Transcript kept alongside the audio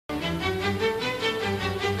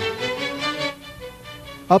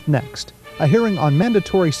Up next, a hearing on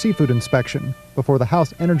mandatory seafood inspection before the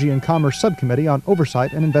House Energy and Commerce Subcommittee on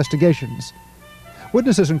Oversight and Investigations.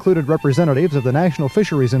 Witnesses included representatives of the National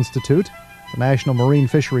Fisheries Institute, the National Marine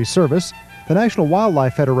Fisheries Service, the National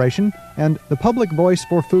Wildlife Federation, and the Public Voice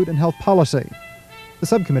for Food and Health Policy. The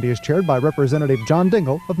subcommittee is chaired by Representative John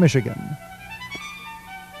Dingell of Michigan.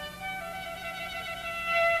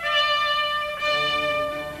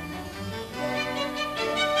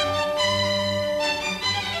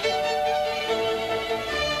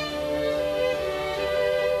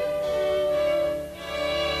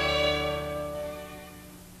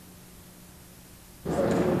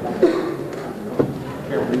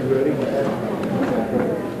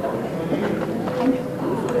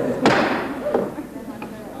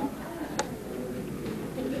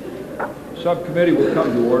 Subcommittee will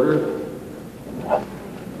come to order.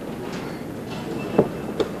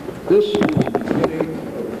 This is the beginning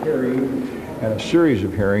of a hearing and a series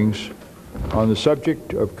of hearings on the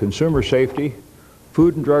subject of consumer safety,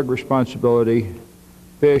 food and drug responsibility,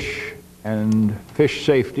 fish and fish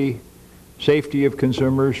safety, safety of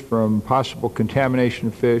consumers from possible contamination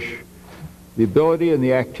of fish, the ability and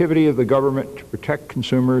the activity of the government to protect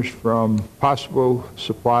consumers from possible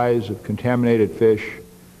supplies of contaminated fish,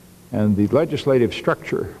 and the legislative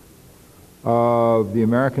structure of the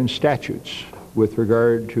American statutes with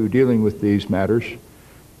regard to dealing with these matters,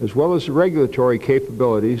 as well as the regulatory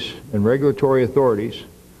capabilities and regulatory authorities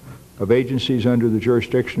of agencies under the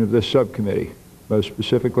jurisdiction of this subcommittee, most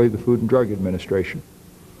specifically the Food and Drug Administration.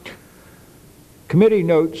 Committee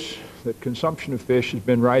notes that consumption of fish has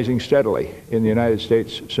been rising steadily in the United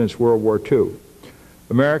States since World War II.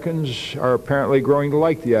 Americans are apparently growing to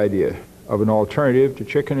like the idea of an alternative to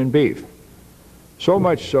chicken and beef. So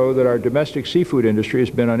much so that our domestic seafood industry has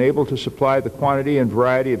been unable to supply the quantity and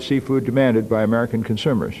variety of seafood demanded by American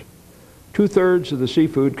consumers. 2/3 of the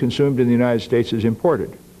seafood consumed in the United States is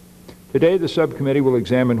imported. Today, the subcommittee will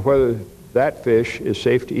examine whether that fish is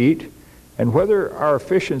safe to eat and whether our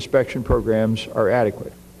fish inspection programs are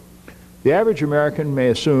adequate. The average American may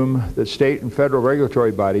assume that state and federal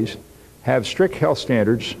regulatory bodies have strict health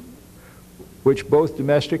standards which both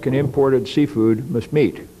domestic and imported seafood must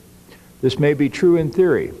meet. This may be true in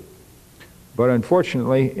theory, but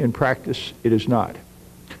unfortunately in practice it is not.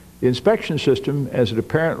 The inspection system as it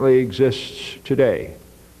apparently exists today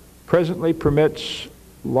presently permits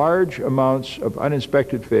large amounts of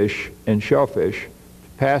uninspected fish and shellfish to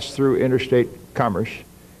pass through interstate commerce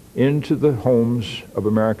into the homes of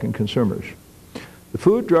American consumers. The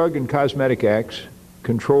Food, Drug, and Cosmetic Acts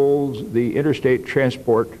controls the interstate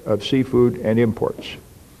transport of seafood and imports.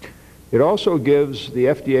 It also gives the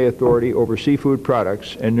FDA authority over seafood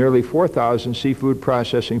products and nearly 4,000 seafood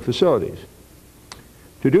processing facilities.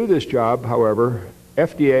 To do this job, however,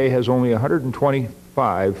 FDA has only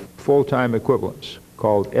 125 full-time equivalents,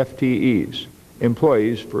 called FTEs,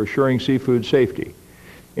 employees for assuring seafood safety.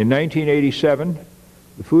 In 1987,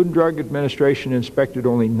 the Food and Drug Administration inspected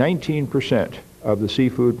only 19% of the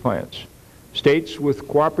seafood plants. States with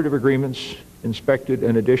cooperative agreements inspected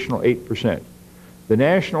an additional 8%. The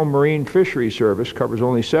National Marine Fisheries Service covers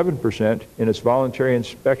only 7% in its voluntary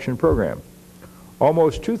inspection program.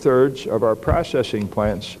 Almost 2/3 of our processing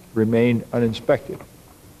plants remain uninspected.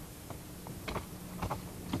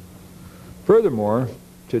 Furthermore,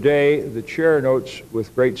 today the chair notes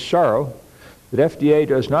with great sorrow that FDA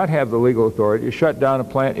does not have the legal authority to shut down a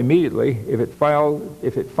plant immediately if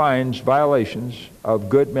it finds violations of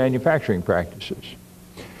good manufacturing practices.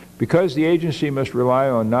 Because the agency must rely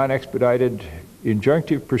on non-expedited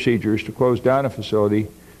injunctive procedures to close down a facility,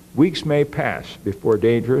 weeks may pass before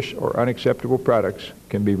dangerous or unacceptable products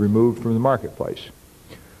can be removed from the marketplace.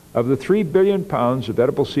 Of the 3 billion pounds of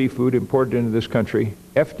edible seafood imported into this country,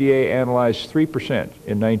 FDA analyzed 3%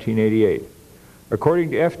 in 1988.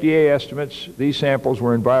 According to FDA estimates, these samples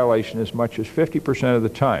were in violation as much as 50% of the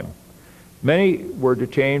time. Many were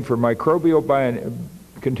detained for microbial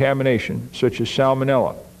contamination, such as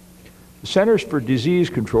salmonella. The Centers for Disease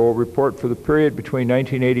Control report for the period between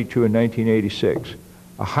 1982 and 1986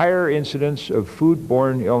 a higher incidence of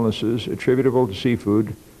foodborne illnesses attributable to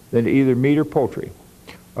seafood than to either meat or poultry.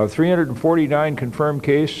 Of 349 confirmed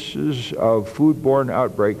cases of foodborne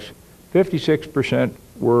outbreaks, 56%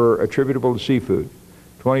 were attributable to seafood,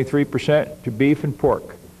 23% to beef and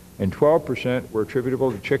pork, and 12% were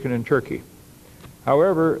attributable to chicken and turkey.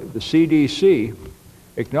 However, the CDC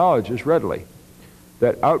acknowledges readily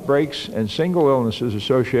that outbreaks and single illnesses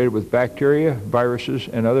associated with bacteria, viruses,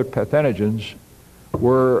 and other pathogens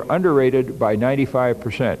were underrated by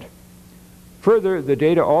 95%. Further, the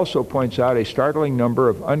data also points out a startling number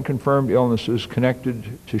of unconfirmed illnesses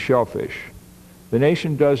connected to shellfish. The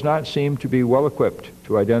nation does not seem to be well equipped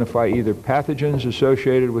to identify either pathogens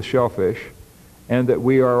associated with shellfish, and that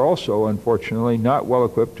we are also, unfortunately, not well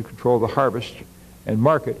equipped to control the harvest and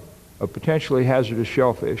market of potentially hazardous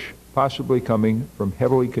shellfish, possibly coming from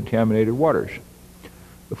heavily contaminated waters.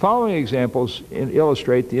 The following examples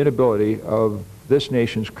illustrate the inability of this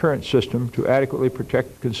nation's current system to adequately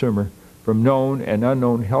protect the consumer from known and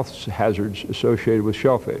unknown health hazards associated with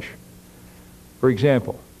shellfish. For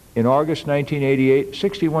example, in August 1988,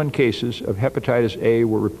 61 cases of hepatitis A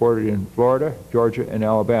were reported in Florida, Georgia, and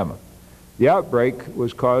Alabama. The outbreak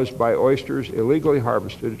was caused by oysters illegally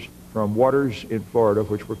harvested from waters in Florida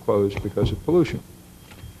which were closed because of pollution.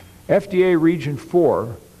 FDA Region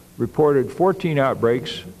 4 reported 14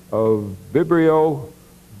 outbreaks of Vibrio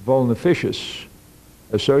vulnificus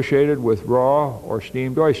associated with raw or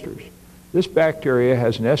steamed oysters. This bacteria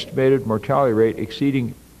has an estimated mortality rate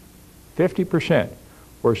exceeding 50%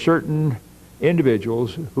 for certain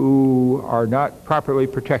individuals who are not properly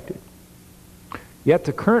protected. Yet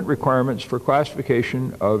the current requirements for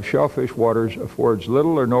classification of shellfish waters affords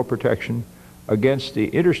little or no protection against the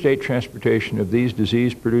interstate transportation of these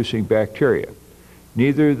disease-producing bacteria.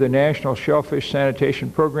 Neither the National Shellfish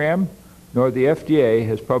Sanitation Program nor the FDA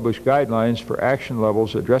has published guidelines for action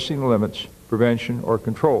levels addressing the limits, prevention, or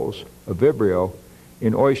controls of Vibrio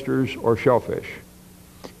in oysters or shellfish.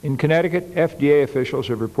 In Connecticut, FDA officials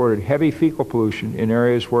have reported heavy fecal pollution in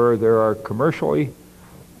areas where there are commercially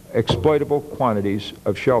exploitable quantities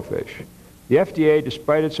of shellfish. The FDA,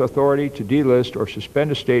 despite its authority to delist or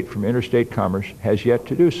suspend a state from interstate commerce, has yet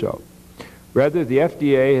to do so. Rather, the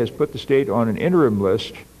FDA has put the state on an interim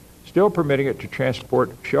list, still permitting it to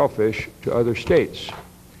transport shellfish to other states.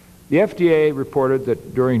 The FDA reported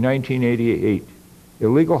that during 1988,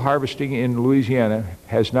 illegal harvesting in Louisiana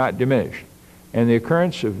has not diminished, and the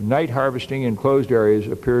occurrence of night harvesting in closed areas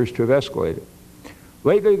appears to have escalated.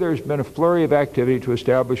 Lately, there has been a flurry of activity to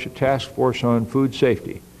establish a task force on food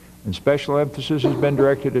safety, and special emphasis has been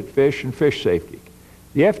directed at fish and fish safety.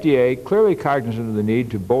 The FDA, clearly cognizant of the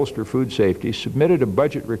need to bolster food safety, submitted a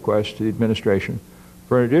budget request to the administration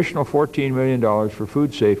for an additional $14 million for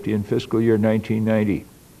food safety in fiscal year 1990,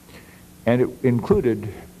 and it included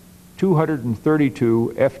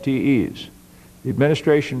 232 FTEs. The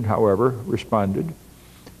administration, however, responded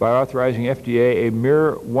by authorizing FDA a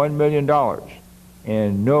mere $1 million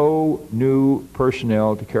and no new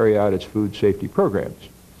personnel to carry out its food safety programs.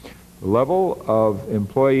 The level of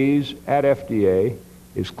employees at FDA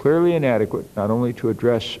is clearly inadequate not only to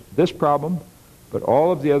address this problem, but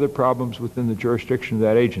all of the other problems within the jurisdiction of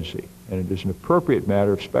that agency. And it is an appropriate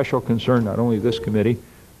matter of special concern not only this committee,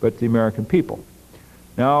 but the American people.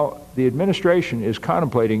 Now, the administration is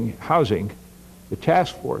contemplating housing the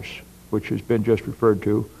task force, which has been just referred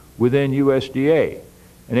to, within USDA,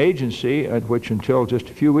 an agency at which until just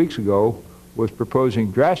a few weeks ago was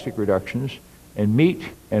proposing drastic reductions in meat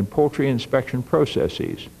and poultry inspection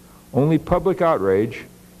processes. Only public outrage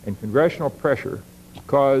and congressional pressure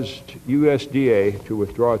caused USDA to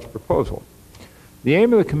withdraw its proposal. The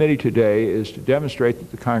aim of the committee today is to demonstrate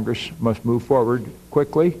that the Congress must move forward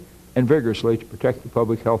quickly and vigorously to protect the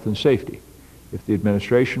public health and safety. If the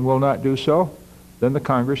administration will not do so, then the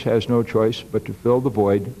Congress has no choice but to fill the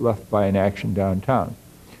void left by inaction downtown.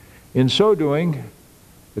 In so doing,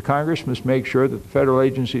 the Congress must make sure that the federal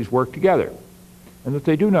agencies work together and that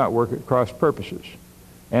they do not work at cross purposes,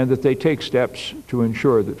 and that they take steps to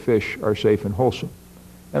ensure that fish are safe and wholesome,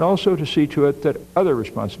 and also to see to it that other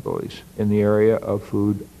responsibilities in the area of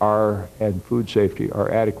food and food safety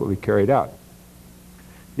are adequately carried out.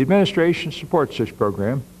 The administration supports such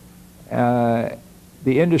program, the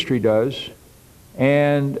industry does,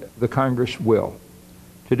 and the Congress will.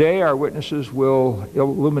 Today, our witnesses will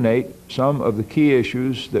illuminate some of the key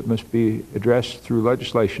issues that must be addressed through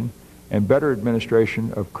legislation and better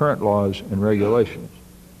administration of current laws and regulations.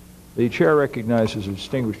 The chair recognizes a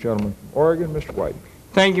distinguished gentleman from Oregon, Mr. White.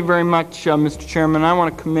 Thank you very much, Mr. Chairman. I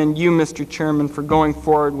want to commend you, Mr. Chairman, for going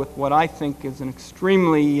forward with what I think is an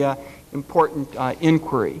extremely important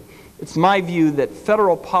inquiry. It's my view that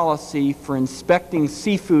federal policy for inspecting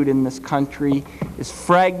seafood in this country is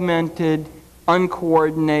fragmented,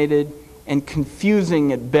 uncoordinated, and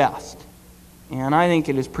confusing at best. And I think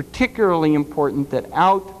it is particularly important that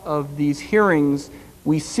out of these hearings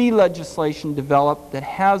we see legislation develop that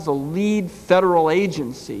has a lead federal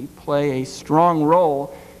agency play a strong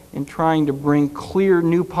role in trying to bring clear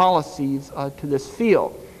new policies to this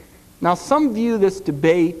field. Now, some view this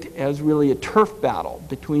debate as really a turf battle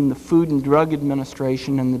between the Food and Drug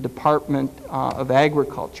Administration and the Department of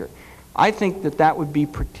Agriculture. I think that that would be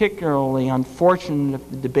particularly unfortunate if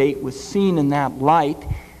the debate was seen in that light.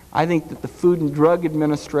 I think that the Food and Drug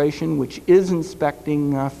Administration, which is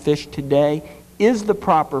inspecting fish today, is the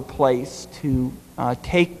proper place to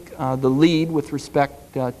take the lead with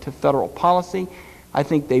respect to federal policy. I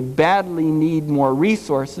think they badly need more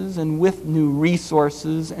resources, and with new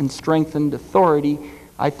resources and strengthened authority,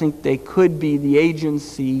 I think they could be the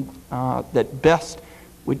agency that best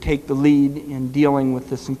would take the lead in dealing with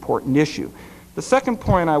this important issue. The second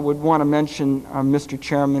point I would want to mention, Mr.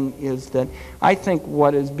 Chairman, is that I think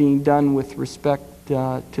what is being done with respect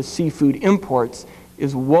to seafood imports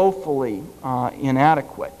is woefully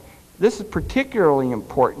inadequate. This is particularly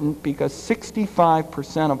important because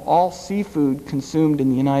 65% of all seafood consumed in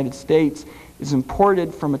the United States is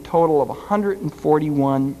imported from a total of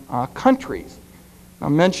 141 countries. Now,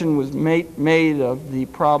 mention was made of the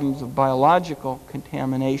problems of biological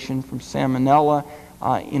contamination from salmonella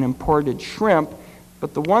in imported shrimp,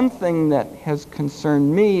 but the one thing that has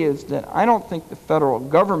concerned me is that I don't think the federal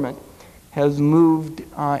government has moved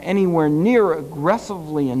anywhere near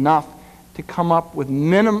aggressively enough to come up with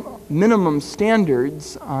minimum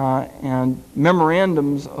standards and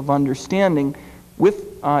memorandums of understanding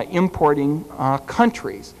with importing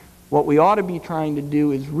countries. What we ought to be trying to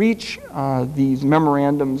do is reach these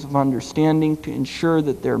memorandums of understanding to ensure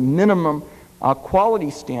that there are minimum quality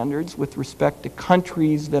standards with respect to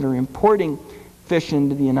countries that are importing fish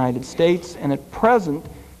into the United States. And at present,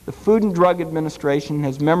 the Food and Drug Administration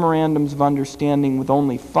has memorandums of understanding with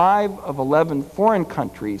only 5 of 11 foreign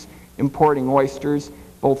countries importing oysters,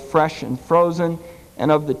 both fresh and frozen,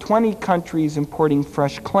 and of the 20 countries importing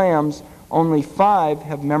fresh clams, only 5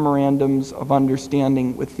 have memorandums of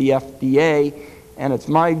understanding with the FDA, and it's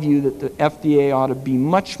my view that the FDA ought to be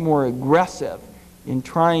much more aggressive in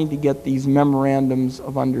trying to get these memorandums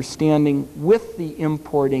of understanding with the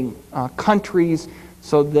importing countries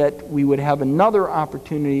so that we would have another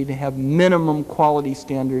opportunity to have minimum quality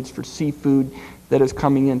standards for seafood that is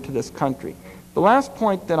coming into this country. The last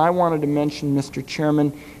point that I wanted to mention, Mr.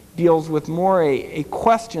 Chairman, deals with more a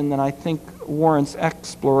question that I think warrants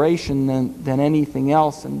exploration than anything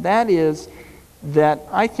else, and that is that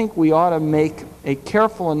I think we ought to make a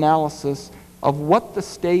careful analysis of what the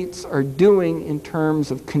states are doing in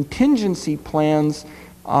terms of contingency plans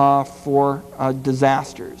for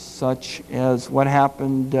disasters, such as what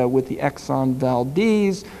happened with the Exxon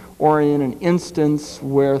Valdez, or in an instance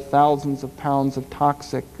where thousands of pounds of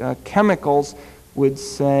toxic chemicals would,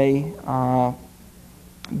 say,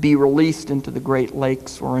 be released into the Great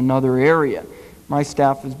Lakes or another area. My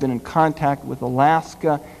staff has been in contact with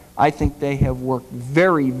Alaska. I think they have worked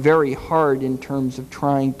very, very hard in terms of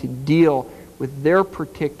trying to deal with their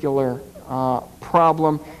particular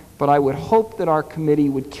problem, but I would hope that our committee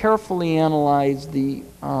would carefully analyze the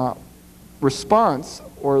response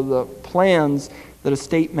or the plans that a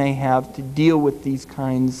state may have to deal with these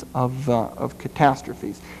kinds of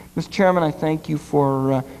catastrophes. Mr. Chairman, I thank you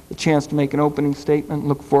for the chance to make an opening statement and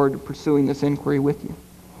look forward to pursuing this inquiry with you.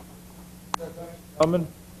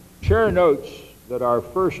 Chair notes that our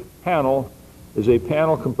first panel is a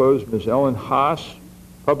panel composed of Ms. Ellen Haas,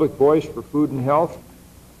 Public Voice for Food and Health,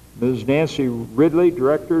 Ms. Nancy Ridley,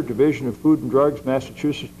 Director, Division of Food and Drugs,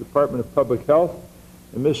 Massachusetts Department of Public Health,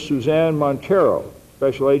 and Ms. Suzanne Montero,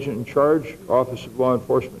 Special Agent in Charge, Office of Law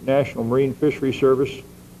Enforcement, National Marine Fisheries Service,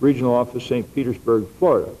 Regional Office, St. Petersburg,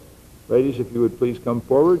 Florida. Ladies, if you would please come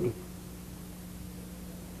forward.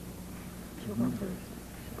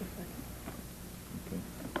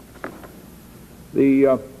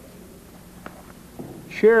 The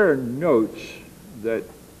chair notes that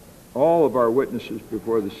all of our witnesses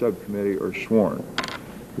before the subcommittee are sworn.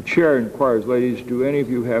 The chair inquires, ladies, do any of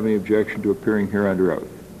you have any objection to appearing here under oath?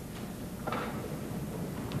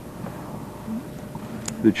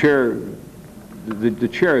 The chair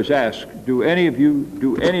is asked, do any of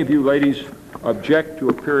you ladies object to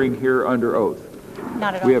appearing here under oath?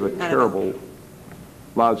 Not at all. We have a terrible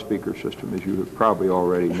loudspeaker system, as you have probably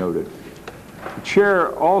already noted. The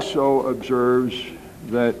chair also observes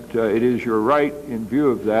that it is your right, in view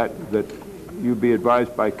of that you be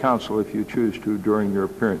advised by counsel if you choose to during your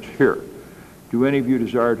appearance here. Do any of you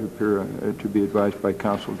desire to appear to be advised by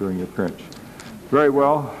counsel during your appearance? Very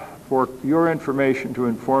well. For your information, to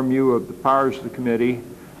inform you of the powers of the committee,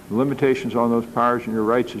 the limitations on those powers and your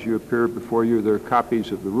rights as you appear before you, there are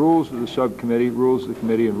copies of the rules of the subcommittee, rules of the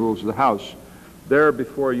committee, and rules of the House there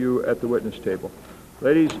before you at the witness table.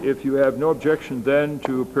 Ladies, if you have no objection then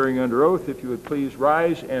to appearing under oath, if you would please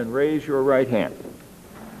rise and raise your right hand.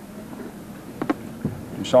 Do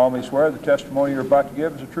you solemnly swear the testimony you're about to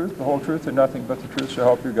give is the truth, the whole truth, and nothing but the truth, so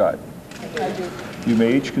help you God? I do. You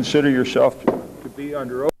may each consider yourself to be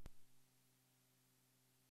under oath.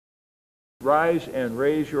 Rise and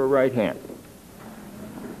raise your right hand.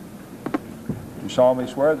 Do you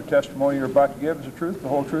solemnly swear the testimony you're about to give is the truth, the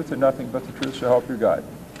whole truth, and nothing but the truth, so help you God?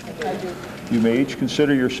 I do. You may each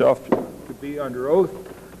consider yourself to be under oath.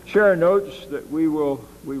 Sharon notes that we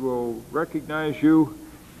will recognize you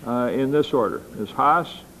in this order: Ms.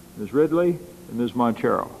 Haas, Ms. Ridley, and Ms.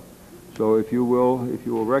 Montero. So if you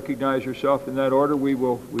will recognize yourself in that order, we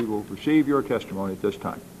will receive your testimony at this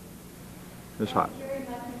time. Ms. Haas. Thank you very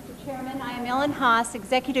much, Mr. Chairman. I am Ellen Haas,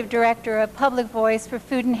 Executive Director of Public Voice for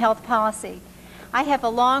Food and Health Policy. I have a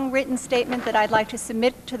long written statement that I'd like to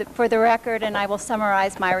submit for the record, and I will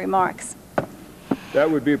summarize my remarks.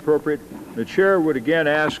 That would be appropriate. The chair would again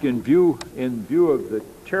ask, in view of the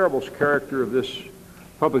terrible character of this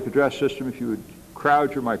public address system, if you would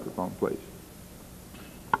crowd your microphone, please.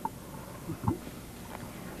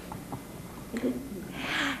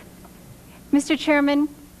 Mr. Chairman,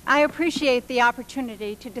 I appreciate the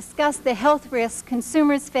opportunity to discuss the health risks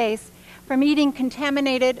consumers face from eating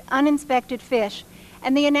contaminated, uninspected fish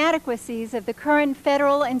and the inadequacies of the current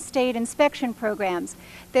federal and state inspection programs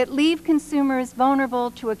that leave consumers vulnerable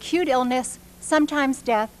to acute illness, sometimes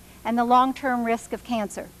death, and the long-term risk of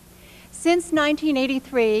cancer. Since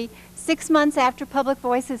 1983, 6 months after Public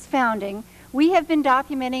Voice's founding, we have been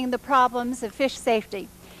documenting the problems of fish safety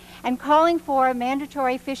and calling for a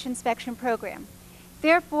mandatory fish inspection program.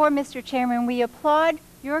 Therefore, Mr. Chairman, we applaud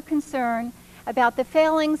your concern about the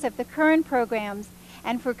failings of the current programs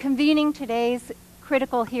and for convening today's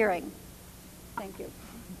critical hearing. Thank you.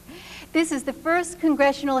 This is the first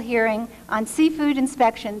congressional hearing on seafood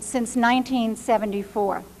inspection since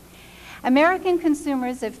 1974. American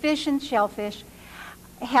consumers of fish and shellfish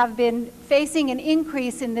have been facing an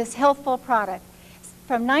increase in this healthful product.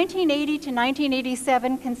 From 1980 to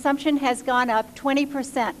 1987, consumption has gone up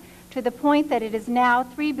 20%, to the point that it is now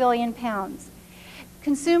 3 billion pounds.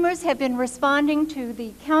 Consumers have been responding to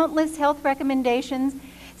the countless health recommendations,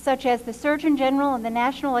 such as the Surgeon General and the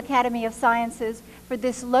National Academy of Sciences, for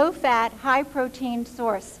this low-fat, high-protein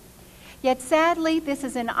source. Yet sadly, this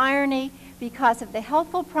is an irony because of the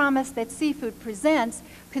healthful promise that seafood presents,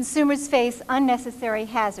 consumers face unnecessary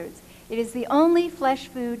hazards. It is the only flesh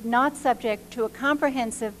food not subject to a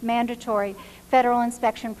comprehensive, mandatory federal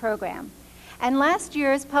inspection program. And last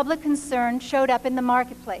year's public concern showed up in the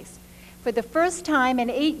marketplace. For the first time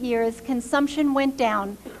in 8 years, consumption went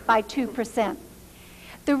down by 2%.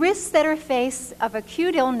 The risks that are faced of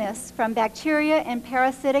acute illness from bacteria and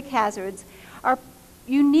parasitic hazards are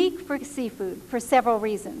unique for seafood for several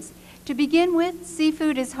reasons. To begin with,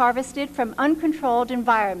 seafood is harvested from uncontrolled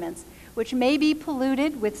environments, which may be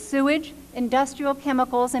polluted with sewage, industrial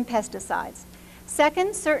chemicals, and pesticides.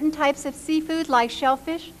 Second, certain types of seafood, like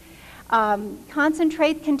shellfish,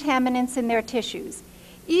 concentrate contaminants in their tissues.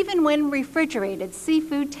 Even when refrigerated,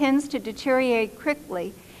 seafood tends to deteriorate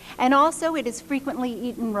quickly, and also it is frequently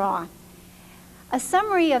eaten raw. A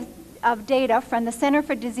summary of data from the Center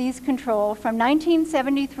for Disease Control from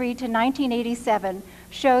 1973 to 1987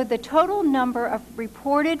 showed the total number of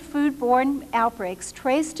reported foodborne outbreaks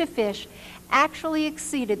traced to fish actually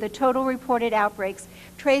exceeded the total reported outbreaks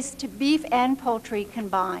traced to beef and poultry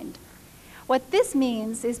combined. What this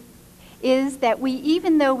means is that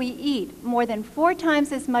even though we eat more than 4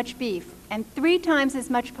 times as much beef and 3 times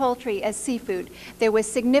as much poultry as seafood, there was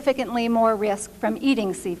significantly more risk from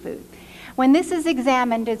eating seafood. When this is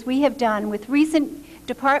examined, as we have done with recent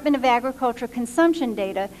Department of Agriculture consumption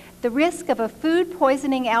data, the risk of a food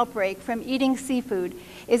poisoning outbreak from eating seafood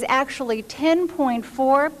is actually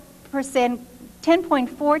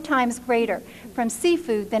 10.4 times greater from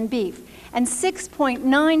seafood than beef, and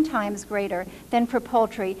 6.9 times greater than for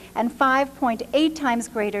poultry, and 5.8 times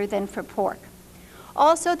greater than for pork.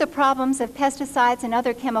 Also, the problems of pesticides and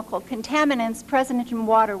other chemical contaminants present in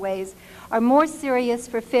waterways are more serious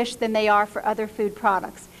for fish than they are for other food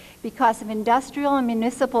products because of industrial and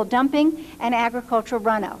municipal dumping and agricultural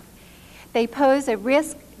runoff. They pose a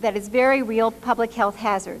risk that is very real public health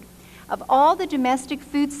hazard. Of all the domestic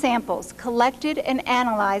food samples collected and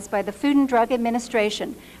analyzed by the Food and Drug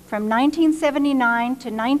Administration from 1979 to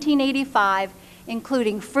 1985,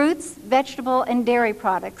 including fruits, vegetable, and dairy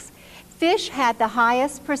products, fish had the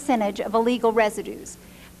highest percentage of illegal residues,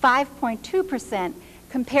 5.2%,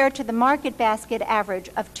 compared to the market basket average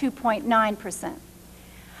of 2.9%.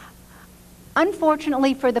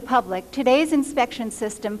 Unfortunately for the public, today's inspection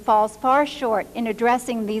system falls far short in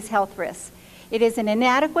addressing these health risks. It is an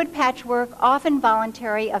inadequate patchwork, often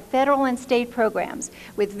voluntary, of federal and state programs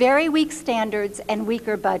with very weak standards and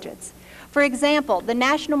weaker budgets. For example, the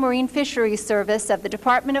National Marine Fisheries Service of the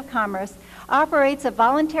Department of Commerce operates a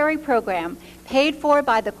voluntary program paid for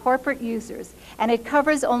by the corporate users and it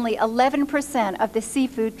covers only 11% of the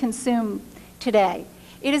seafood consumed today.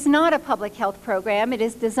 It is not a public health program. It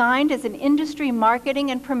is designed as an industry marketing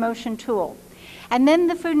and promotion tool. And then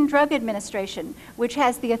the Food and Drug Administration, which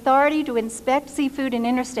has the authority to inspect seafood in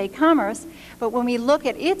interstate commerce, but when we look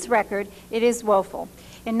at its record, it is woeful.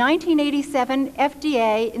 In 1987,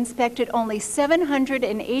 FDA inspected only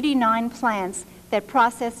 789 plants that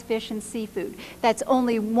process fish and seafood. That's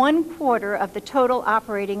only 1/4 of the total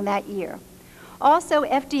operating that year. Also,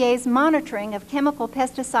 FDA's monitoring of chemical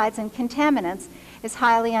pesticides and contaminants is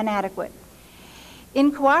highly inadequate.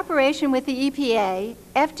 In cooperation with the EPA,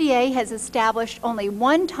 FDA has established only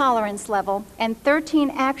 1 tolerance level and 13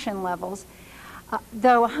 action levels,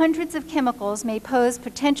 though hundreds of chemicals may pose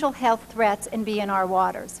potential health threats and be in our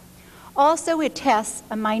waters. Also, it tests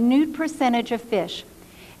a minute percentage of fish.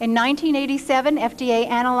 In 1987, FDA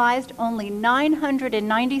analyzed only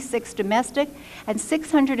 996 domestic and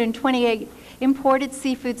 628 imported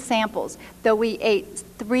seafood samples, though we ate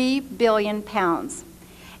 3 billion pounds.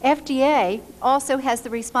 FDA also has the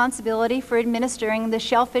responsibility for administering the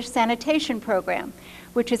Shellfish Sanitation Program,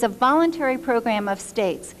 which is a voluntary program of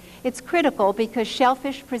states. It's critical because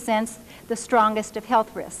shellfish presents the strongest of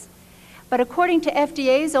health risks. But according to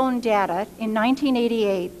FDA's own data, in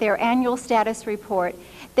 1988, their annual status report,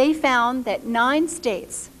 they found that 9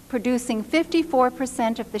 states producing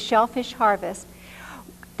 54% of the shellfish harvest,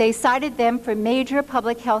 they cited them for major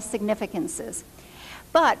public health significances.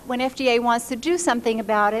 But when FDA wants to do something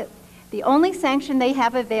about it, the only sanction they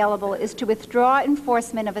have available is to withdraw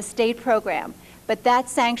enforcement of a state program. But that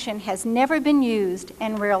sanction has never been used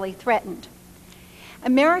and rarely threatened.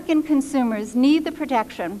 American consumers need the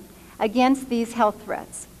protection against these health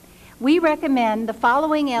threats. We recommend the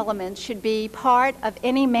following elements should be part of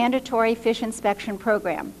any mandatory fish inspection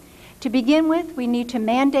program. To begin with, we need to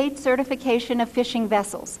mandate certification of fishing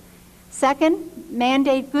vessels. Second,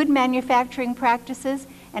 mandate good manufacturing practices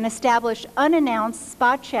and establish unannounced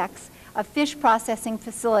spot checks of fish processing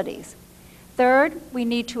facilities. Third, we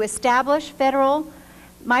need to establish federal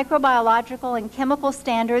microbiological and chemical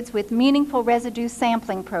standards with meaningful residue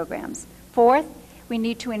sampling programs. Fourth, we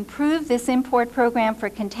need to improve this import program for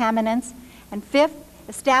contaminants. And fifth,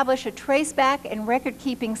 establish a traceback and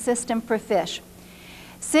record-keeping system for fish.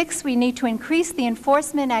 Sixth, we need to increase the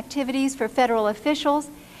enforcement activities for federal officials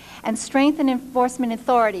and strengthen enforcement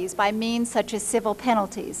authorities by means such as civil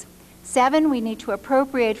penalties. 7, we need to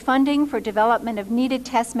appropriate funding for development of needed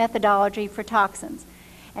test methodology for toxins.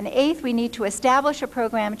 And 8th, we need to establish a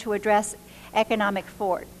program to address economic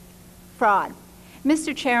fraud.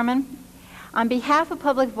 Mr. Chairman, on behalf of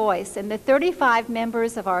Public Voice and the 35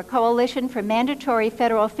 members of our Coalition for Mandatory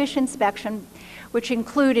Federal Fish Inspection, which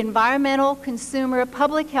include environmental, consumer,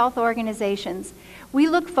 public health organizations, we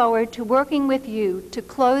look forward to working with you to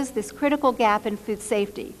close this critical gap in food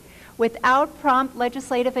safety. Without prompt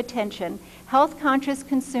legislative attention, health-conscious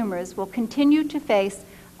consumers will continue to face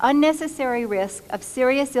unnecessary risk of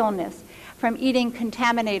serious illness from eating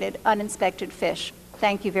contaminated, uninspected fish.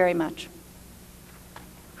 Thank you very much.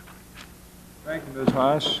 Thank you, Ms.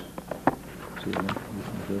 Haas.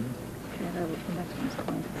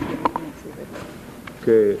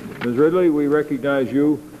 Okay, Ms. Ridley, we recognize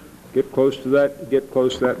you. Get close to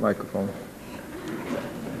that microphone.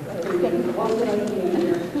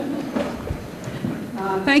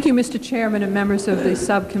 Thank you, Mr. Chairman and members of the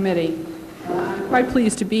subcommittee. I'm quite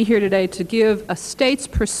pleased to be here today to give a state's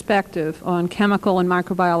perspective on chemical and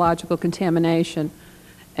microbiological contamination.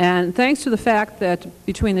 And thanks to the fact that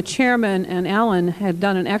between the chairman and Ellen had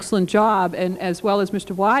done an excellent job, and as well as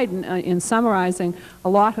Mr. Wyden, in summarizing a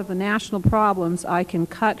lot of the national problems, I can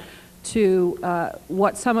cut to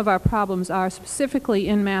what some of our problems are specifically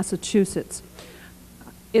in Massachusetts.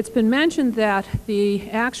 It's been mentioned that the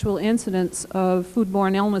actual incidence of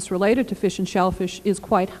foodborne illness related to fish and shellfish is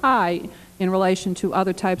quite high in relation to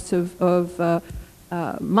other types of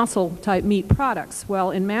muscle-type meat products.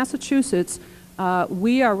 Well, in Massachusetts,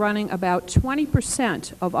 we are running about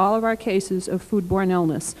 20% of all of our cases of foodborne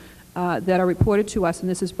illness that are reported to us, and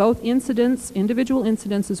this is both incidents, individual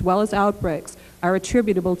incidents, as well as outbreaks, are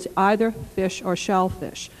attributable to either fish or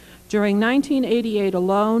shellfish. During 1988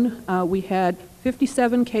 alone, we had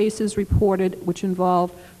 57 cases reported which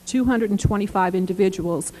involved 225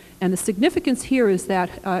 individuals, and the significance here is that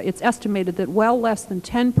it's estimated that well less than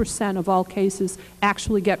 10% of all cases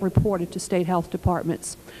actually get reported to state health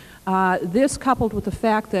departments. This, coupled with the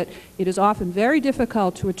fact that it is often very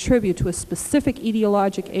difficult to attribute to a specific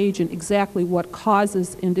etiologic agent exactly what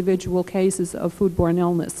causes individual cases of foodborne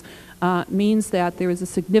illness, means that there is a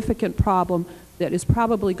significant problem that is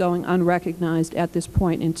probably going unrecognized at this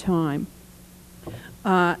point in time.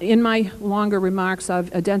 In my longer remarks,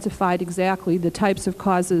 I've identified exactly the types of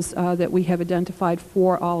causes that we have identified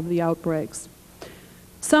for all of the outbreaks.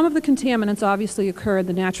 Some of the contaminants obviously occur in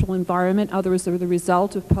the natural environment. Others are the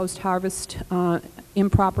result of post-harvest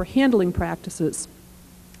improper handling practices.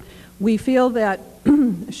 We feel that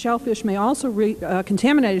shellfish may also,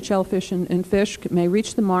 contaminated shellfish and fish may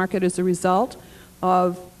reach the market as a result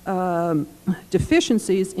of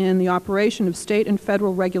deficiencies in the operation of state and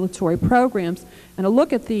federal regulatory programs. And a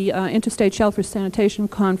look at the Interstate Shellfish Sanitation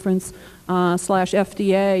Conference /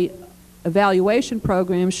 FDA evaluation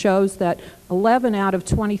program shows that 11 out of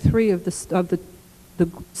 23 of the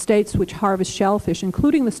states which harvest shellfish,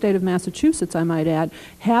 including the state of Massachusetts, I might add,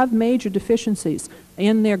 have major deficiencies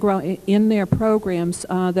in their programs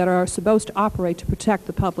that are supposed to operate to protect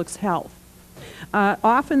the public's health.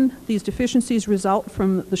 Often these deficiencies result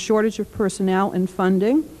from the shortage of personnel and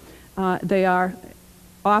funding. They are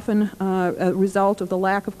often a result of the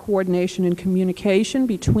lack of coordination and communication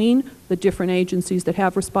between the different agencies that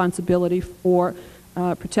have responsibility for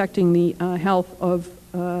protecting the health of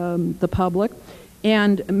the public,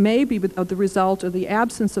 and may be the result of the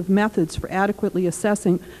absence of methods for adequately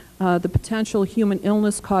assessing the potential human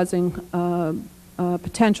illness-causing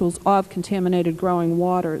potentials of contaminated growing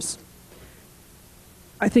waters.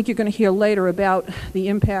 I think you're going to hear later about the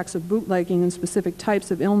impacts of bootlegging and specific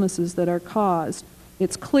types of illnesses that are caused.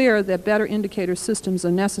 It's clear that better indicator systems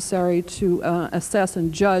are necessary to assess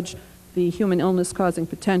and judge the human illness-causing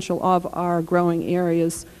potential of our growing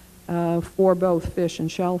areas for both fish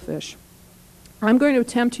and shellfish. I'm going to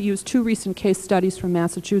attempt to use two recent case studies from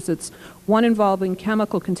Massachusetts, one involving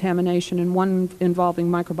chemical contamination and one involving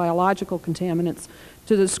microbiological contaminants,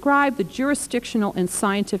 to describe the jurisdictional and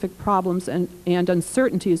scientific problems and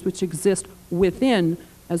uncertainties which exist within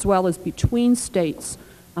as well as between states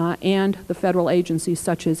and the federal agencies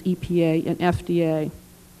such as EPA and FDA.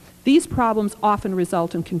 These problems often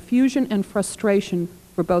result in confusion and frustration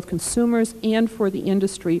for both consumers and for the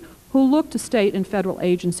industry, who look to state and federal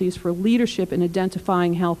agencies for leadership in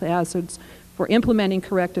identifying health hazards, for implementing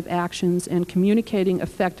corrective actions, and communicating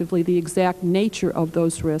effectively the exact nature of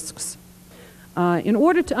those risks. In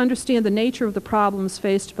order to understand the nature of the problems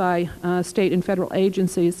faced by state and federal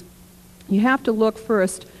agencies, you have to look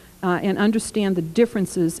first and understand the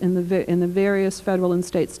differences in the various federal and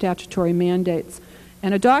state statutory mandates.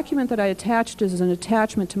 And a document that I attached as an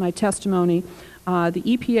attachment to my testimony, the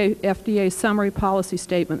EPA-FDA Summary Policy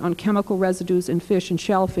Statement on Chemical Residues in Fish and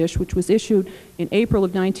Shellfish, which was issued in April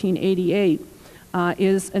of 1988,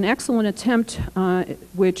 is an excellent attempt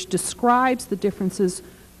which describes the differences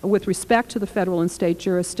with respect to the federal and state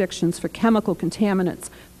jurisdictions for chemical contaminants.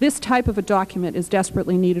 This type of a document is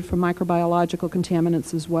desperately needed for microbiological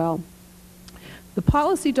contaminants as well. The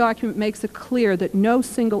policy document makes it clear that no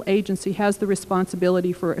single agency has the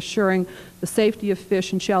responsibility for assuring the safety of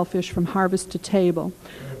fish and shellfish from harvest to table.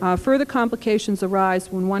 Further complications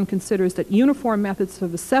arise when one considers that uniform methods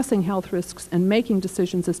of assessing health risks and making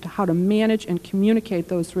decisions as to how to manage and communicate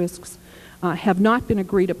those risks have not been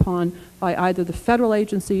agreed upon by either the federal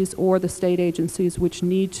agencies or the state agencies which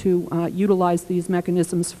need to utilize these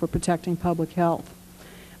mechanisms for protecting public health.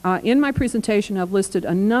 In my presentation, I've listed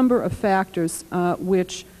a number of factors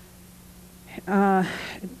which have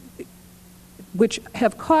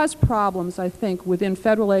caused problems, I think, within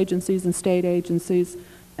federal agencies and state agencies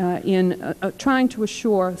in trying to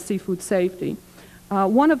assure seafood safety.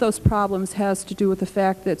 One of those problems has to do with the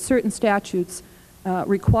fact that certain statutes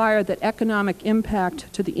require that economic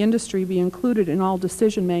impact to the industry be included in all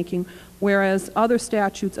decision-making, whereas other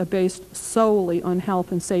statutes are based solely on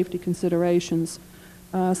health and safety considerations.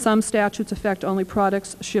 Some statutes affect only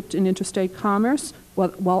products shipped in interstate commerce,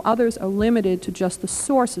 while others are limited to just the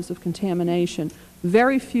sources of contamination.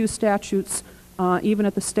 Very few statutes, even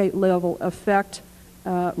at the state level, affect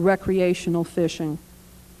recreational fishing.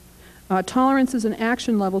 Tolerances and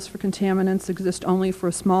action levels for contaminants exist only for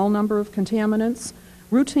a small number of contaminants.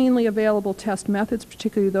 Routinely available test methods,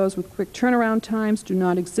 particularly those with quick turnaround times, do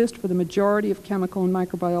not exist for the majority of chemical and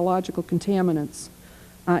microbiological contaminants.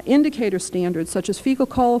 Indicator standards, such as fecal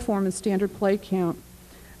coliform and standard plate count,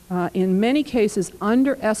 in many cases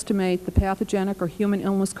underestimate the pathogenic or human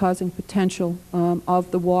illness-causing potential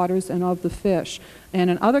of the waters and of the fish, and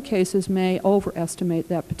in other cases may overestimate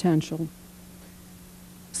that potential.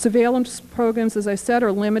 Surveillance programs, as I said,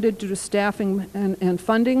 are limited due to staffing and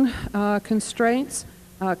funding constraints.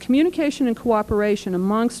 Communication and cooperation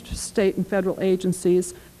amongst state and federal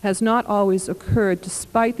agencies has not always occurred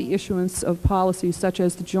despite the issuance of policies such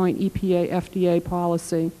as the joint EPA-FDA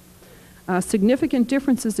policy. Significant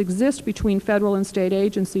differences exist between federal and state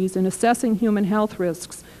agencies in assessing human health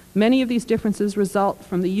risks, Many of these differences result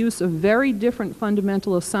from the use of very different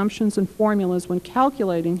fundamental assumptions and formulas when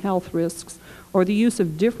calculating health risks, or the use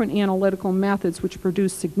of different analytical methods which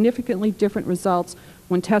produce significantly different results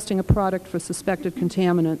when testing a product for suspected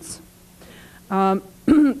contaminants. I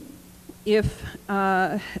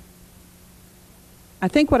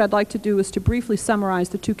think what I'd like to do is to briefly summarize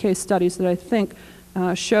the two case studies that I think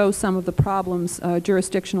show some of the problems,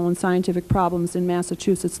 jurisdictional and scientific problems in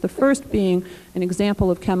Massachusetts. The first being an example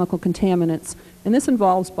of chemical contaminants. And this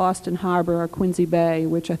involves Boston Harbor or Quincy Bay,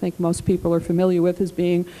 which I think most people are familiar with as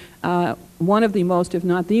being one of the most, if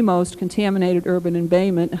not the most, contaminated urban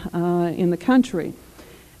embayment in the country.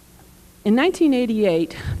 In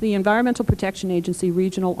 1988, the Environmental Protection Agency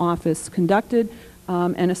Regional Office conducted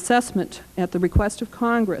an assessment at the request of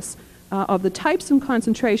Congress of the types and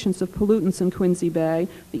concentrations of pollutants in Quincy Bay,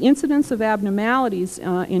 the incidence of abnormalities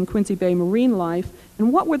in Quincy Bay marine life,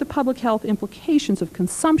 and what were the public health implications of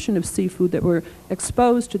consumption of seafood that were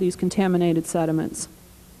exposed to these contaminated sediments.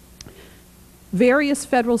 Various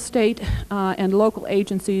federal, state, and local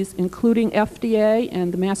agencies, including FDA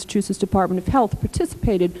and the Massachusetts Department of Health,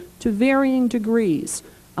 participated to varying degrees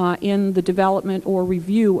in the development or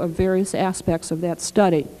review of various aspects of that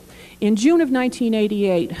study. In June of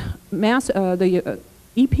 1988, the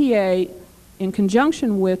EPA, in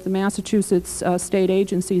conjunction with the Massachusetts state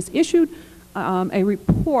agencies, issued a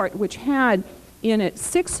report which had in it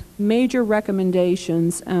 6 major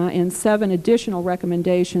recommendations and 7 additional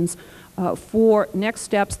recommendations for next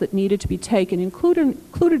steps that needed to be taken.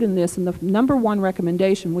 Included in this, and the #1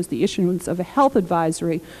 recommendation, was the issuance of a health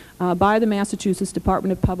advisory by the Massachusetts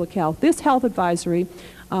Department of Public Health. This health advisory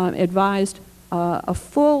advised a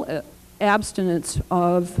full abstinence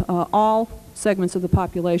of all segments of the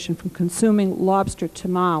population from consuming lobster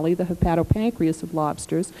tamale, the hepatopancreas of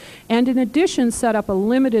lobsters, and in addition set up a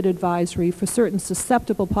limited advisory for certain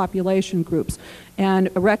susceptible population groups,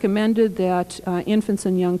 and recommended that infants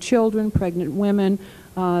and young children, pregnant women,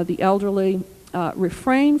 the elderly,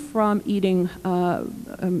 refrain from eating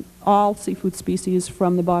all seafood species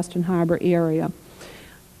from the Boston Harbor area.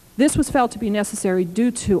 This was felt to be necessary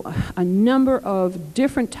due to a number of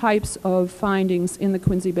different types of findings in the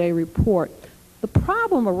Quincy Bay report. The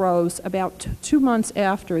problem arose about 2 months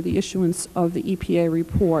after the issuance of the EPA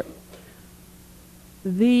report.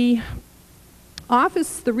 The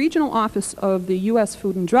regional office of the U.S.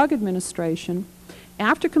 Food and Drug Administration,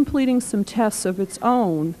 after completing some tests of its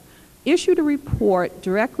own, issued a report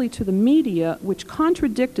directly to the media which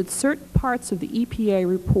contradicted certain parts of the EPA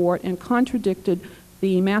report and contradicted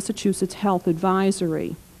the Massachusetts Health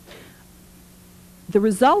Advisory. The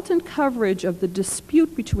resultant coverage of the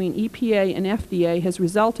dispute between EPA and FDA has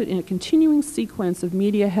resulted in a continuing sequence of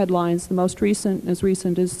media headlines, the most recent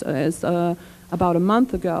as about a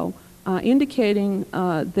month ago, indicating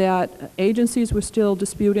that agencies were still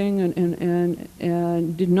disputing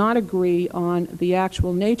and did not agree on the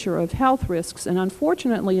actual nature of health risks. And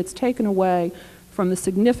unfortunately, it's taken away from the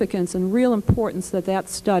significance and real importance that that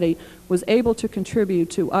study was able to contribute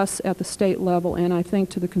to us at the state level, and I think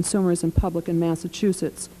to the consumers and public in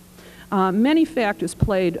Massachusetts. Many factors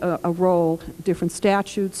played a role, different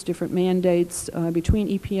statutes, different mandates between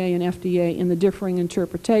EPA and FDA in the differing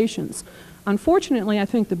interpretations. Unfortunately, I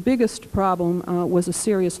think the biggest problem was a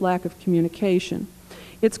serious lack of communication.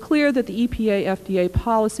 It's clear that the EPA-FDA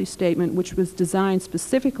policy statement, which was designed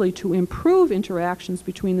specifically to improve interactions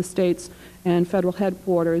between the states and federal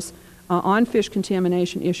headquarters on fish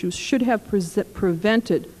contamination issues, should have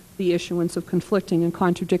prevented the issuance of conflicting and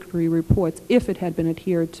contradictory reports if it had been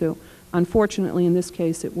adhered to. Unfortunately, in this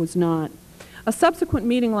case, it was not. A subsequent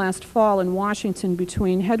meeting last fall in Washington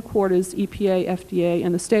between headquarters, EPA, FDA,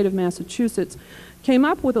 and the state of Massachusetts came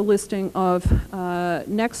up with a listing of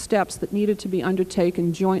next steps that needed to be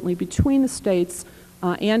undertaken jointly between the states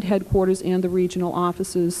and headquarters and the regional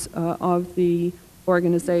offices of the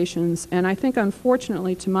organizations. And I think,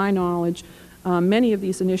 unfortunately, to my knowledge, many of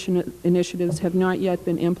these initiatives have not yet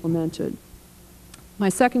been implemented. My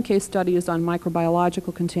second case study is on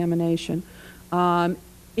microbiological contamination.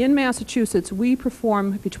 In Massachusetts, we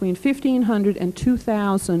perform between 1,500 and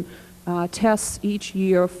 2,000 tests each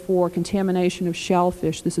year for contamination of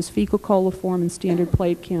shellfish. This is fecal coliform and standard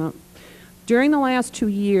plate count. During the last 2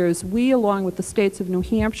 years, we, along with the states of New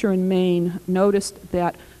Hampshire and Maine, noticed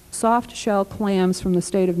that soft shell clams from the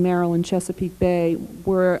state of Maryland, Chesapeake Bay,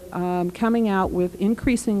 were coming out with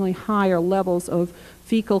increasingly higher levels of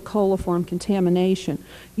fecal coliform contamination.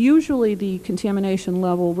 Usually the contamination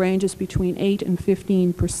level ranges between 8 and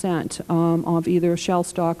 15% of either shell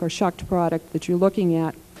stock or shucked product that you're looking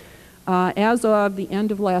at. As of the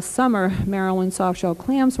end of last summer, Maryland soft-shell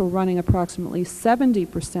clams were running approximately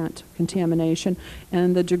 70% contamination,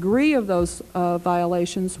 and the degree of those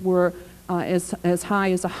violations were as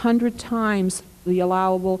high as 100 times the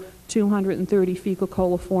allowable 230 fecal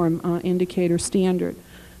coliform indicator standard.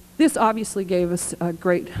 This obviously gave us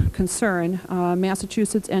great concern.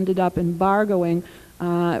 Massachusetts ended up embargoing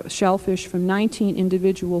shellfish from 19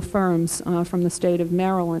 individual firms from the state of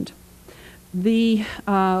Maryland. We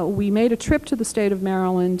made a trip to the state of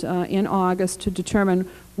Maryland in August to determine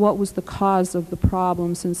what was the cause of the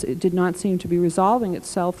problem, since it did not seem to be resolving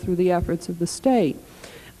itself through the efforts of the state.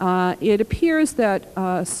 It appears that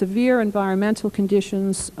severe environmental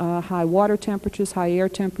conditions, high water temperatures, high air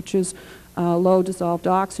temperatures, low dissolved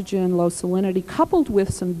oxygen, low salinity, coupled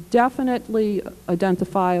with some definitely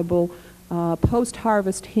identifiable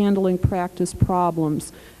post-harvest handling practice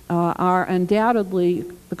problems, are undoubtedly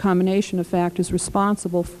the combination of factors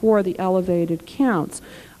responsible for the elevated counts.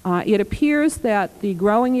 It appears that the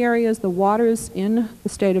growing areas, the waters in the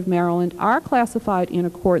state of Maryland, are classified in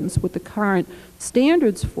accordance with the current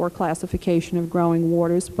standards for classification of growing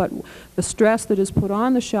waters, but the stress that is put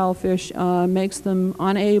on the shellfish makes them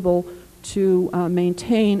unable to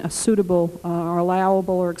maintain a suitable or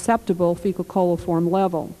allowable or acceptable fecal coliform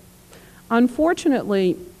level.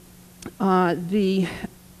 Unfortunately, the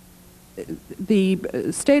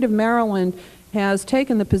state of Maryland has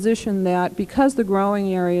taken the position that because the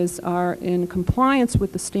growing areas are in compliance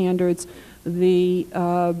with the standards, they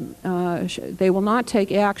will not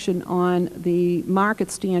take action on the market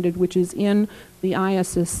standard, which is in the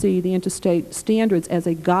ISSC, the interstate standards, as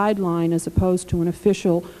a guideline as opposed to an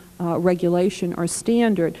official regulation or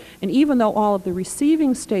standard. And even though all of the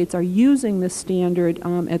receiving states are using this standard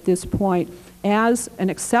at this point as an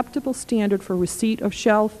acceptable standard for receipt of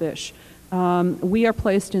shellfish, we are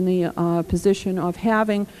placed in the position of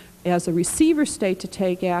having, as a receiver state, to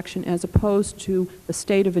take action as opposed to the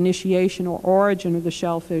state of initiation or origin of the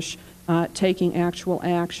shellfish taking actual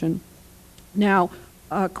action. Now,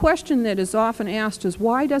 a question that is often asked is,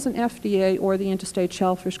 why doesn't FDA or the Interstate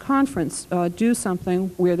Shellfish Conference do something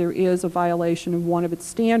where there is a violation of one of its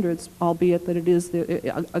standards, albeit that it is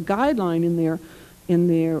a guideline in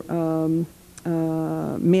their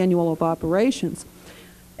manual of operations?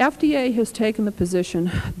 FDA has taken the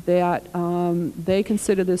position that they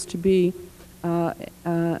consider this to be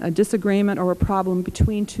a disagreement or a problem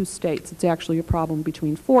between two states. It's actually a problem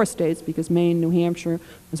between 4 states, because Maine, New Hampshire,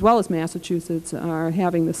 as well as Massachusetts are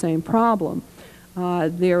having the same problem.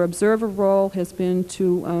 Their observer role has been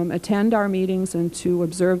to attend our meetings and to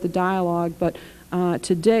observe the dialogue, but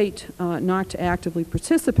to date not to actively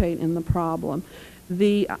participate in the problem.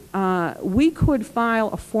 We could file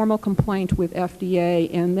a formal complaint with FDA,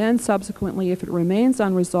 and then subsequently, if it remains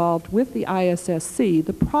unresolved, with the ISSC.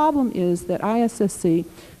 The problem is that ISSC is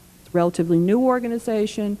a relatively new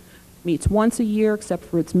organization, meets once a year except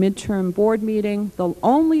for its midterm board meeting. The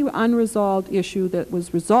only unresolved issue that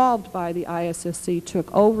was resolved by the ISSC took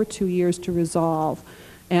over 2 years to resolve.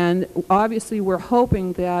 And obviously we're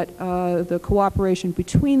hoping that the cooperation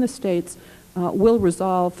between the states will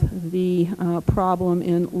resolve the problem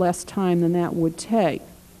in less time than that would take.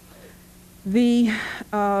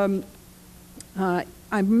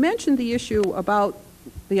 I mentioned the issue about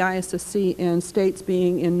the ISSC and states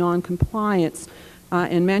being in noncompliance,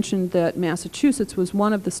 and mentioned that Massachusetts was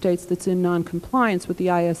one of the states that's in noncompliance with the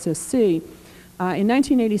ISSC. In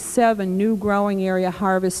 1987, new growing area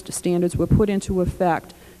harvest standards were put into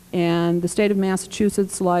effect, and the state of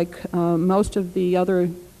Massachusetts, like most of the other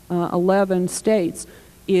 11 states,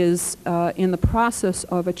 is in the process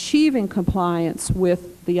of achieving compliance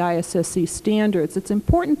with the ISSC standards. It's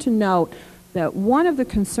important to note that one of the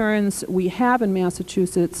concerns we have in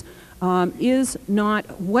Massachusetts is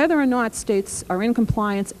not whether or not states are in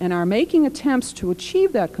compliance and are making attempts to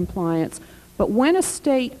achieve that compliance, but when a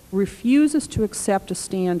state refuses to accept a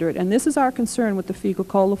standard, and this is our concern with the fecal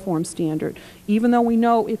coliform standard, even though we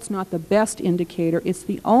know it's not the best indicator, it's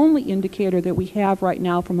the only indicator that we have right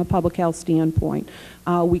now from a public health standpoint.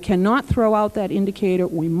 We cannot throw out that indicator.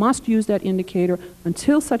 We must use that indicator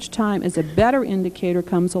until such time as a better indicator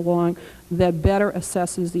comes along that better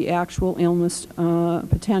assesses the actual illness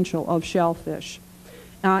potential of shellfish.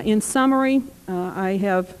 In summary, I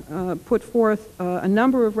have put forth a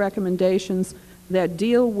number of recommendations that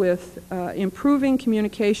deal with improving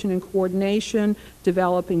communication and coordination,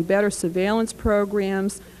 developing better surveillance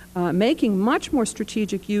programs, making much more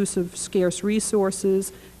strategic use of scarce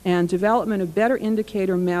resources, and development of better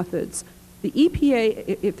indicator methods. The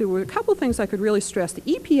EPA, if there were a couple of things I could really stress, the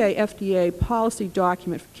EPA-FDA policy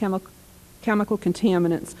document for chemical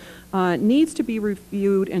contaminants needs to be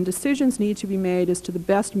reviewed, and decisions need to be made as to the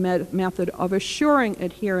best method of assuring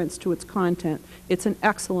adherence to its content. It's an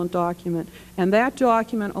excellent document, and that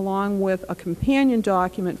document, along with a companion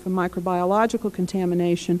document for microbiological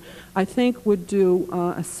contamination, I think would do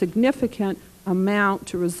a significant amount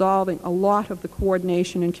to resolving a lot of the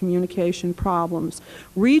coordination and communication problems.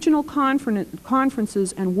 Regional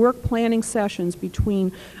conferences and work planning sessions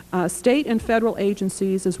between state and federal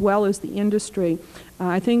agencies as well as the industry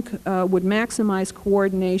I think would maximize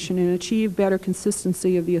coordination and achieve better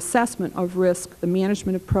consistency of the assessment of risk, the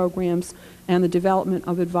management of programs, and the development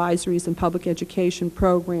of advisories and public education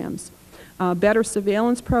programs. Better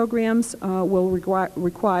surveillance programs will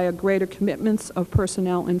require greater commitments of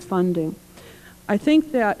personnel and funding. I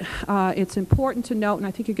think that it's important to note, and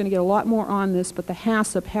I think you're going to get a lot more on this, but the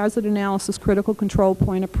HACCP, Hazard Analysis Critical Control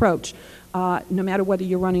Point Approach, no matter whether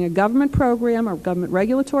you're running a government program or government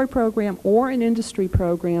regulatory program or an industry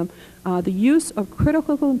program, the use of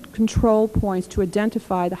critical control points to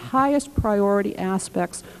identify the highest priority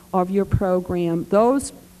aspects of your program,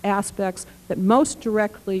 those aspects that most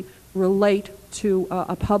directly relate to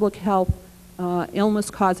a public health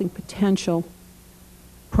illness-causing potential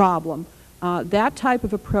problem. That type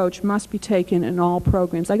of approach must be taken in all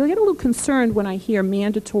programs. I get a little concerned when I hear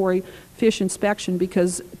mandatory fish inspection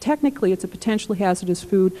because technically it's a potentially hazardous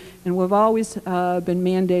food, and we've always been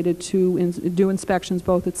mandated to do inspections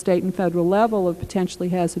both at state and federal level of potentially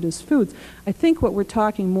hazardous foods. I think what we're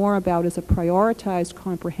talking more about is a prioritized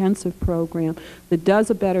comprehensive program that does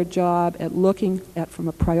a better job at looking at, from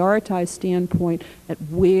a prioritized standpoint, at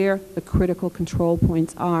where the critical control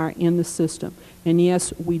points are in the system. And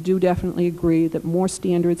yes, we do definitely agree that more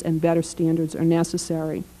standards and better standards are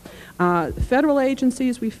necessary. Federal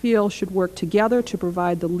agencies, we feel, should work together to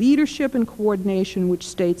provide the leadership and coordination which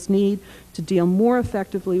states need to deal more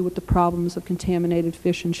effectively with the problems of contaminated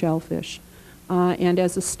fish and shellfish. And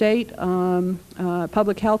as a state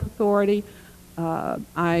public health authority,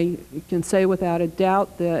 I can say without a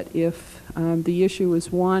doubt that if the issue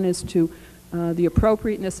is one as to the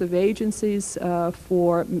appropriateness of agencies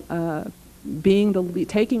for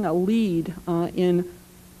taking a lead in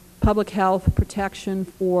public health protection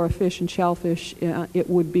for fish and shellfish, it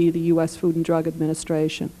would be the U.S. Food and Drug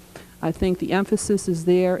Administration. I think the emphasis is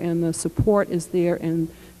there and the support is there and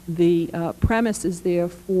the premise is there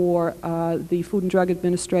for the Food and Drug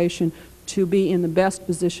Administration to be in the best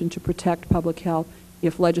position to protect public health.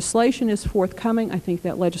 If legislation is forthcoming, I think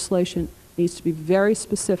that legislation needs to be very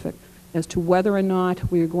specific as to whether or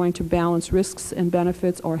not we are going to balance risks and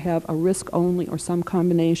benefits or have a risk only or some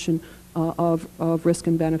combination of risk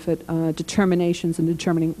and benefit determinations in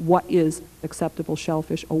determining what is acceptable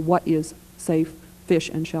shellfish or what is safe fish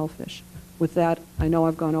and shellfish. With that, I know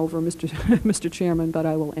I've gone over, Mr. Chairman, but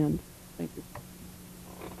I will end. Thank you.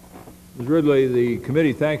 Ms. Ridley, the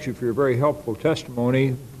committee thanks you for your very helpful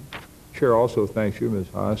testimony. Chair also thanks you, Ms.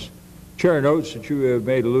 Haas. Chair notes that you have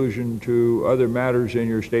made allusion to other matters in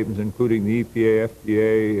your statements, including the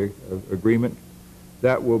EPA-FDA agreement.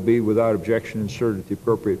 That will be without objection inserted at the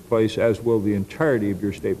appropriate place, as will the entirety of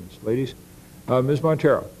your statements. Ladies, Ms.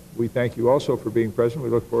 Montero, we thank you also for being present. We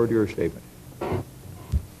look forward to your statement.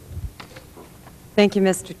 Thank you,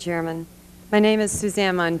 Mr. Chairman. My name is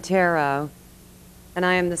Suzanne Montero, and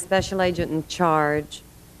I am the Special Agent in charge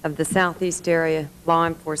of the Southeast Area Law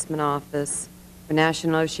Enforcement Office for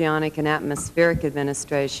National Oceanic and Atmospheric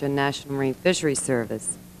Administration, National Marine Fisheries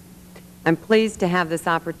Service. I'm pleased to have this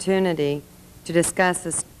opportunity to discuss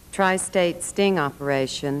this tri-state sting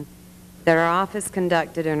operation that our office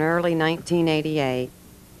conducted in early 1988,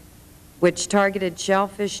 which targeted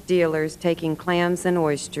shellfish dealers taking clams and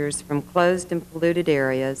oysters from closed and polluted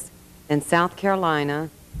areas in South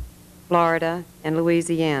Carolina, Florida, and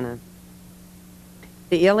Louisiana.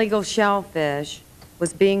 The illegal shellfish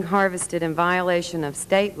was being harvested in violation of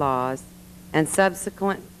state laws and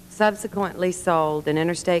subsequently sold in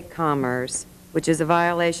interstate commerce, which is a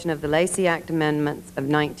violation of the Lacey Act amendments of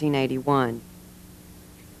 1981.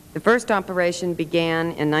 The first operation began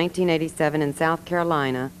in 1987 in South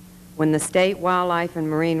Carolina when the State Wildlife and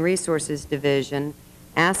Marine Resources Division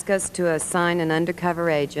asked us to assign an undercover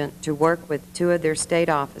agent to work with 2 of their state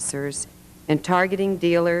officers in targeting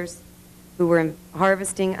dealers who were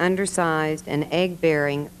harvesting undersized and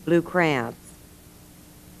egg-bearing blue crabs,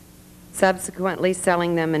 subsequently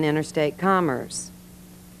selling them in interstate commerce.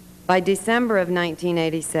 By December of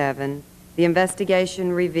 1987, the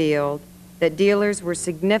investigation revealed that dealers were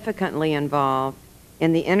significantly involved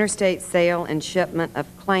in the interstate sale and shipment of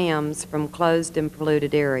clams from closed and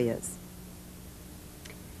polluted areas.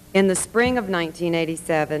 In the spring of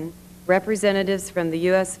 1987, representatives from the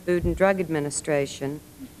U.S. Food and Drug Administration,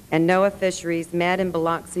 and NOAA Fisheries met in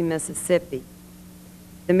Biloxi, Mississippi.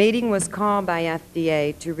 The meeting was called by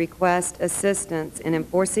FDA to request assistance in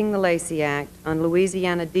enforcing the Lacey Act on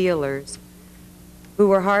Louisiana dealers who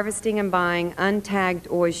were harvesting and buying untagged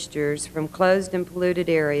oysters from closed and polluted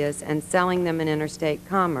areas and selling them in interstate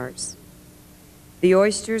commerce. The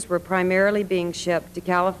oysters were primarily being shipped to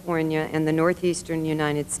California and the northeastern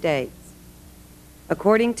United States.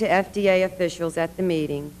 According to FDA officials at the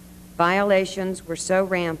meeting, violations were so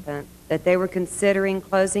rampant that they were considering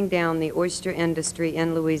closing down the oyster industry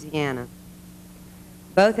in Louisiana.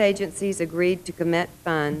 Both agencies agreed to commit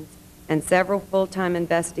funds and several full-time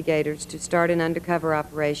investigators to start an undercover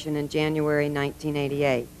operation in January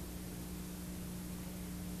 1988.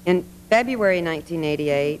 In February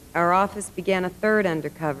 1988, our office began a third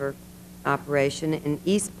undercover operation in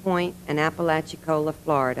East Point and Apalachicola,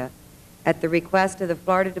 Florida, at the request of the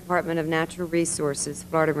Florida Department of Natural Resources,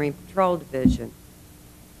 Florida Marine Patrol Division.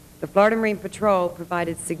 The Florida Marine Patrol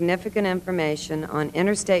provided significant information on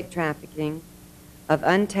interstate trafficking of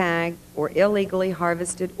untagged or illegally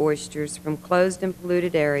harvested oysters from closed and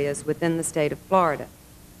polluted areas within the state of Florida.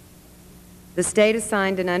 The state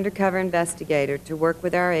assigned an undercover investigator to work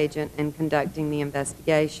with our agent in conducting the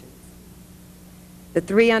investigations. The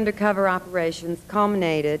 3 undercover operations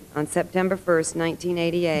culminated on September 1st,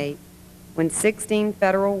 1988, when 16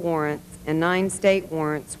 federal warrants and 9 state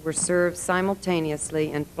warrants were served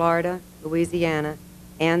simultaneously in Florida, Louisiana,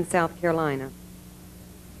 and South Carolina.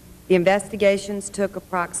 The investigations took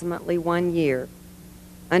approximately 1 year.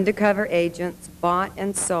 Undercover agents bought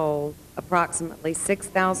and sold approximately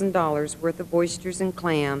 $6,000 worth of oysters and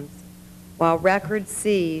clams, while records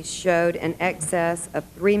seized showed an excess of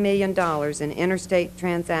 $3 million in interstate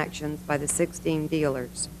transactions by the 16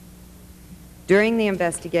 dealers. During the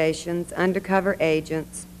investigations, undercover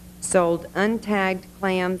agents sold untagged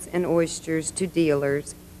clams and oysters to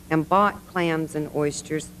dealers and bought clams and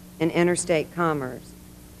oysters in interstate commerce.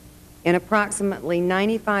 In approximately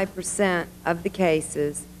 95% of the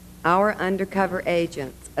cases, our undercover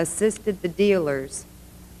agents assisted the dealers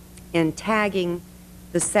in tagging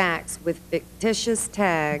the sacks with fictitious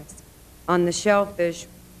tags on the shellfish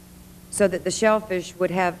so that the shellfish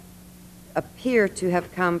would appear to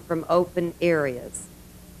have come from open areas.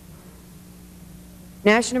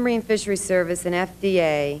 National Marine Fisheries Service and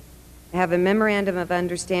FDA have a memorandum of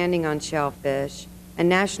understanding on shellfish, and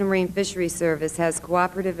National Marine Fisheries Service has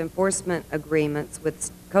cooperative enforcement agreements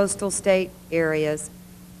with coastal state areas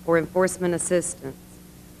for enforcement assistance.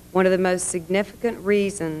 One of the most significant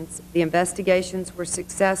reasons the investigations were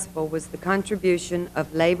successful was the contribution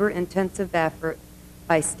of labor-intensive effort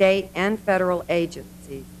by state and federal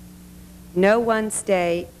agencies. No one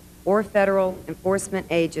state or federal enforcement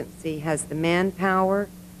agency has the manpower,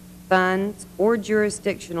 funds, or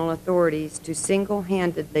jurisdictional authorities to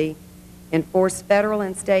single-handedly enforce federal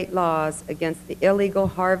and state laws against the illegal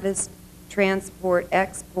harvest, transport,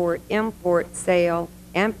 export, import, sale,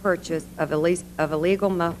 and purchase of illegal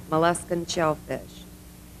molluscan shellfish.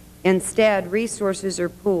 Instead, resources are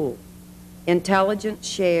pooled, intelligence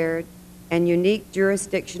shared, and unique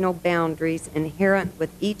jurisdictional boundaries inherent with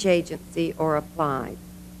each agency are applied.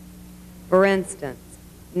 For instance,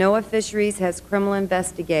 NOAA Fisheries has criminal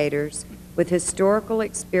investigators with historical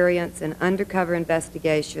experience in undercover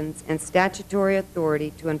investigations and statutory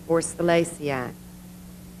authority to enforce the Lacey Act.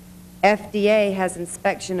 FDA has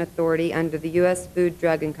inspection authority under the U.S. Food,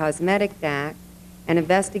 Drug, and Cosmetic Act and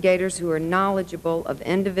investigators who are knowledgeable of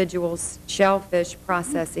individual shellfish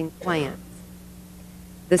processing plants.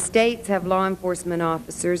 The states have law enforcement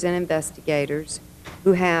officers and investigators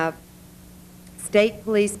who have state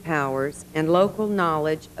police powers and local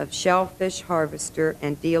knowledge of shellfish harvester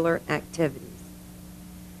and dealer activities.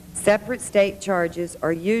 Separate state charges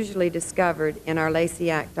are usually discovered in our Lacey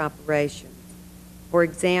Act operations. For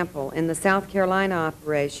example, in the South Carolina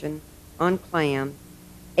operation on clam,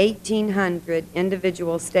 1,800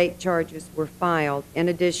 individual state charges were filed in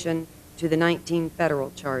addition to the 19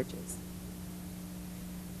 federal charges.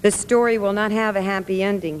 This story will not have a happy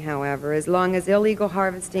ending, however, as long as illegal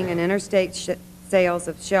harvesting and interstate sales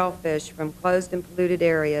of shellfish from closed and polluted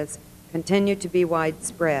areas continue to be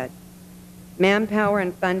widespread. Manpower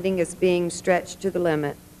and funding is being stretched to the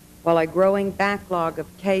limit, while a growing backlog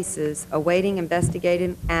of cases awaiting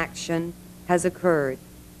investigative action has occurred.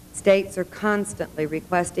 States are constantly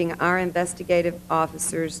requesting our investigative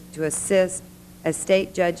officers to assist as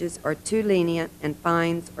state judges are too lenient and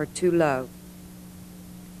fines are too low.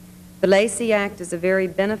 The Lacey Act is a very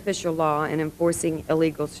beneficial law in enforcing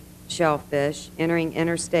illegal shellfish entering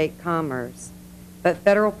interstate commerce. But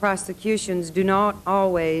federal prosecutions do not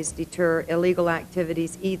always deter illegal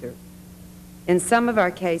activities either. In some of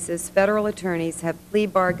our cases, federal attorneys have plea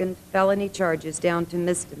bargained felony charges down to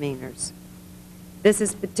misdemeanors. This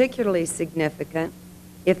is particularly significant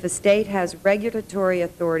if a state has regulatory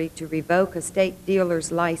authority to revoke a state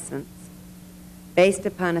dealer's license based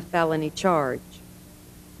upon a felony charge.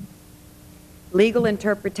 Legal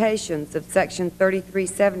interpretations of Section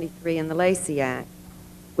 3373 in the Lacey Act,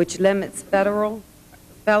 which limits federal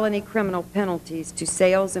felony criminal penalties to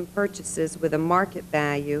sales and purchases with a market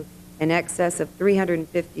value in excess of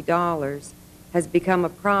 $350, has become a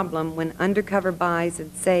problem when undercover buys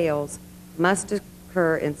and sales must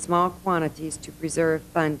occur in small quantities to preserve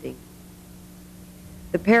funding.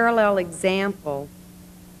 The parallel example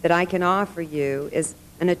that I can offer you is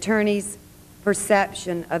an attorney's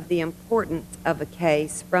perception of the importance of a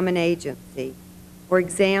case from an agency. For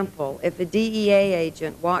example, if a DEA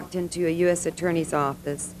agent walked into a U.S. Attorney's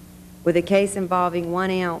office with a case involving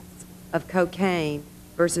 1 ounce of cocaine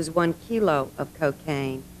versus 1 kilo of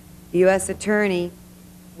cocaine, the U.S. Attorney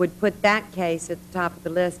would put that case at the top of the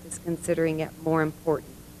list as considering it more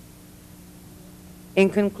important. In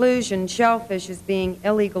conclusion, shellfish is being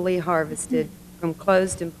illegally harvested from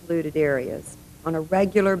closed and polluted areas on a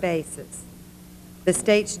regular basis. The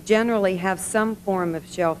states generally have some form of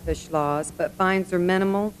shellfish laws, but fines are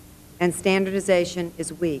minimal and standardization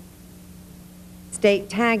is weak. State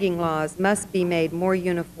tagging laws must be made more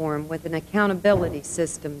uniform with an accountability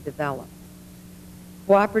system developed.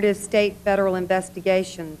 Cooperative state-federal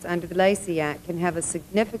investigations under the Lacey Act can have a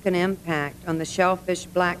significant impact on the shellfish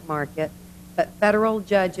black market, but federal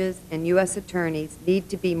judges and U.S. attorneys need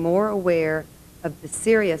to be more aware of the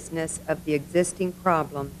seriousness of the existing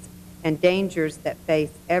problems and dangers that face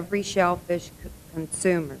every shellfish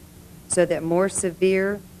consumer, so that more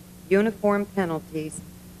severe, uniform penalties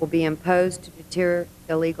will be imposed to deter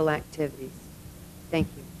illegal activities. Thank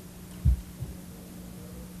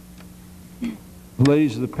you.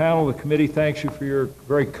 Ladies of the panel, the committee thanks you for your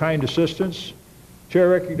very kind assistance. Chair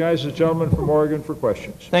recognizes the gentleman from Oregon for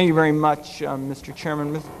questions. Thank you very much, Mr.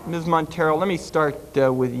 Chairman. Ms. Montero, let me start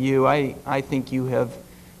with you. I think you have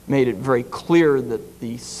made it very clear that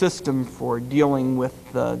the system for dealing with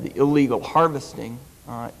the illegal harvesting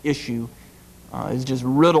issue is just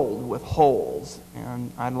riddled with holes,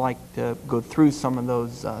 and I'd like to go through some of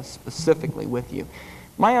those specifically with you.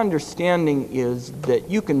 My understanding is that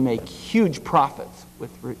you can make huge profits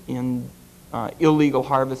in illegal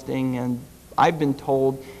harvesting, and I've been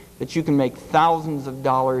told that you can make thousands of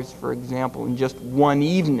dollars, for example, in just one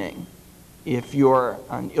evening if you're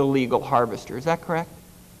an illegal harvester. Is that correct?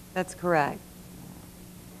 That's correct.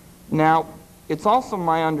 Now, it's also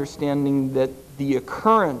my understanding that the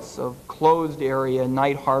occurrence of closed area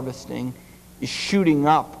night harvesting is shooting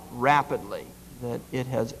up rapidly, that it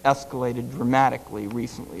has escalated dramatically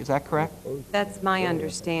recently. Is that correct? That's my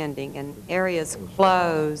understanding, and areas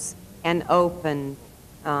close and open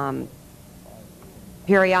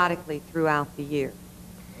periodically throughout the year.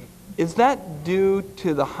 Is that due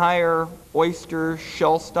to the higher oyster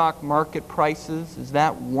shell stock market prices? Is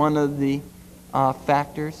that one of the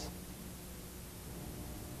factors?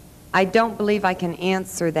 I don't believe I can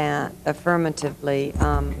answer that affirmatively.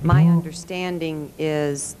 My understanding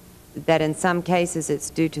is that in some cases it's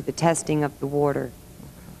due to the testing of the water.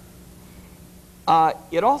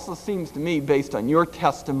 It also seems to me, based on your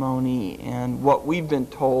testimony and what we've been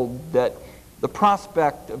told, that the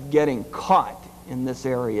prospect of getting caught in this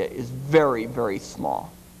area is very, very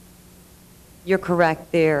small. You're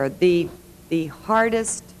correct there. The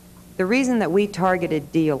reason that we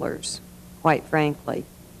targeted dealers, quite frankly,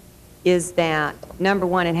 is that, number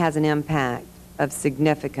one, it has an impact of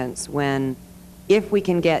significance when, if we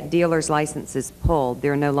can get dealers' licenses pulled,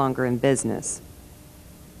 they're no longer in business.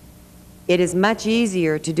 It is much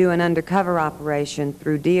easier to do an undercover operation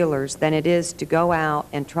through dealers than it is to go out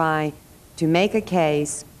and try to make a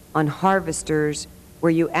case on harvesters where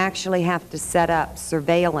you actually have to set up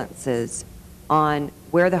surveillances on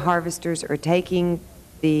where the harvesters are taking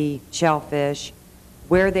the shellfish,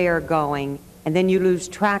 where they are going, and then you lose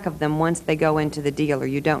track of them once they go into the dealer.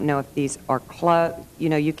 You don't know if these are closed. You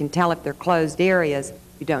know, you can tell if they're closed areas.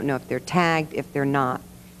 You don't know if they're tagged, if they're not.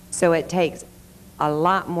 So it takes a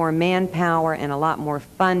lot more manpower and a lot more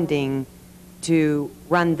funding to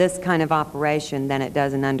run this kind of operation than it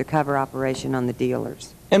does an undercover operation on the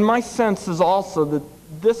dealers. And my sense is also that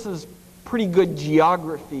this is pretty good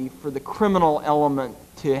geography for the criminal element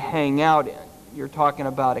to hang out in. You're talking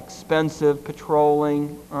about expensive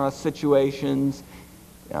patrolling situations,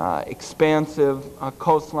 expansive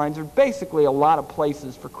coastlines. There are basically a lot of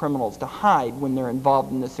places for criminals to hide when they're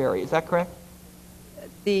involved in this area. Is that correct?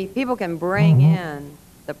 The people can bring in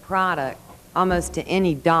the product almost to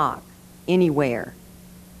any dock, anywhere,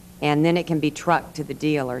 and then it can be trucked to the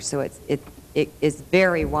dealer. So it is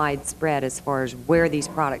very widespread as far as where these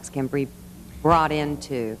products can be brought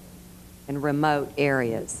into in remote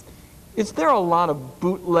areas. Is there a lot of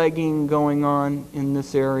bootlegging going on in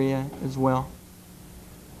this area as well?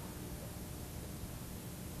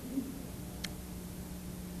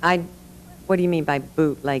 What do you mean by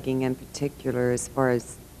bootlegging in particular, as far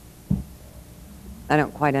as, I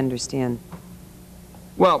don't quite understand.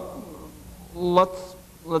 Well,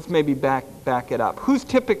 let's maybe back it up. Who's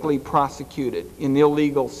typically prosecuted in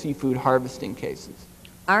illegal seafood harvesting cases?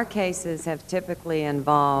 Our cases have typically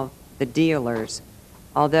involved the dealers,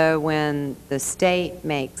 although when the state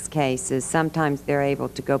makes cases, sometimes they're able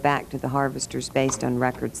to go back to the harvesters based on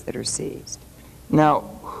records that are seized. Now,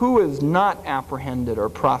 who is not apprehended or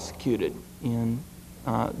prosecuted in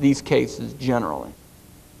these cases generally?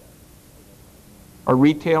 Are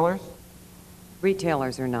retailers?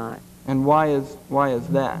 Retailers are not. And why is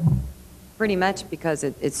that? Pretty much because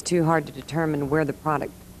it's too hard to determine where the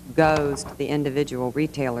product goes to the individual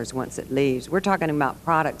retailers once it leaves. We're talking about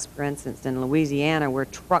products, for instance, in Louisiana where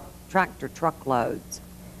tractor truckloads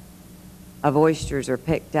of oysters are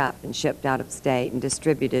picked up and shipped out of state and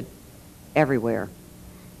distributed everywhere.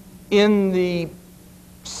 In the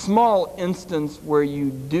small instance where you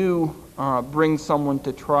do bring someone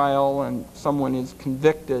to trial and someone is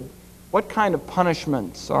convicted, what kind of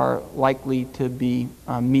punishments are likely to be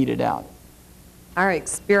meted out? Our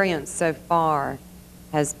experience so far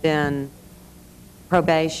has been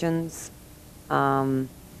probations.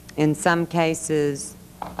 In some cases,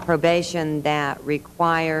 probation that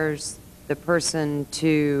requires the person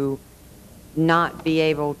to not be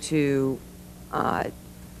able to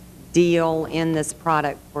deal in this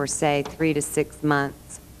product for, say, 3 to 6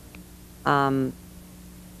 months.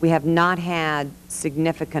 We have not had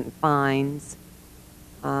significant fines.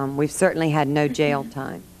 We've certainly had no jail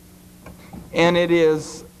time. And it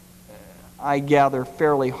is, I gather,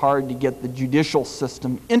 fairly hard to get the judicial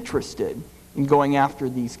system interested in going after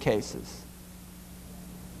these cases.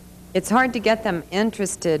 It's hard to get them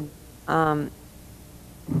interested.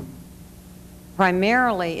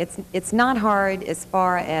 Primarily, it's not hard as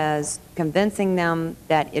far as convincing them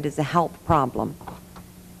that it is a health problem.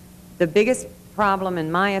 The biggest problem,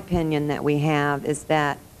 in my opinion, that we have is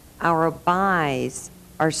that our buys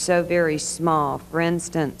are so very small. For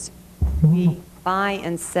instance, we buy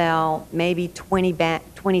and sell maybe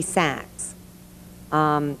 20 sacks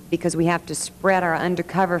because we have to spread our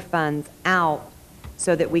undercover funds out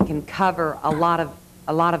so that we can cover a lot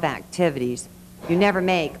of activities. You never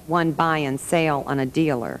make one buy and sale on a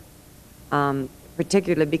dealer,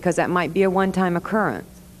 particularly because that might be a one-time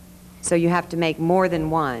occurrence. So you have to make more than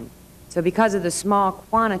one. So because of the small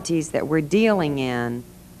quantities that we're dealing in,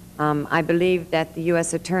 I believe that the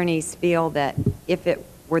U.S. attorneys feel that if it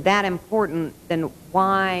were that important, then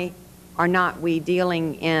why are not we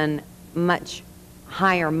dealing in much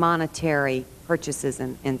higher monetary purchases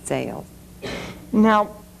and sales? Now,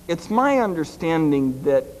 it's my understanding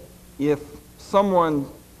that if someone,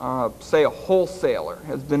 say a wholesaler,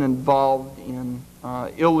 has been involved in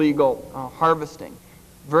illegal harvesting,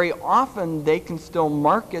 very often they can still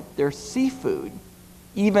market their seafood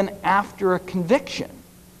even after a conviction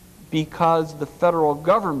because the federal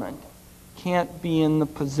government can't be in the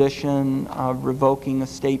position of revoking a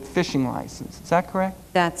state fishing license. Is that correct?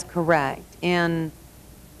 That's correct. In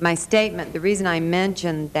my statement, the reason I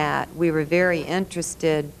mentioned that we were very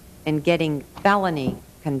interested in getting felony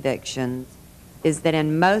convictions is that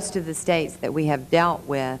in most of the states that we have dealt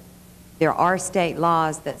with, there are state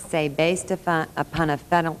laws that say based upon a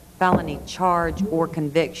felony charge or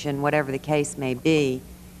conviction, whatever the case may be,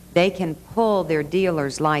 they can pull their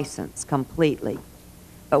dealer's license completely.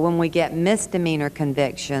 But when we get misdemeanor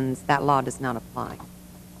convictions, that law does not apply.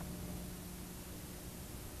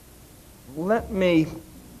 Let me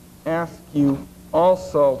ask you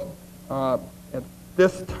also at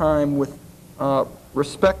this time with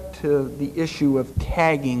respect to the issue of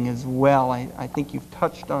tagging as well. I think you've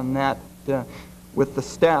touched on that with the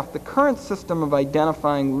staff. The current system of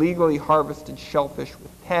identifying legally harvested shellfish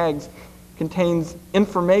with tags contains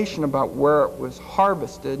information about where it was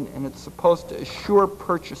harvested, and it's supposed to assure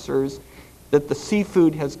purchasers that the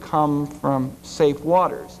seafood has come from safe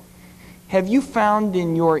waters. Have you found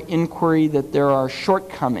in your inquiry that there are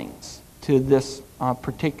shortcomings to this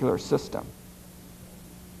particular system?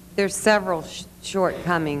 There's several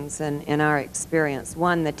shortcomings in our experience.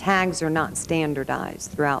 One, the tags are not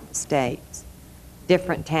standardized throughout the states.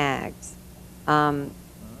 Different tags.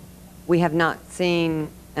 We have not seen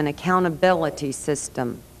an accountability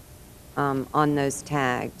system on those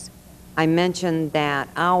tags. I mentioned that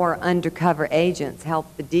our undercover agents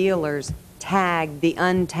helped the dealers tag the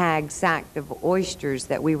untagged sack of oysters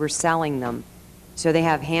that we were selling them. So they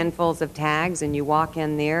have handfuls of tags, and you walk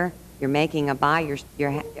in there, you're making a buy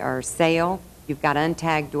or sale, you've got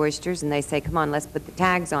untagged oysters, and they say, come on, let's put the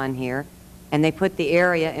tags on here. And they put the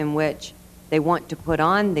area in which they want to put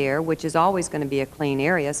on there, which is always going to be a clean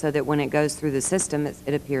area, so that when it goes through the system,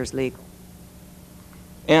 it appears legal.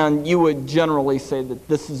 And you would generally say that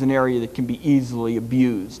this is an area that can be easily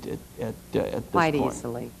abused at this point. Quite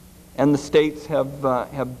easily. And the states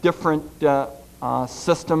have different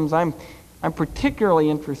systems. I'm particularly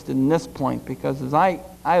interested in this point because as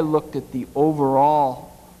I looked at the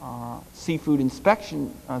overall seafood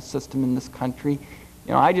inspection system in this country,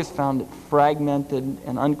 I just found it fragmented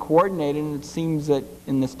and uncoordinated, and it seems that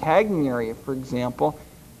in this tagging area, for example,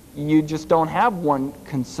 you just don't have one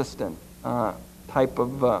consistent type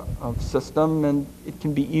of system, and it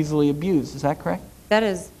can be easily abused. Is that correct? That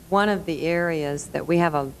is one of the areas that we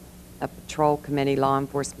have a patrol committee, law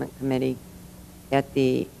enforcement committee at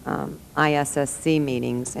the ISSC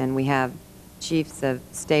meetings, and we have chiefs of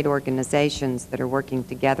state organizations that are working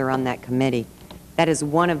together on that committee. That is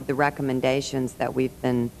one of the recommendations that we've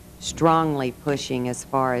been strongly pushing as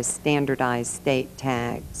far as standardized state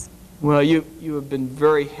tags. Well, you have been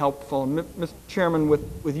very helpful. Mr. Chairman,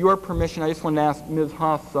 with your permission, I just want to ask Ms.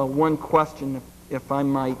 Haas one question, if I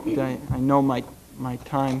might. I know my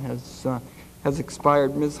time has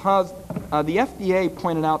expired. Ms. Haas, the FDA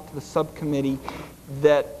pointed out to the subcommittee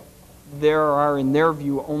that there are, in their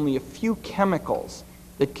view, only a few chemicals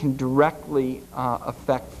that can directly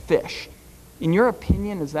affect fish. In your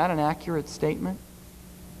opinion, is that an accurate statement?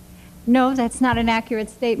 No, that's not an accurate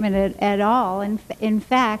statement at all. In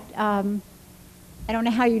fact, I don't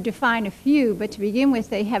know how you define a few, but to begin with,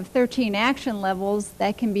 they have 13 action levels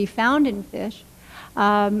that can be found in fish.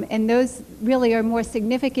 And those really are more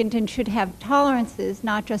significant and should have tolerances,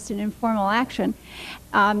 not just an informal action.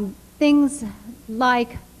 Things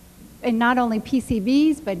like, and not only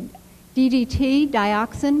PCBs, but DDT,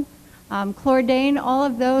 dioxin, chlordane, all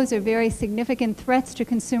of those are very significant threats to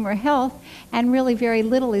consumer health, and really very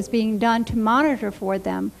little is being done to monitor for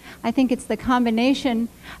them. I think it's the combination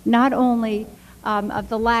not only of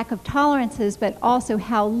the lack of tolerances, but also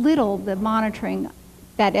how little the monitoring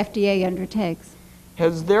that FDA undertakes.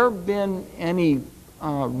 Has there been any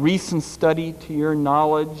recent study, to your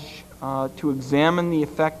knowledge, to examine the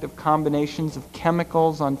effect of combinations of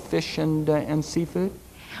chemicals on fish and seafood?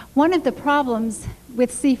 One of the problems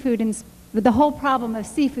with seafood and the whole problem of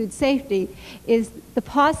seafood safety is the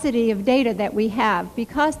paucity of data that we have.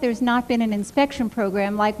 Because there's not been an inspection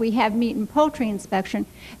program like we have meat and poultry inspection,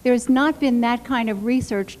 there's not been that kind of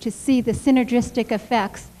research to see the synergistic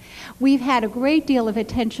effects. We've had a great deal of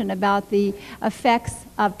attention about the effects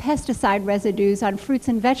of pesticide residues on fruits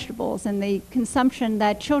and vegetables and the consumption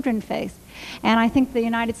that children face. And I think the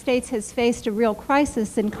United States has faced a real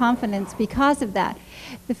crisis in confidence because of that.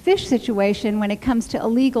 The fish situation, when it comes to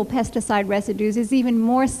illegal pesticide residues, is even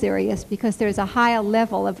more serious because there's a higher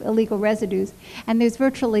level of illegal residues, and there's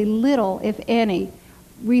virtually little, if any,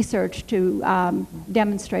 research to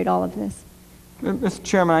demonstrate all of this. Mr.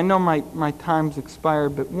 Chairman, I know my time's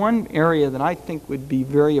expired, but one area that I think would be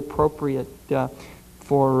very appropriate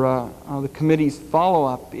for the committee's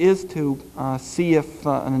follow-up is to see if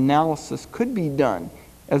an analysis could be done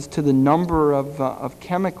as to the number of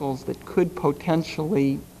chemicals that could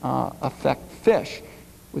potentially affect fish.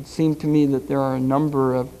 It would seem to me that there are a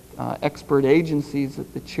number of expert agencies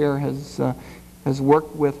that the chair has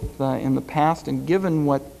worked with in the past, and given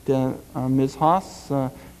what Ms. Haas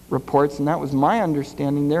reports, and that was my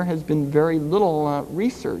understanding, there has been very little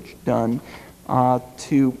research done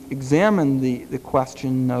to examine the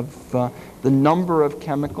question of the number of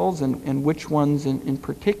chemicals and which ones in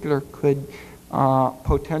particular could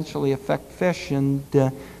potentially affect fish. And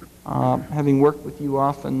having worked with you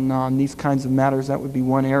often on these kinds of matters, that would be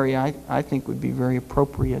one area I think would be very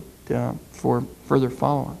appropriate for further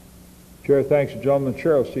follow-up. Chair thanks the gentleman.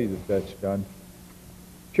 Chair will see that that's done.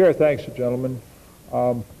 Chair thanks the gentleman.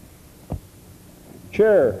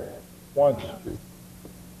 Chair wants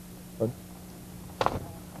to.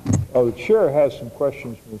 Oh, the chair has some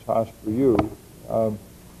questions, Ms. Haas, for you.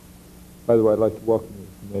 By the way, I'd like to welcome you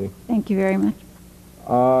to the committee. Thank you very much.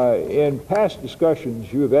 In past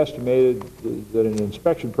discussions, you have estimated that an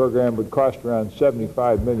inspection program would cost around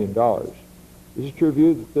 $75 million. Is it your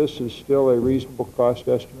view that this is still a reasonable cost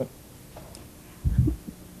estimate?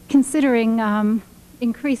 Considering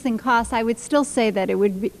increasing costs, I would still say that it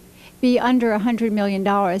would be under $100 million,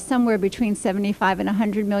 somewhere between $75 and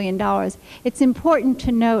 $100 million. It's important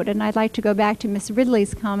to note, and I'd like to go back to Ms.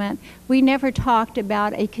 Ridley's comment, we never talked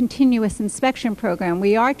about a continuous inspection program.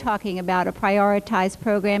 We are talking about a prioritized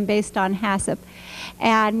program based on HACCP.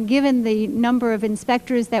 And given the number of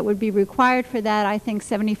inspectors that would be required for that, I think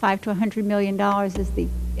 $75 to $100 million is the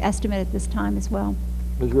estimate at this time as well.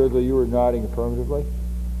 Ms. Ridley, you were nodding affirmatively.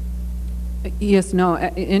 Yes, no.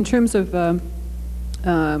 In terms of,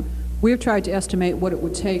 we've tried to estimate what it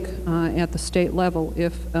would take at the state level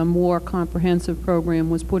if a more comprehensive program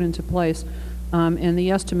was put into place. And the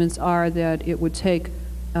estimates are that it would take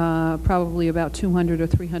probably about $200,000 or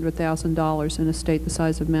 $300,000 in a state the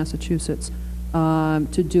size of Massachusetts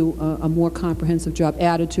to do a more comprehensive job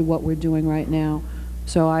added to what we're doing right now.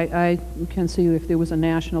 So I can see if there was a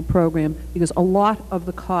national program, because a lot of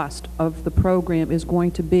the cost of the program is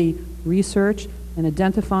going to be research and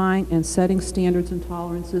identifying and setting standards and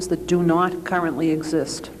tolerances that do not currently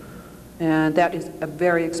exist. And that is a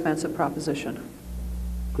very expensive proposition.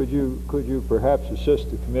 Could you perhaps assist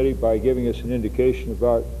the committee by giving us an indication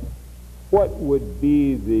about what would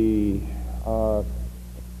be the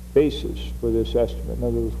basis for this estimate? In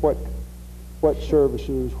other words, what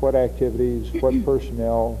services, what activities, what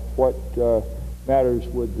personnel, what matters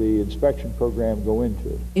would the inspection program go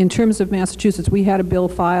into? In terms of Massachusetts, we had a bill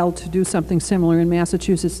filed to do something similar in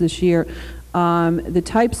Massachusetts this year. The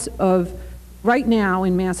types of, right now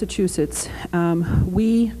in Massachusetts,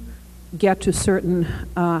 we get to certain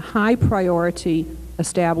high priority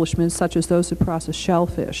establishments, such as those that process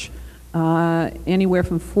shellfish, anywhere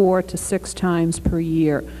from 4 to 6 times per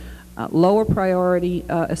year. Lower priority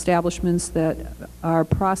establishments that are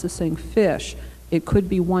processing fish, it could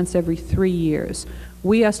be once every 3 years.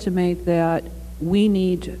 We estimate that we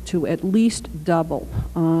need to at least double,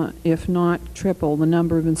 if not triple, the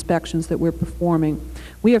number of inspections that we're performing.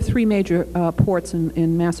 We have 3 major ports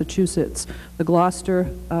in Massachusetts: the Gloucester,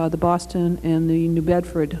 the Boston, and the New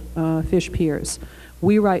Bedford fish piers.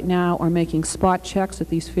 We right now are making spot checks at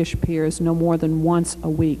these fish piers no more than once a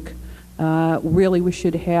week. Really, we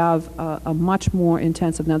should have a much more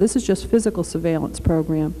intensive, now this is just physical surveillance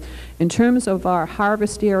program. In terms of our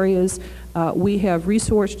harvest areas, we have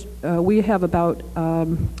resourced, we have about a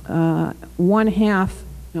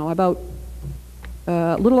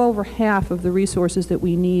little over half of the resources that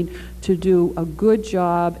we need to do a good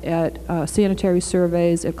job at sanitary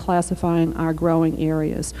surveys, at classifying our growing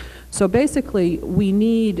areas. So basically, we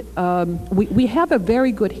need, we have a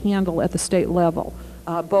very good handle at the state level.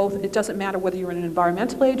 Both, it doesn't matter whether you're in an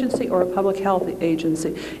environmental agency or a public health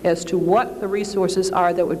agency, as to what the resources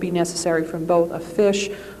are that would be necessary from both a fish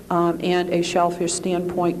and a shellfish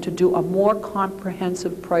standpoint to do a more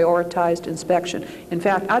comprehensive, prioritized inspection. In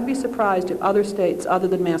fact, I'd be surprised if other states other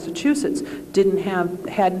than Massachusetts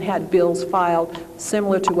hadn't had bills filed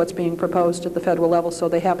similar to what's being proposed at the federal level, so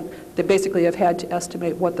they basically have had to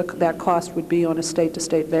estimate what that cost would be on a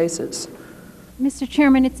state-to-state basis. Mr.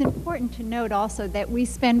 Chairman, it's important to note also that we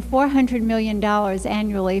spend $400 million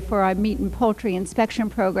annually for our meat and poultry inspection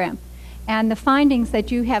program. And the findings that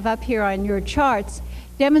you have up here on your charts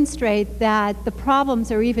demonstrate that the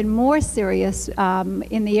problems are even more serious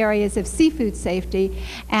in the areas of seafood safety,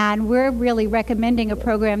 and we're really recommending a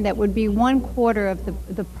program that would be 1/4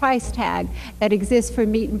 of the price tag that exists for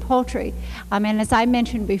meat and poultry. And as I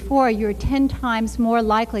mentioned before, you're 10 times more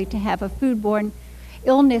likely to have a foodborne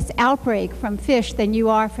illness outbreak from fish than you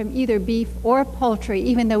are from either beef or poultry,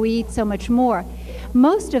 even though we eat so much more.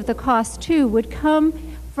 Most of the cost, too, would come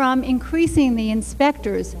from increasing the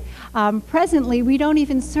inspectors. Presently, we don't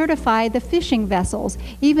even certify the fishing vessels.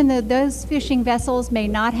 Even though those fishing vessels may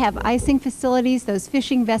not have icing facilities, those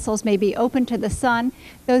fishing vessels may be open to the sun,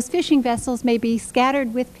 those fishing vessels may be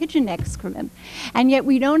scattered with pigeon excrement. And yet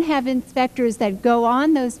we don't have inspectors that go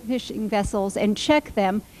on those fishing vessels and check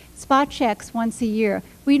them, spot checks once a year.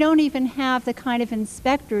 We don't even have the kind of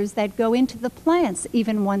inspectors that go into the plants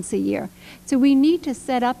even once a year. So we need to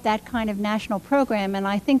set up that kind of national program, and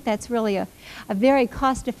I think that's really a very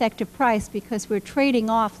cost-effective price, because we're trading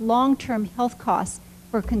off long-term health costs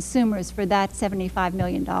for consumers for that $75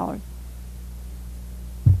 million.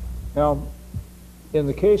 Now, in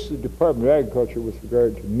the case of the Department of Agriculture with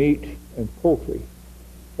regard to meat and poultry,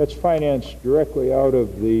 that's financed directly out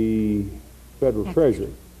of the federal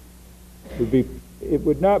treasury. It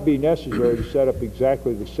would not be necessary to set up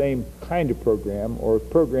exactly the same kind of program or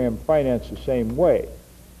program financed the same way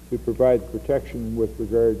to provide protection with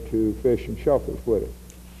regard to fish and shellfish, would it?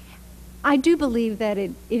 I do believe that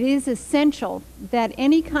it is essential that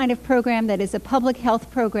any kind of program that is a public health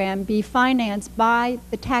program be financed by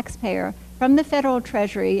the taxpayer from the Federal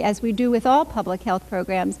Treasury, as we do with all public health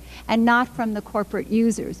programs, and not from the corporate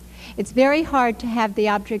users. It's very hard to have the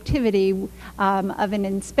objectivity of an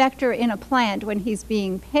inspector in a plant when he's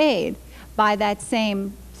being paid by that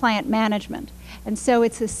same plant management. And so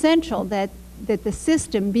it's essential that the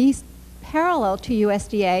system be parallel to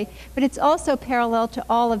USDA, but it's also parallel to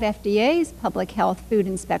all of FDA's public health food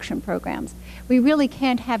inspection programs. We really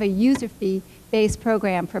can't have a user fee-based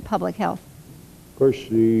program for public health. Of course,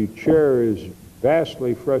 the chair is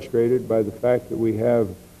vastly frustrated by the fact that we have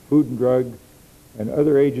Food and Drug and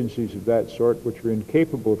other agencies of that sort which are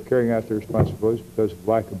incapable of carrying out their responsibilities because of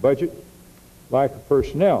lack of budget, lack of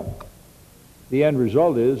personnel. The end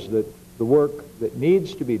result is that the work that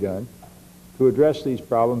needs to be done to address these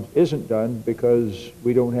problems isn't done because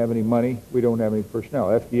we don't have any money, we don't have any personnel.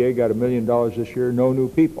 FDA got $1 million this year, no new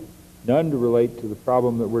people, none to relate to the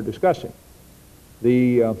problem that we're discussing.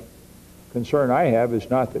 The concern I have is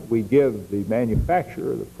not that we give the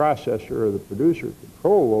manufacturer, the processor, or the producer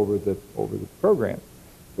control over the program,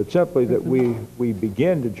 but simply that we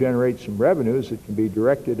begin to generate some revenues that can be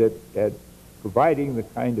directed at providing the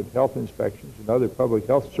kind of health inspections and other public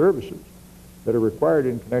health services that are required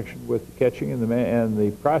in connection with the catching and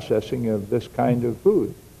the processing of this kind of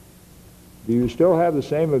food. Do you still have the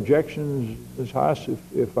same objections, Ms. Haas,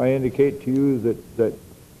 if I indicate to you that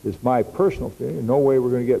is my personal feeling, in no way we're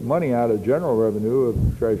going to get money out of general revenue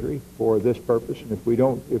of the Treasury for this purpose, and if we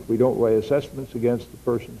don't lay assessments against the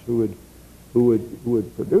persons who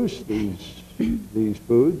would produce these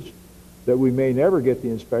foods, that we may never get the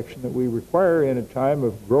inspection that we require in a time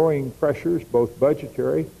of growing pressures, both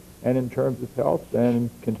budgetary and in terms of health and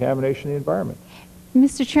contamination of the environment.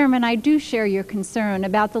 Mr. Chairman, I do share your concern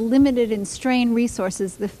about the limited and strained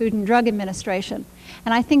resources of the Food and Drug Administration.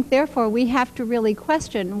 And I think, therefore, we have to really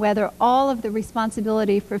question whether all of the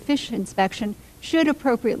responsibility for fish inspection should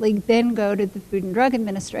appropriately then go to the Food and Drug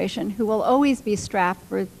Administration, who will always be strapped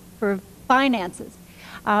for finances.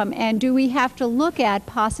 And do we have to look at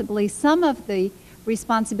possibly some of the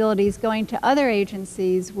responsibilities going to other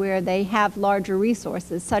agencies where they have larger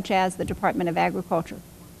resources, such as the Department of Agriculture?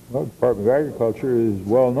 Well, the Department of Agriculture is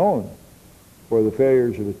well known for the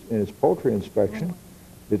failures in its poultry inspection.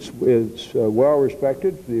 It's well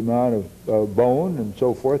respected for the amount of bone and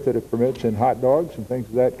so forth that it permits in hot dogs and things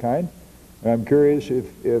of that kind. And I'm curious if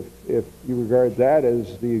you regard that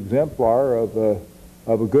as the exemplar of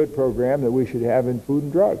a good program that we should have in food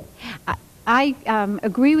and drug. I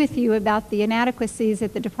agree with you about the inadequacies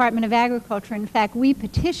at the Department of Agriculture. In fact, we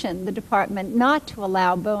petitioned the department not to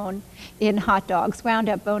allow bone in hot dogs, ground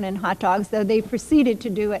up bone in hot dogs, though they proceeded to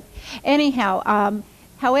do it. Anyhow,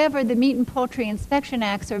 however, the Meat and Poultry Inspection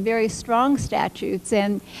Acts are very strong statutes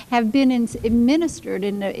and have been administered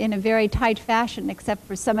in a very tight fashion, except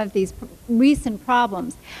for some of these recent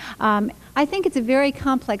problems. I think it's a very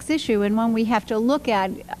complex issue and one we have to look at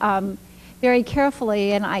very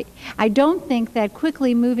carefully, and I don't think that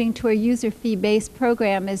quickly moving to a user fee-based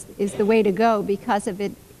program is the way to go because of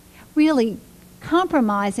it really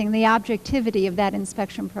compromising the objectivity of that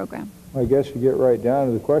inspection program. I guess you get right down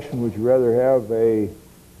to the question, would you rather have a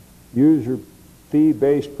user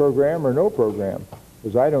fee-based program or no program?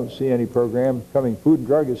 Because I don't see any program coming. Food and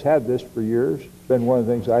Drug has had this for years. It's been one of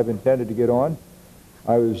the things I've intended to get on.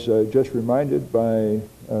 I was just reminded by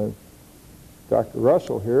Dr.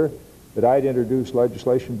 Russell here that I'd introduced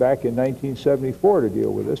legislation back in 1974 to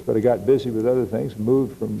deal with this, but I got busy with other things and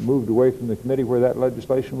moved away from the committee where that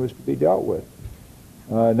legislation was to be dealt with.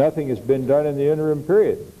 Nothing has been done in the interim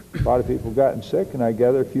period. A lot of people have gotten sick, and I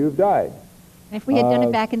gather a few have died. If we had done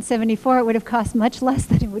it back in '74, it would have cost much less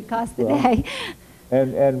than it would cost today.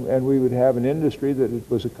 And we would have an industry that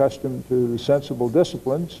was accustomed to the sensible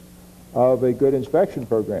disciplines of a good inspection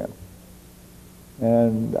program.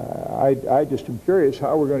 And I just am curious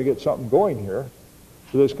how we're going to get something going here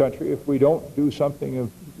for this country if we don't do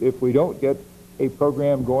something, if we don't get a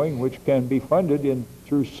program going which can be funded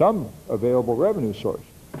through some available revenue source.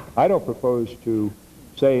 I don't propose to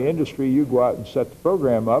say, industry, you go out and set the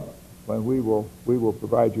program up when we will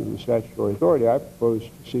provide you with statutory authority. I propose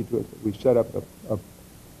to see to it that we set up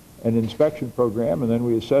an inspection program and then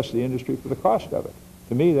we assess the industry for the cost of it.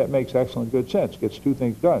 To me, that makes excellent good sense. It gets two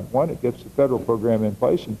things done. One, it gets the federal program in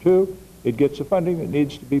place, and two, it gets the funding that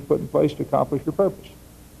needs to be put in place to accomplish your purpose.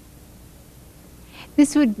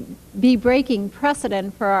 This would be breaking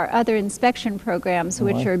precedent for our other inspection programs,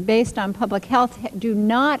 which are based on public health, do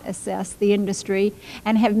not assess the industry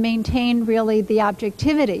and have maintained really the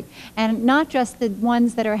objectivity. And not just the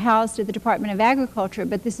ones that are housed at the Department of Agriculture,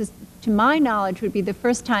 but this is, to my knowledge, would be the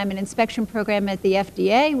first time an inspection program at the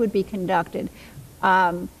FDA would be conducted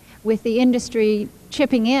with the industry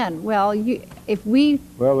chipping in. Well, if we...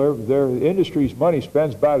 Well, their industry's money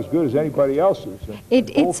spends about as good as anybody else's.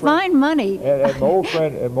 It's fine money. And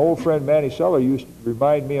my old friend Manny Seller used to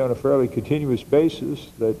remind me on a fairly continuous basis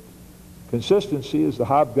that consistency is the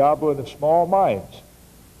hobgoblin of small minds.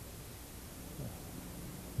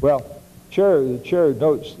 Well, the chair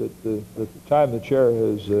notes that the time of the chair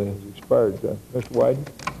has expired. Mr. Wyden.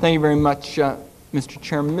 Thank you very much, Mr.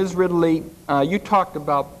 Chairman. Ms. Ridley, you talked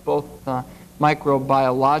about both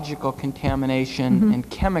microbiological contamination and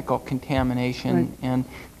chemical contamination, Right. and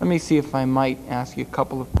let me see if I might ask you a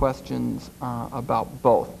couple of questions about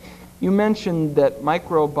both. You mentioned that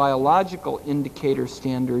microbiological indicator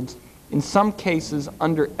standards in some cases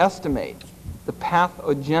underestimate the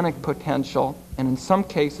pathogenic potential and in some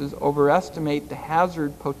cases overestimate the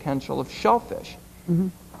hazard potential of shellfish.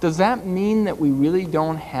 Does that mean that we really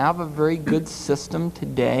don't have a very good system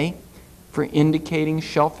today for indicating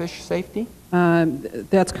shellfish safety?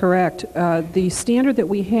 That's correct. The standard that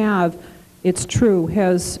we have, it's true,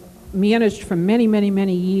 has managed for many, many,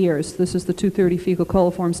 many years. This is the 230 fecal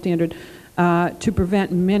coliform standard to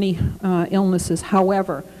prevent many illnesses.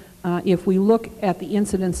 However, if we look at the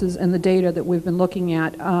incidences and the data that we've been looking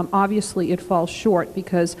at, obviously it falls short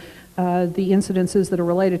because the incidences that are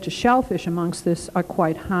related to shellfish amongst this are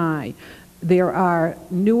quite high. There are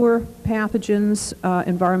newer pathogens,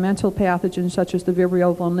 environmental pathogens such as the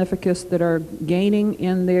Vibrio vulnificus that are gaining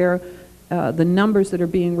in their the numbers that are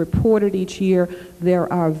being reported each year.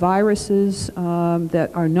 There are viruses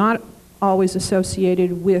that are not always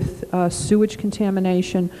associated with sewage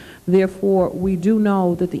contamination. Therefore, we do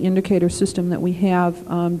know that the indicator system that we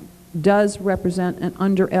have does represent an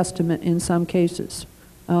underestimate in some cases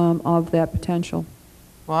of that potential.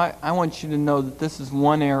 Well, I want you to know that this is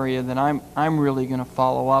one area that I'm really going to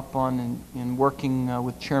follow up on in working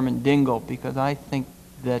with Chairman Dingell, because I think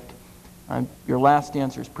that your last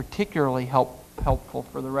answer is particularly helpful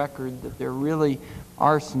for the record, that there really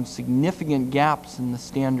are some significant gaps in the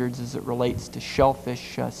standards as it relates to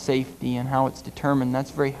shellfish safety and how it's determined.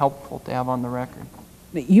 That's very helpful to have on the record.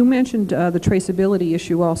 You mentioned the traceability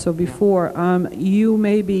issue also before. You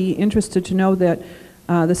may be interested to know that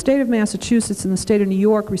the state of Massachusetts and the state of New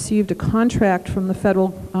York received a contract from the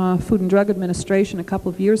Federal Food and Drug Administration a couple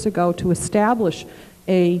of years ago to establish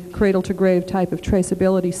a cradle-to-grave type of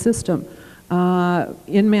traceability system.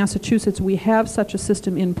 In Massachusetts, we have such a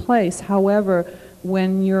system in place. However,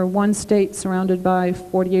 when you're one state surrounded by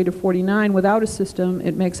 48 or 49 without a system,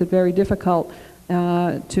 it makes it very difficult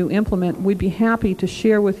to implement. We'd be happy to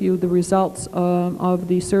share with you the results of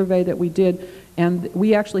the survey that we did. And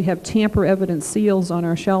we actually have tamper evidence seals on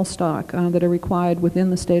our shell stock that are required within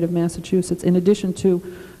the state of Massachusetts, in addition to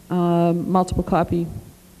multiple copy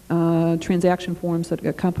transaction forms that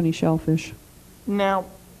accompany shellfish. Now,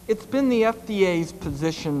 it's been the FDA's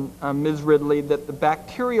position, Ms. Ridley, that the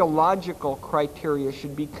bacteriological criteria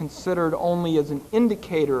should be considered only as an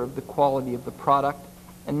indicator of the quality of the product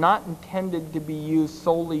and not intended to be used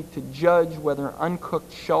solely to judge whether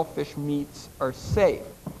uncooked shellfish meats are safe.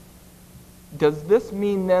 Does this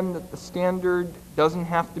mean then that the standard doesn't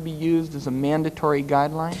have to be used as a mandatory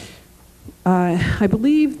guideline? I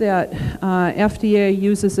believe that FDA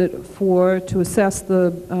uses it to assess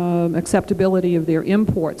the acceptability of their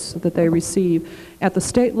imports that they receive. At the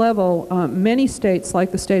state level, many states,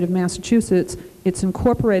 like the state of Massachusetts, it's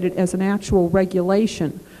incorporated as an actual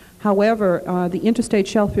regulation. However, the Interstate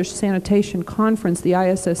Shellfish Sanitation Conference, the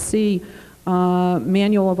ISSC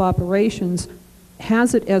Manual of Operations,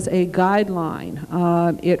 has it as a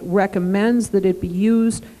guideline. It recommends that it be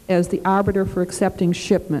used as the arbiter for accepting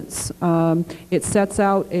shipments. It sets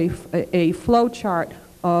out a flow chart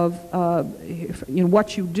of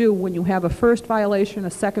what you do when you have a first violation,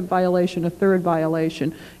 a second violation, a third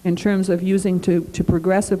violation, in terms of using to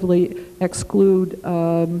progressively exclude,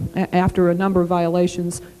 after a number of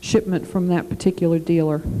violations, shipment from that particular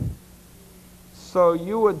dealer. So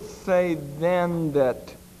you would say then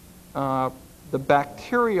that the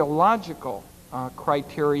bacteriological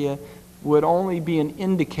criteria would only be an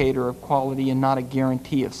indicator of quality and not a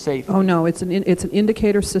guarantee of safety? Oh no, it's an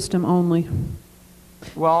indicator system only.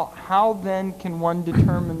 Well, how then can one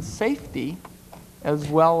determine safety as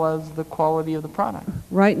well as the quality of the product?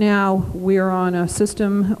 Right now, we're on a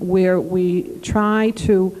system where we try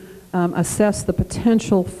to assess the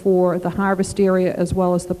potential for the harvest area as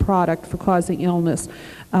well as the product for causing illness.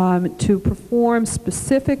 To perform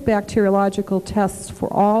specific bacteriological tests for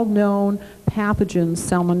all known pathogens,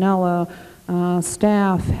 salmonella,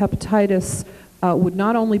 staph, hepatitis, would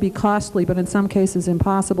not only be costly, but in some cases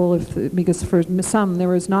impossible, because for some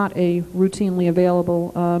there is not a routinely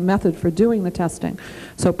available method for doing the testing.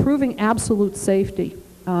 So proving absolute safety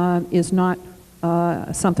is not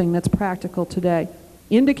something that's practical today.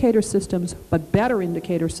 Indicator systems, but better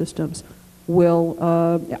indicator systems,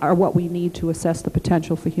 are what we need to assess the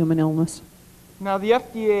potential for human illness. Now, the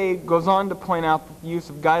FDA goes on to point out that the use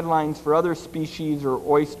of guidelines for other species or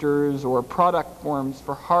oysters or product forms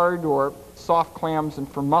for hard or soft clams and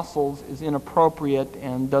for mussels is inappropriate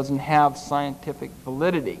and doesn't have scientific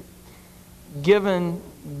validity. Given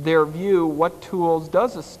their view, what tools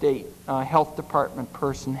does a state health department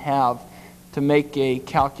person have to make a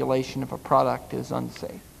calculation if a product is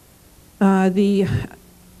unsafe? The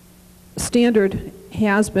standard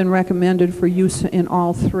has been recommended for use in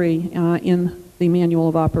all three in the Manual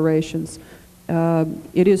of Operations.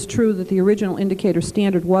 It is true that the original indicator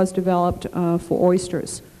standard was developed for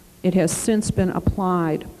oysters. It has since been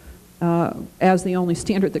applied as the only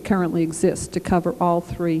standard that currently exists to cover all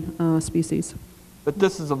three species. But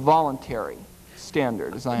this is a voluntary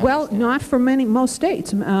standard, as I understand. Well, not for most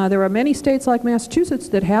states. There are many states like Massachusetts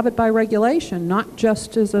that have it by regulation, not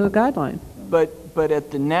just as a guideline. But at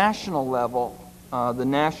the national level, the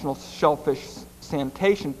National Shellfish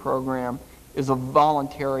Sanitation Program is a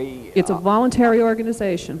voluntary... It's a voluntary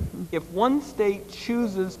organization. If one state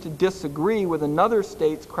chooses to disagree with another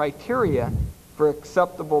state's criteria for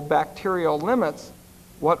acceptable bacterial limits,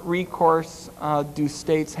 what recourse do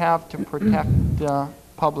states have to protect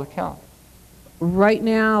public health? Right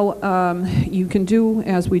now, you can do,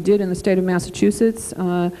 as we did in the state of Massachusetts,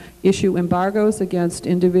 issue embargoes against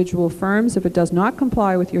individual firms if it does not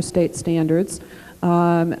comply with your state standards.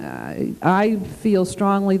 I feel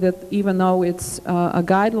strongly that even though it's a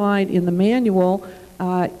guideline in the manual,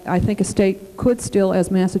 I think a state could still,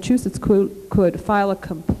 as Massachusetts could file a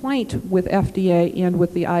complaint with FDA and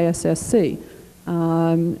with the ISSC.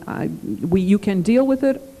 You can deal with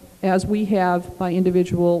it as we have by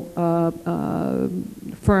individual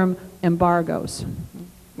firm embargoes.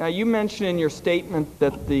 Now, you mentioned in your statement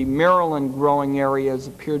that the Maryland growing areas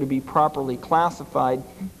appear to be properly classified,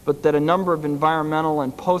 but that a number of environmental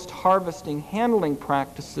and post-harvesting handling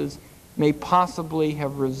practices may possibly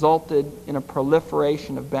have resulted in a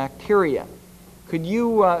proliferation of bacteria. Could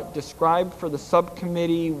you describe for the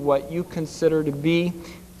subcommittee what you consider to be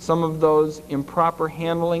some of those improper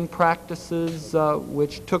handling practices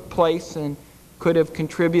which took place and could have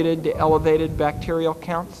contributed to elevated bacterial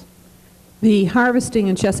counts? The harvesting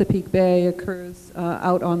in Chesapeake Bay occurs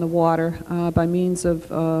out on the water by means of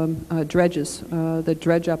dredges that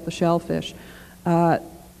dredge up the shellfish.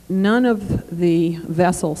 None of the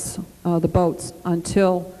vessels, the boats,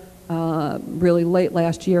 until really late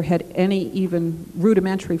last year had any even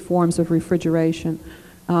rudimentary forms of refrigeration.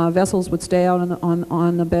 Vessels would stay out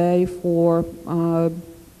on the bay for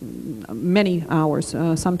many hours,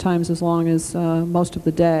 sometimes as long as most of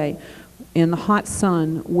the day, in the hot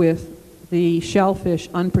sun with the shellfish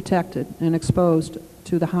unprotected and exposed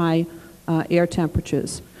to the high air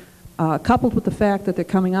temperatures, coupled with the fact that they're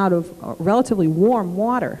coming out of relatively warm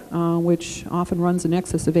water, which often runs in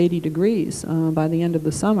excess of 80 degrees by the end of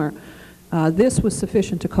the summer. This was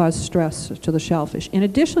sufficient to cause stress to the shellfish. In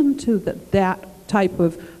addition to that type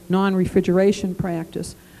of non-refrigeration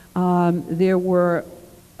practice, there were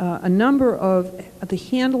a number of the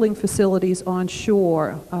handling facilities on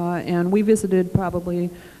shore, and we visited probably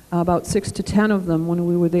about 6 to 10 of them when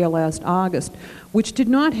we were there last August, which did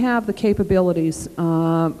not have the capabilities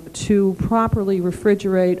to properly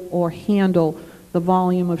refrigerate or handle the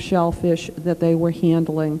volume of shellfish that they were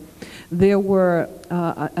handling. There were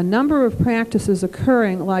a number of practices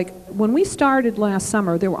occurring, like when we started last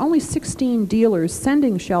summer, there were only 16 dealers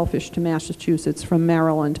sending shellfish to Massachusetts from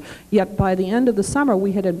Maryland, yet by the end of the summer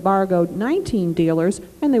we had embargoed 19 dealers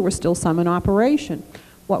and there were still some in operation.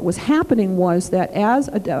 What was happening was that as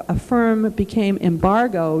a firm became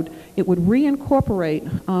embargoed, it would reincorporate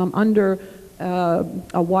under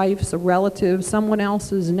a wife's, a relative, someone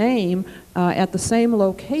else's name at the same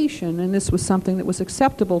location, and this was something that was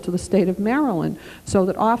acceptable to the state of Maryland, so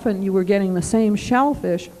that often you were getting the same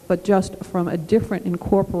shellfish, but just from a different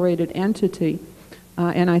incorporated entity.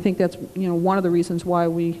 And I think that's one of the reasons why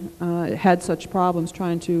we had such problems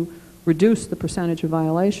trying to reduce the percentage of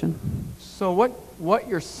violation. So what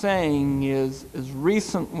you're saying is, as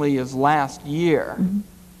recently as last year,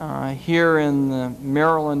 here in the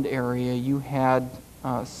Maryland area, you had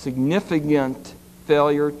significant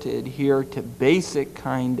failure to adhere to basic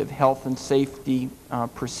kind of health and safety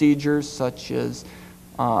procedures, such as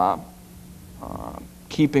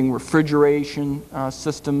keeping refrigeration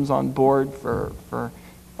systems on board for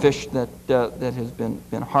fish that has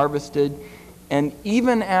been harvested. And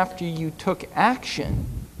even after you took action,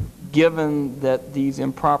 given that these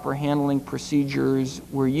improper handling procedures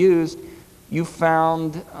were used, you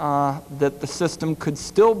found that the system could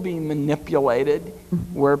still be manipulated,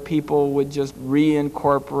 where people would just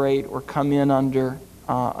reincorporate or come in under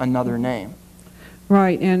another name.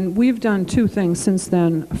 Right, and we've done two things since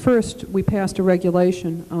then. First, we passed a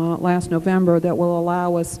regulation last November that will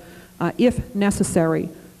allow us, if necessary,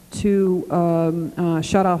 to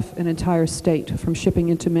shut off an entire state from shipping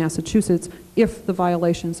into Massachusetts if the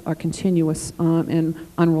violations are continuous and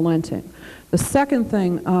unrelenting. The second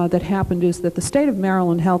thing that happened is that the State of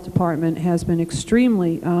Maryland Health Department has been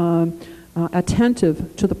extremely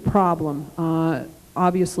attentive to the problem.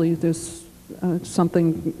 Obviously, there's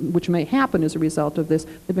something which may happen as a result of this.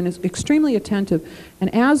 They've been extremely attentive,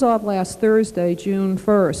 and as of last Thursday, June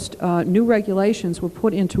 1st, new regulations were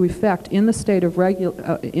put into effect in the state of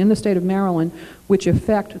Maryland, which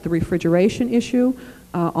affect the refrigeration issue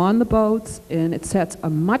on the boats, and it sets a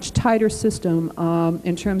much tighter system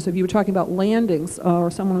in terms of, you were talking about landings,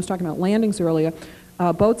 or someone was talking about landings earlier.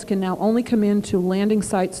 Boats can now only come into landing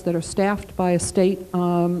sites that are staffed by a state,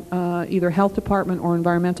 either health department or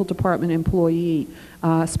environmental department employee.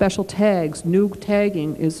 Special tags, new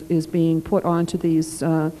tagging is being put onto these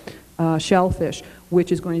shellfish,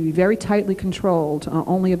 which is going to be very tightly controlled,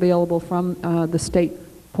 only available from the state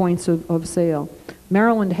points of sale.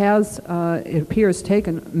 Maryland has, it appears,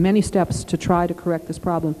 taken many steps to try to correct this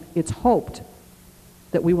problem. It's hoped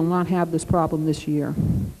that we will not have this problem this year.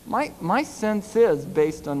 My sense is,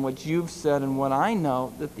 based on what you've said and what I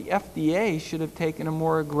know, that the FDA should have taken a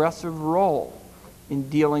more aggressive role in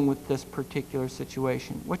dealing with this particular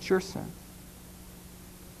situation. What's your sense?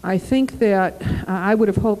 I think that I would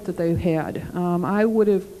have hoped that they had. I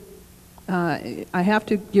have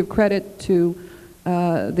to give credit to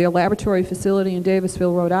their laboratory facility in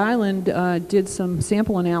Davisville, Rhode Island, did some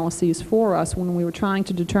sample analyses for us when we were trying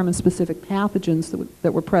to determine specific pathogens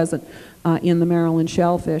that were present in the Maryland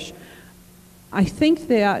shellfish. I think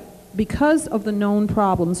that because of the known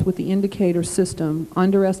problems with the indicator system,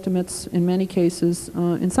 underestimates in many cases,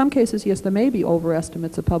 in some cases, yes, there may be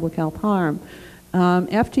overestimates of public health harm,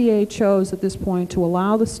 FDA chose at this point to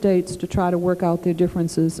allow the states to try to work out their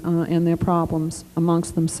differences and their problems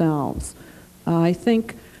amongst themselves. I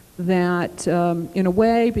think that, in a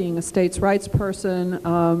way, being a states' rights person,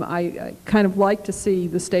 I kind of like to see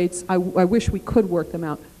the states, I wish we could work them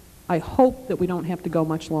out. I hope that we don't have to go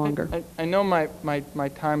much longer. I know my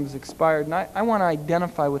time has expired, and I want to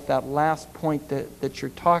identify with that last point that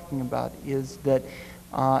you're talking about, is that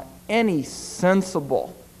any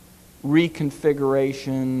sensible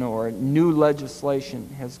reconfiguration or new legislation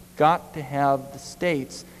has got to have the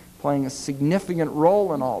states playing a significant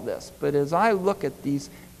role in all this. But as I look at these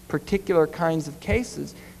particular kinds of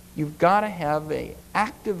cases, you've got to have an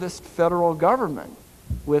activist federal government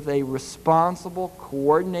with a responsible,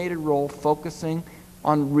 coordinated role focusing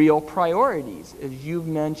on real priorities, as you've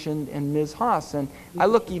mentioned, and Ms. Haas. And I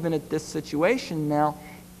look even at this situation now,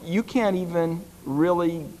 you can't even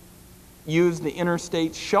really use the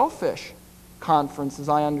Interstate Shellfish Conference, as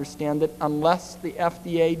I understand it, unless the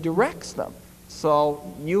FDA directs them. So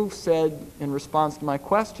you said, in response to my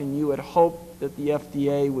question, you had hoped that the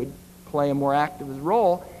FDA would play a more active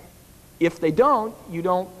role. If they don't, you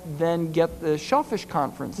don't then get the Shellfish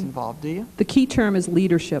Conference involved, do you? The key term is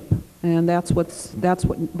leadership, and that's what's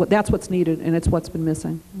needed, and it's what's been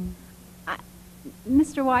missing.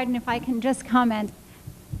 Mr. Wyden, if I can just comment,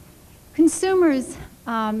 consumers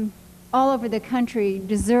all over the country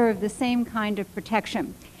deserve the same kind of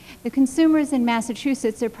protection. The consumers in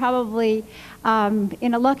Massachusetts are probably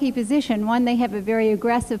in a lucky position. One, they have a very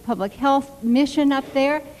aggressive public health mission up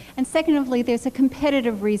there, and secondly, there's a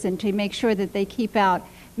competitive reason to make sure that they keep out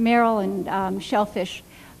Maryland shellfish.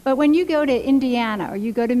 But when you go to Indiana, or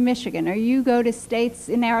you go to Michigan, or you go to states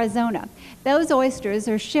in Arizona, those oysters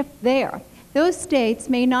are shipped there. Those states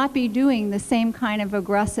may not be doing the same kind of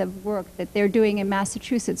aggressive work that they're doing in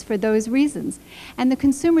Massachusetts for those reasons. And the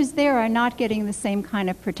consumers there are not getting the same kind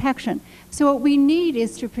of protection. So what we need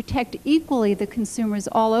is to protect equally the consumers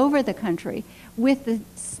all over the country with the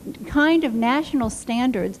kind of national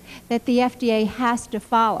standards that the FDA has to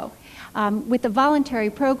follow. With the voluntary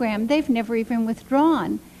program, they've never even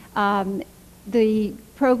withdrawn the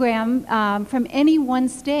program from any one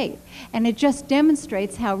state, and it just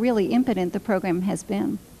demonstrates how really impotent the program has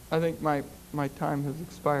been. I think my time has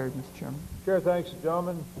expired, Mr. Chairman. Chair, thanks,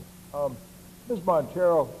 gentlemen. Ms.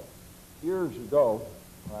 Montero, years ago,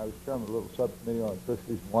 when I was chairman of the little subcommittee on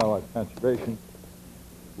fisheries and wildlife conservation,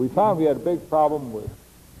 we found we had a big problem with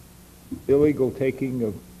illegal taking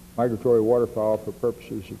of migratory waterfowl for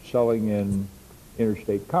purposes of selling in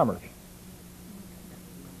interstate commerce.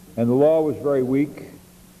 And the law was very weak,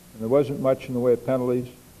 and there wasn't much in the way of penalties.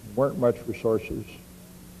 There weren't much resources.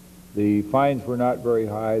 The fines were not very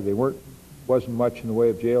high. Wasn't much in the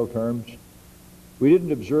way of jail terms. We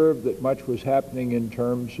didn't observe that much was happening in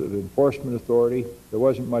terms of enforcement authority. There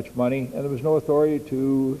wasn't much money, and there was no authority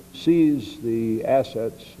to seize the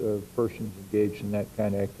assets of persons engaged in that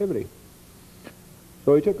kind of activity.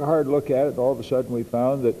 So we took a hard look at it, and all of a sudden we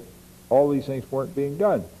found that all these things weren't being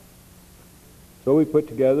done. So we put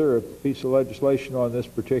together a piece of legislation on this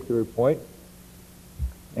particular point,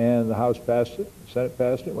 and the House passed it, the Senate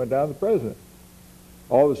passed it, went down to the President.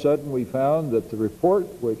 All of a sudden we found that the report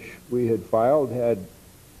which we had filed had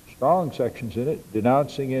strong sections in it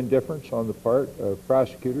denouncing indifference on the part of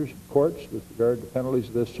prosecutors and courts with regard to penalties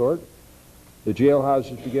of this sort. The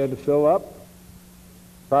jailhouses began to fill up,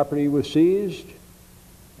 property was seized,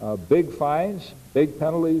 big fines, big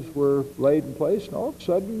penalties were laid in place, and all of a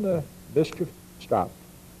sudden the mischief stopped.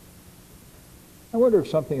 I wonder if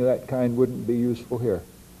something of that kind wouldn't be useful here.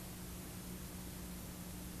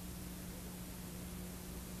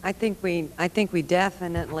 I think we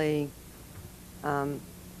definitely need.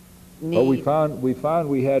 Well, we found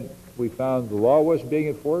the law wasn't being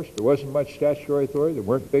enforced. There wasn't much statutory authority. There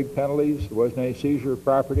weren't big penalties. There wasn't any seizure of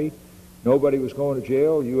property. Nobody was going to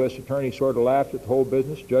jail. U.S. attorney sort of laughed at the whole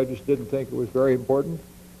business. Judges didn't think it was very important,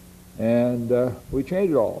 and we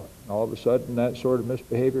changed it all. All of a sudden, that sort of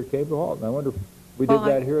misbehavior came to a halt. And I wonder if we did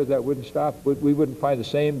that here, that wouldn't stop. We wouldn't find the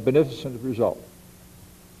same beneficent result.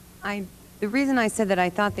 The reason I said that I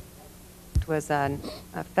thought that it was an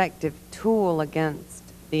effective tool against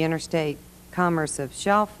the interstate commerce of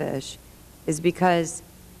shellfish is because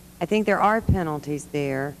I think there are penalties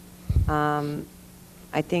there.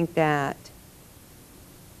 I think that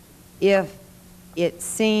if it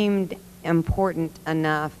seemed important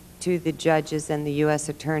enough to the judges and the U.S.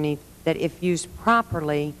 attorney that if used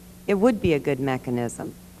properly, it would be a good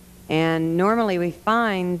mechanism. And normally we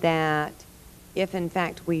find that if in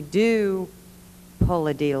fact we do pull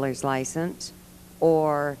a dealer's license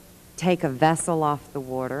or take a vessel off the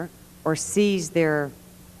water or seize their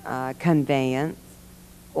conveyance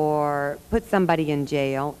or put somebody in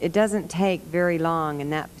jail, it doesn't take very long in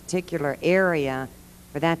that particular area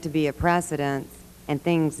for that to be a precedent and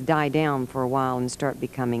things die down for a while and start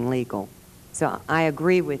becoming legal. So I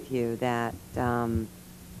agree with you that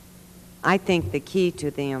I think the key to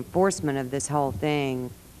the enforcement of this whole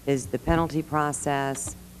thing is the penalty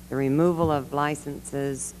process, the removal of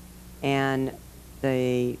licenses, and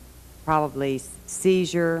the probably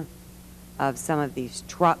seizure of some of these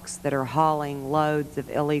trucks that are hauling loads of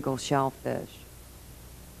illegal shellfish.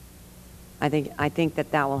 I think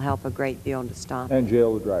that will help a great deal to stop it. And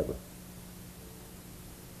jail the driver.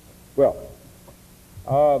 Well,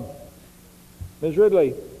 Ms.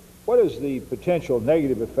 Ridley, what is the potential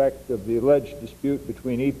negative effect of the alleged dispute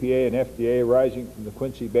between EPA and FDA arising from the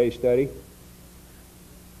Quincy Bay study?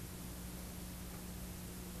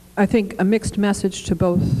 I think a mixed message to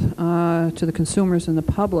both to the consumers and the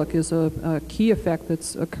public is a key effect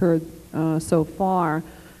that's occurred so far,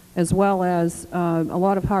 as well as a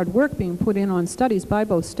lot of hard work being put in on studies by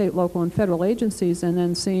both state, local, and federal agencies, and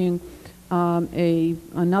then seeing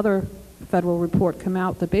another federal report come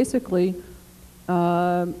out that basically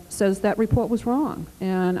says that report was wrong.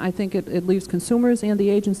 And I think it leaves consumers and the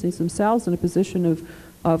agencies themselves in a position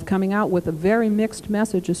of coming out with a very mixed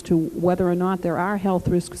message as to whether or not there are health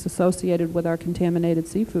risks associated with our contaminated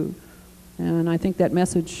seafood. And I think that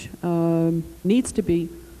message needs to be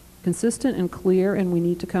consistent and clear, and we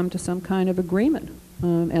need to come to some kind of agreement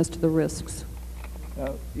as to the risks.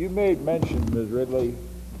 Now, you made mention, Ms. Ridley,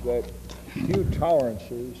 that few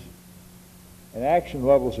tolerances and action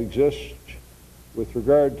levels exist with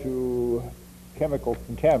regard to chemical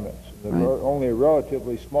contaminants. Right. Only a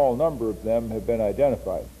relatively small number of them have been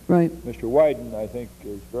identified. Right. Mr. Wyden, I think,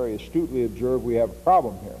 has very astutely observed we have a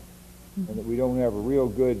problem here, and that we don't have a real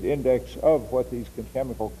good index of what these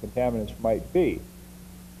chemical contaminants might be.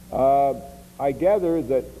 I gather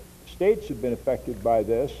that states have been affected by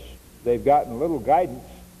this. They've gotten little guidance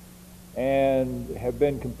and have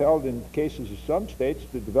been compelled in cases of some states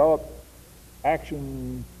to develop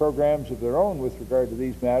action programs of their own with regard to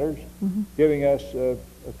these matters, giving us a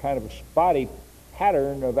kind of a spotty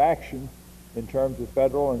pattern of action in terms of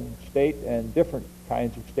federal and state and different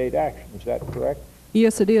kinds of state action. Is that correct?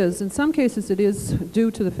 Yes, it is. In some cases, it is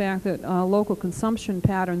due to the fact that local consumption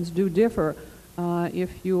patterns do differ.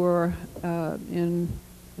 If you're in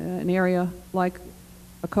an area like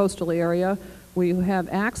a coastal area where you have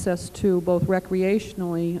access to both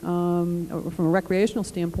recreationally, from a recreational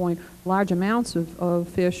standpoint, large amounts of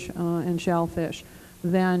fish and shellfish,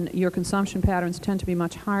 then your consumption patterns tend to be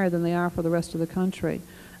much higher than they are for the rest of the country.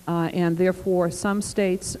 And therefore, some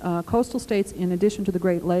states, coastal states in addition to the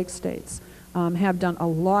Great Lakes states, have done a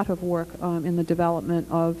lot of work in the development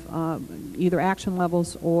of either action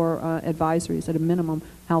levels or advisories, at a minimum,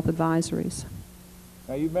 health advisories.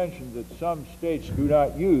 Now, you mentioned that some states do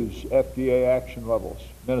not use FDA action levels,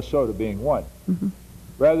 Minnesota being one. Mm-hmm.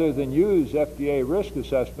 Rather than use FDA risk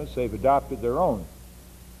assessments, they've adopted their own.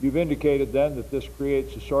 You've indicated then that this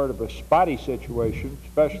creates a sort of a spotty situation,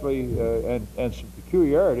 especially and some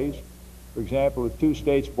peculiarities. For example, if two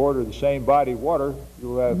states border the same body of water,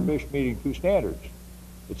 you'll have fish meeting two standards.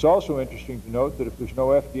 It's also interesting to note that if there's no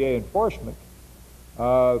FDA enforcement,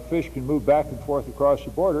 fish can move back and forth across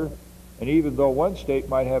the border, and even though one state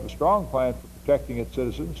might have a strong plan for protecting its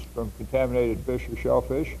citizens from contaminated fish or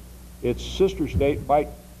shellfish, its sister state might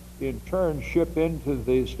in turn ship into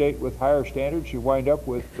the state with higher standards. You wind up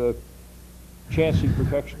with chancy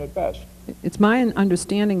protection at best. It's my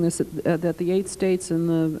understanding that the 8 states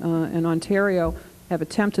in Ontario have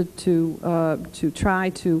attempted to try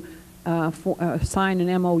to sign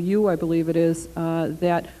an MOU, I believe it is,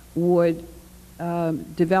 that would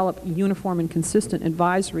develop uniform and consistent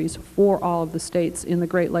advisories for all of the states in the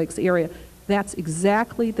Great Lakes area. That's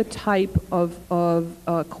exactly the type of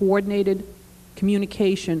coordinated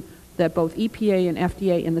communication that both EPA and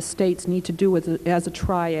FDA and the states need to do as a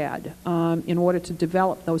triad in order to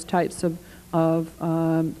develop those types of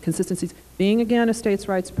consistencies. Being, again, a states'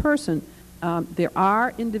 rights person, there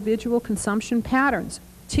are individual consumption patterns,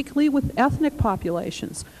 particularly with ethnic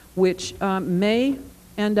populations, which may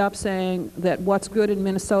end up saying that what's good in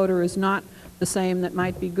Minnesota is not the same that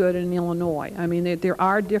might be good in Illinois. I mean, there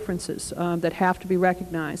are differences that have to be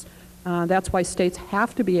recognized. That's why states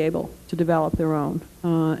have to be able to develop their own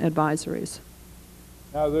advisories.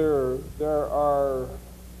 Now, there are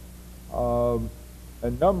a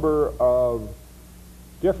number of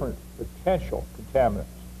different potential contaminants.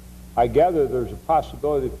 I gather there's a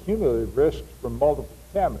possibility of cumulative risks from multiple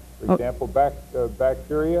contaminants. For example,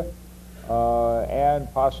 bacteria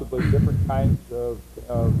and possibly different kinds of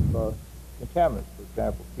contaminants. For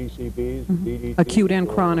example, PCBs, DDTs, acute and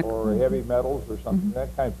chronic, or heavy metals, or something of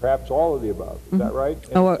that kind. Perhaps all of the above. Is that right?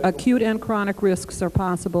 Acute and chronic risks are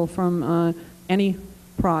possible from any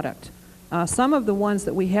product. Some of the ones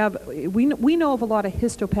that we have, we know of a lot of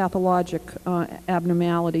histopathologic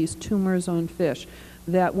abnormalities, tumors on fish,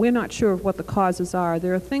 that we're not sure of what the causes are.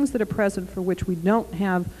 There are things that are present for which we don't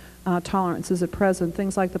have tolerances at present,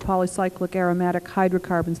 things like the polycyclic aromatic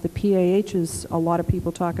hydrocarbons, the PAHs a lot of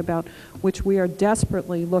people talk about, which we are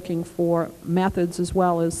desperately looking for methods as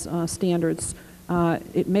well as standards.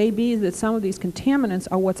 It may be that some of these contaminants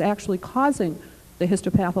are what's actually causing the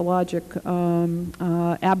histopathologic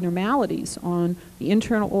abnormalities on the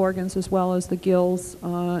internal organs as well as the gills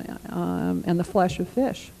and the flesh of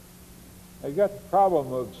fish. You've got the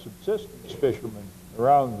problem of subsistence fishermen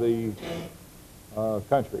around the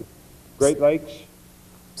country. Great Lakes,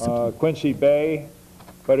 Quincy Bay,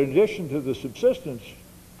 but in addition to the subsistence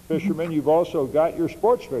fishermen, you've also got your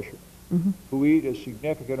sports fishermen who eat a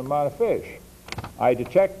significant amount of fish. I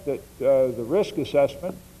detect that the risk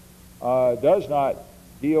assessment does not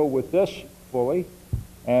deal with this fully,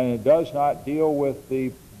 and it does not deal with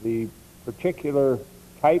the particular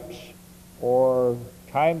types or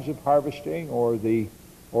times of harvesting or the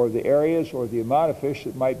areas or the amount of fish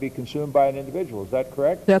that might be consumed by an individual. Is that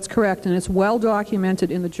correct? That's correct, and it's well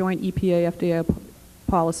documented in the joint EPA-FDA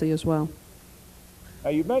policy as well. Now,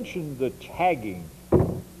 you mentioned the tagging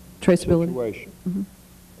traceability situation, and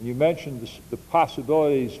you mentioned the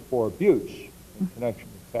possibilities for abuse in connection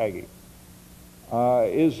with tagging.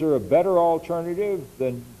 Is there a better alternative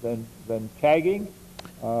than tagging,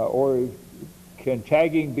 or can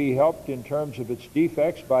tagging be helped in terms of its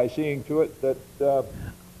defects by seeing to it that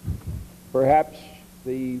perhaps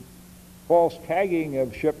the false tagging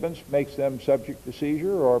of shipments makes them subject to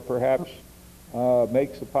seizure, or perhaps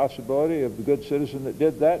makes the possibility of the good citizen that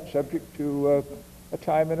did that subject to a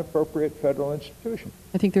time and appropriate federal institution?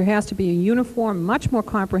 I think there has to be a uniform, much more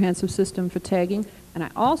comprehensive system for tagging, and I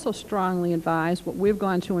also strongly advise what we've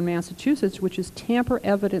gone to in Massachusetts, which is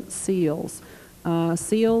tamper-evident seals.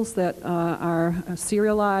 Seals that are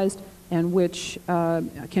serialized and which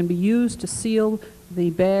can be used to seal the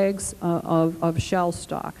bags of shell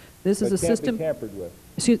stock. This is a system. Can't be tampered with.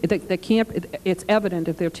 Excuse, they can't. It's evident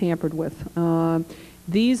if they're tampered with.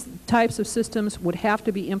 These types of systems would have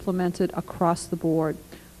to be implemented across the board.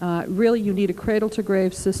 Really, you need a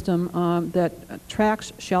cradle-to-grave system that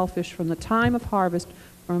tracks shellfish from the time of harvest,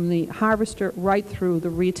 from the harvester right through the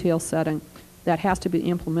retail setting. That has to be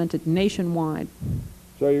implemented nationwide.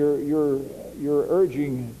 So you're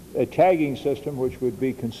urging a tagging system which would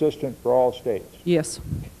be consistent for all states. Yes.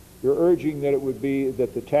 You're urging that it would be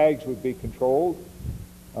that the tags would be controlled,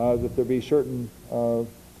 that there be certain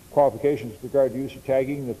qualifications with regard to use of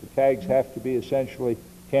tagging, that the tags have to be essentially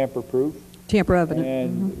tamper-proof. Tamper evident.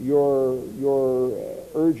 And you're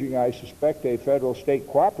urging, I suspect, a federal-state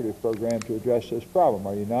cooperative program to address this problem,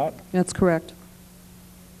 are you not? That's correct.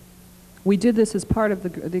 We did this as part of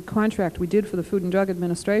the contract we did for the Food and Drug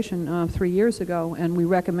Administration 3 years ago, and we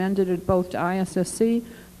recommended it both to ISSC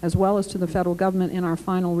as well as to the federal government in our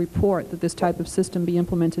final report that this type of system be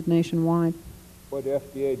implemented nationwide. What did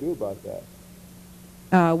FDA do about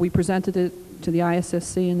that? We presented it to the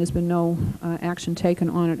ISSC, and there's been no action taken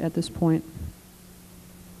on it at this point.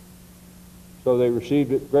 So they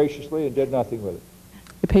received it graciously and did nothing with it?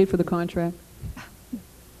 They paid for the contract.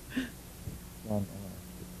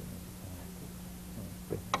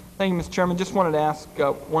 Thank you, Mr. Chairman. Just wanted to ask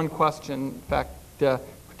one question. In fact,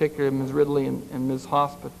 particularly Ms. Ridley and Ms.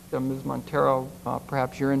 Haas, but Ms. Montero,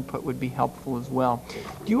 perhaps your input would be helpful as well.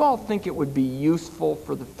 Do you all think it would be useful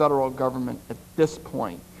for the federal government at this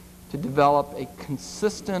point to develop a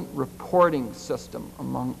consistent reporting system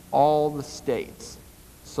among all the states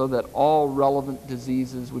so that all relevant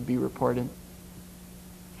diseases would be reported?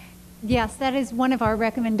 Yes, that is one of our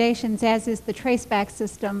recommendations, as is the traceback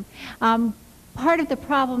system. Part of the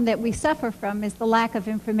problem that we suffer from is the lack of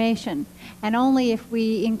information, and only if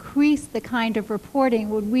we increase the kind of reporting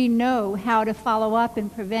would we know how to follow up in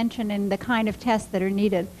prevention and the kind of tests that are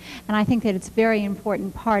needed. And I think that it's a very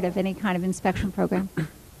important part of any kind of inspection program.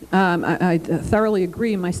 I thoroughly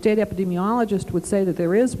agree. My state epidemiologist would say that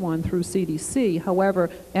there is one through CDC. However,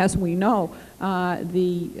 as we know,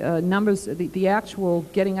 the numbers, the actual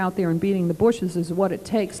getting out there and beating the bushes is what it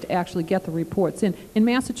takes to actually get the reports in. In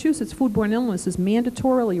Massachusetts, foodborne illness is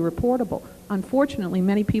mandatorily reportable. Unfortunately,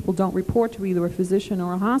 many people don't report to either a physician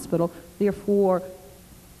or a hospital. Therefore,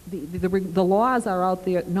 the laws are out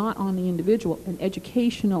there, not on the individual. An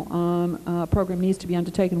educational program needs to be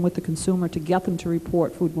undertaken with the consumer to get them to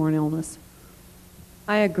report foodborne illness.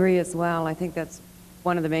 I agree as well. I think that's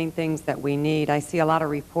one of the main things that we need. I see a lot of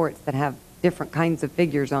reports that have different kinds of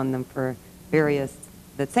figures on them for various,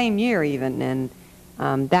 the same year even, and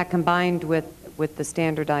that combined with the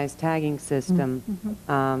standardized tagging system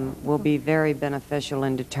will be very beneficial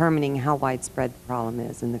in determining how widespread the problem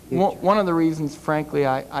is in the future. One of the reasons, frankly,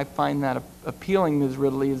 I find that appealing, Ms.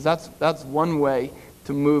 Ridley, is that's one way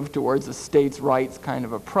to move towards a states' rights kind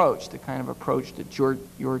of approach, the kind of approach that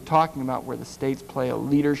you're talking about, where the states play a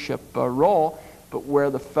leadership role, but where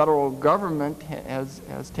the federal government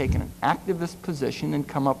has taken an activist position and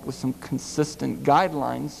come up with some consistent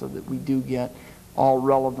guidelines so that we do get all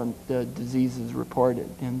relevant diseases reported.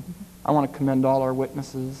 And I want to commend all our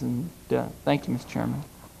witnesses, and thank you, Mr. Chairman.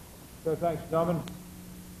 So thanks, gentlemen.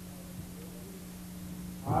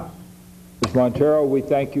 Ms. Montero, we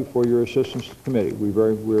thank you for your assistance to the committee. We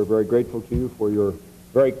are very grateful to you for your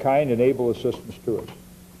very kind and able assistance to us.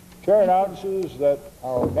 Chair announces that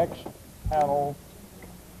our next panel,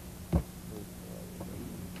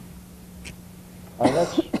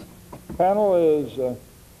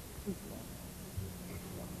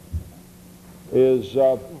 is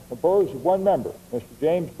composed of one member, Mr.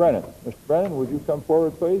 James Brennan. Mr. Brennan, would you come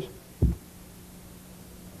forward, please?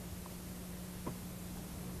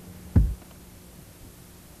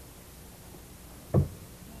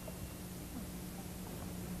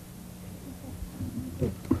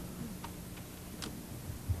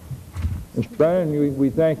 Mr. Brennan, we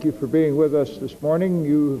thank you for being with us this morning.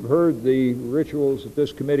 You've heard the rituals that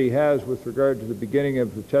this committee has with regard to the beginning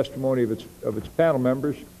of the testimony of its panel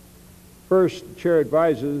members. First, the chair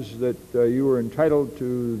advises that you are entitled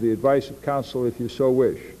to the advice of counsel if you so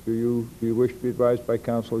wish. Do you wish to be advised by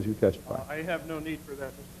counsel as you testify? I have no need for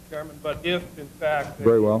that, Mr. Chairman, but if, in fact, a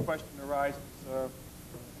question arises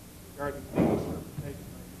regarding the interpretation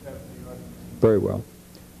of the testimony. Very well.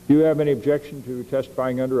 Do you have any objection to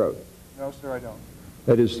testifying under oath? No, sir, I don't.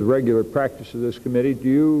 That is the regular practice of this committee. Do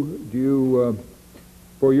you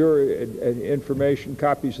for your information,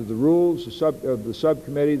 copies of the rules of the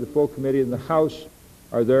subcommittee, the full committee, and the House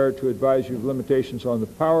are there to advise you of limitations on the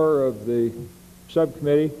power of the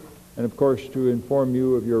subcommittee, and of course to inform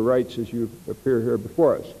you of your rights as you appear here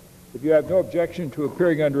before us. If you have no objection to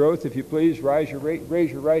appearing under oath, if you please raise your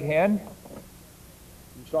right hand.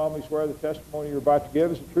 You solemnly swear the testimony you're about to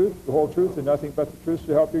give is the truth, the whole truth, and nothing but the truth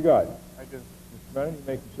to help you God. I do. Mr. Brennan, you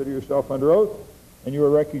may consider yourself under oath. And you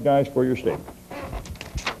are recognized for your statement.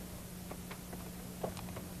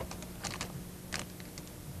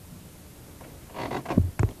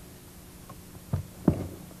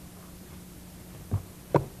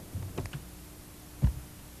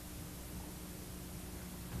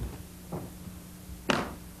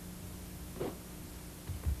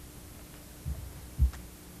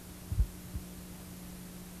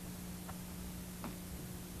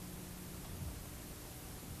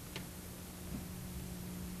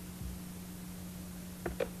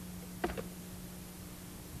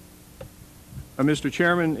 Mr.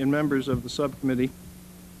 Chairman and members of the subcommittee,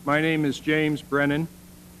 my name is James Brennan.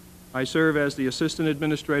 I serve as the Assistant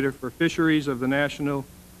Administrator for Fisheries of the National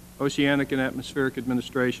Oceanic and Atmospheric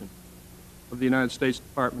Administration of the United States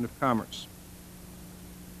Department of Commerce.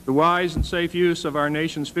 The wise and safe use of our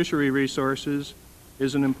nation's fishery resources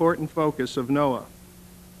is an important focus of NOAA.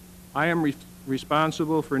 I am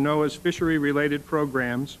responsible for NOAA's fishery-related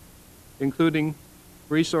programs, including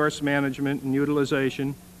resource management and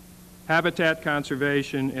utilization, habitat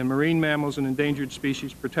conservation, and marine mammals and endangered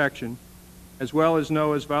species protection, as well as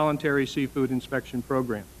NOAA's voluntary seafood inspection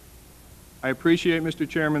program. I appreciate, Mr.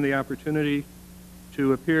 Chairman, the opportunity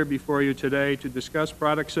to appear before you today to discuss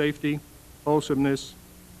product safety, wholesomeness,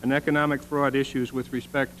 and economic fraud issues with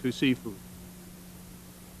respect to seafood.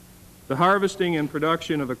 The harvesting and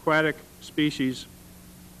production of aquatic species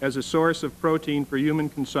as a source of protein for human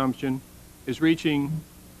consumption is reaching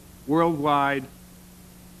worldwide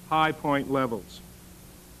high point levels.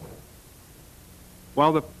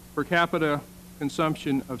 While the per capita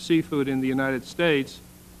consumption of seafood in the United States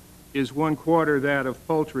is 1/4 that of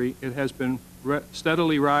poultry, it has been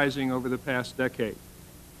steadily rising over the past decade.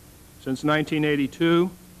 Since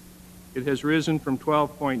 1982, it has risen from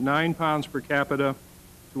 12.9 pounds per capita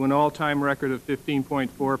to an all-time record of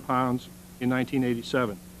 15.4 pounds in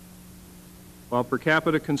 1987. While per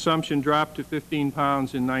capita consumption dropped to 15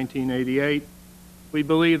 pounds in 1988, we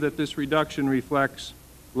believe that this reduction reflects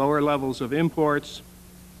lower levels of imports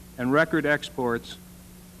and record exports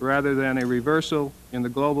rather than a reversal in the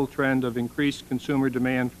global trend of increased consumer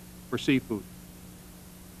demand for seafood.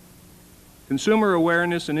 Consumer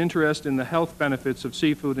awareness and interest in the health benefits of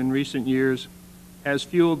seafood in recent years has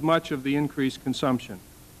fueled much of the increased consumption.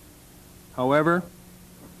 However,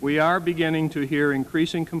 we are beginning to hear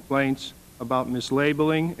increasing complaints about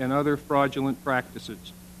mislabeling and other fraudulent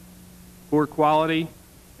practices, poor quality,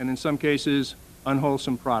 and in some cases,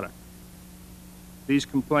 unwholesome product. These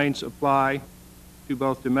complaints apply to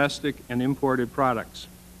both domestic and imported products.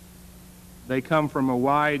 They come from a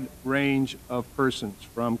wide range of persons,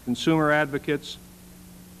 from consumer advocates,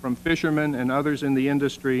 from fishermen and others in the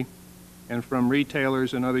industry, and from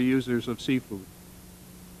retailers and other users of seafood.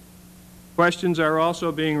 Questions are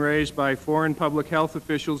also being raised by foreign public health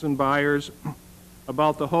officials and buyers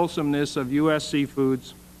about the wholesomeness of U.S.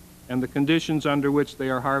 seafoods and the conditions under which they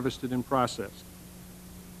are harvested and processed.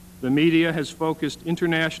 The media has focused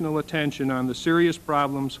international attention on the serious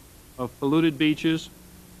problems of polluted beaches,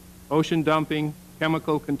 ocean dumping,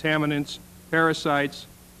 chemical contaminants, parasites,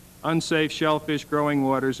 unsafe shellfish growing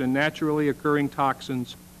waters, and naturally occurring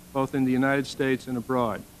toxins both in the United States and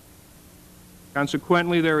abroad.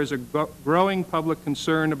 Consequently, there is a growing public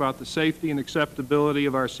concern about the safety and acceptability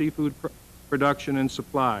of our seafood production and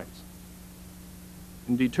supplies.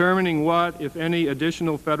 In determining what, if any,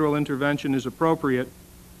 additional federal intervention is appropriate,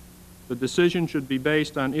 the decision should be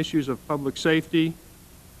based on issues of public safety,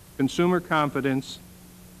 consumer confidence,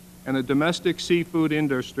 and a domestic seafood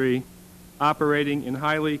industry operating in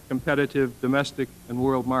highly competitive domestic and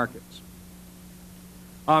world markets.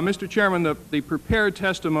 Mr. Chairman, the prepared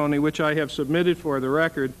testimony which I have submitted for the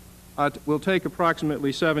record will take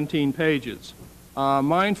approximately 17 pages.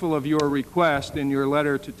 Mindful of your request in your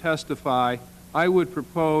letter to testify, I would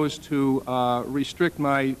propose to restrict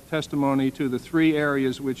my testimony to the 3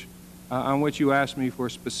 areas on which you asked me for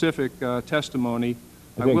specific testimony.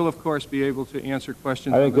 I will, of course, be able to answer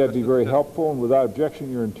questions. I think that would be very helpful, and without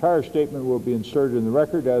objection, your entire statement will be inserted in the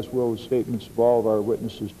record, as will the statements of all of our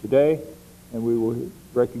witnesses today, and we will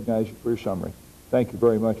recognize you for your summary. Thank you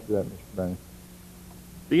very much for that, Mr. Brennan.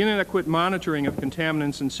 The inadequate monitoring of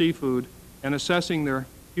contaminants in seafood and assessing their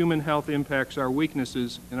human health impacts are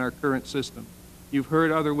weaknesses in our current system. You've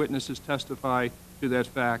heard other witnesses testify to that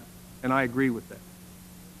fact, and I agree with that.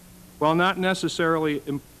 While not necessarily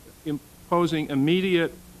imposing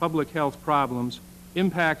immediate public health problems,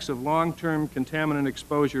 impacts of long-term contaminant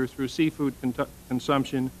exposure through seafood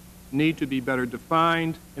consumption need to be better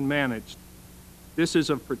defined and managed. This is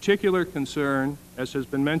of particular concern, as has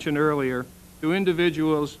been mentioned earlier, to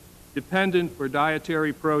individuals dependent for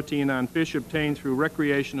dietary protein on fish obtained through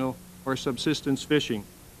recreational or subsistence fishing.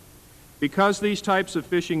 Because these types of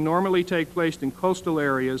fishing normally take place in coastal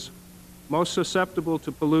areas most susceptible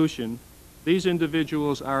to pollution, these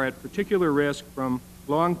individuals are at particular risk from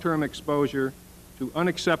long-term exposure to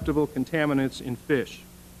unacceptable contaminants in fish.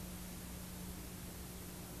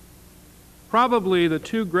 Probably the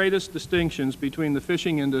two greatest distinctions between the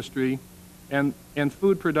fishing industry and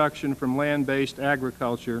food production from land-based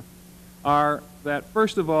agriculture are that,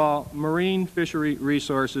 first of all, marine fishery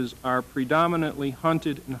resources are predominantly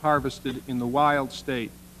hunted and harvested in the wild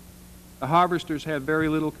state. The harvesters have very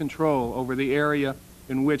little control over the area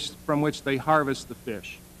from which they harvest the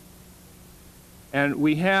fish. And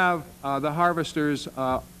we have the harvesters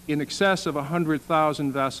in excess of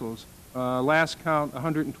 100,000 vessels. Last count,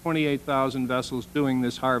 128,000 vessels doing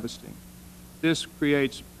this harvesting. This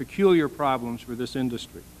creates peculiar problems for this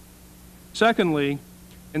industry. Secondly,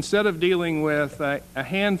 instead of dealing with a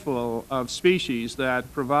handful of species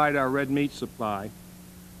that provide our red meat supply,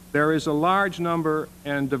 there is a large number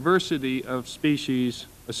and diversity of species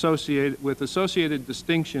associated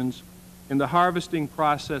distinctions in the harvesting,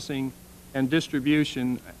 processing, and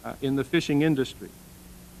distribution in the fishing industry.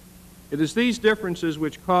 It is these differences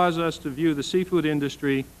which cause us to view the seafood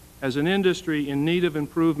industry as an industry in need of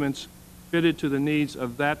improvements fitted to the needs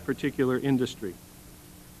of that particular industry.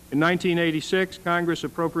 In 1986, Congress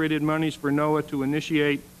appropriated monies for NOAA to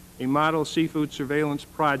initiate a model seafood surveillance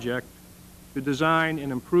project to design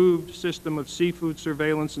an improved system of seafood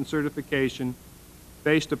surveillance and certification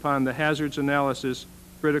based upon the hazards analysis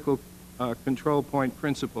critical control point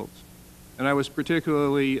principles. And I was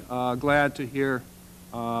particularly glad to hear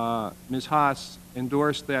Ms. Haas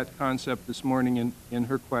endorse that concept this morning in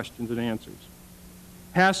her questions and answers.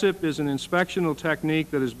 HACCP is an inspectional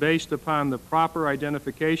technique that is based upon the proper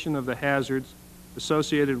identification of the hazards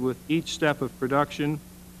associated with each step of production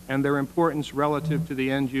and their importance relative to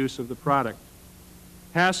the end use of the product.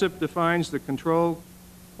 HACCP defines the control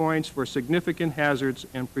points for significant hazards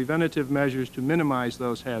and preventative measures to minimize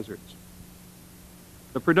those hazards.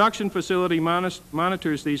 The production facility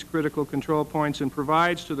monitors these critical control points and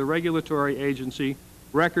provides to the regulatory agency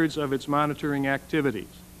records of its monitoring activities.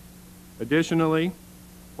 Additionally,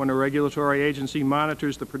 when a regulatory agency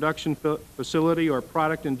monitors the production facility or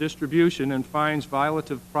product in distribution and finds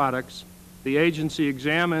violative products, the agency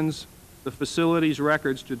examines the facility's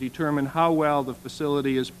records to determine how well the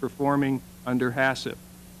facility is performing under HACCP.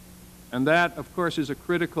 And that, of course, is a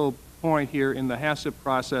critical point here in the HACCP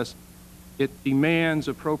process. It demands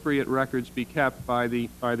appropriate records be kept by the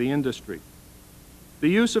industry. The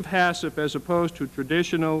use of HACCP as opposed to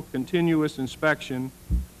traditional continuous inspection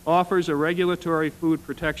offers a regulatory food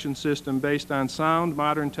protection system based on sound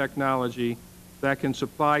modern technology that can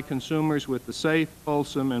supply consumers with the safe,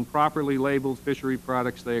 wholesome, and properly labeled fishery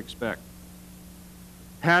products they expect.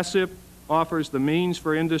 HACCP offers the means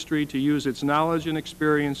for industry to use its knowledge and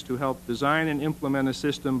experience to help design and implement a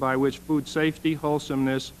system by which food safety,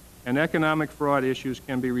 wholesomeness, and economic fraud issues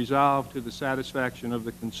can be resolved to the satisfaction of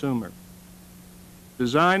the consumer.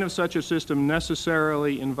 Design of such a system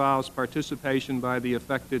necessarily involves participation by the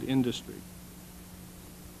affected industry.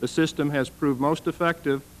 The system has proved most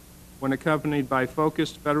effective when accompanied by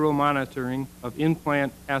focused federal monitoring of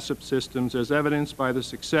in-plant HACCP systems, as evidenced by the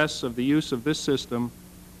success of the use of this system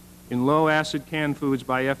in low-acid canned foods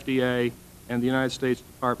by FDA and the United States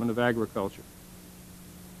Department of Agriculture.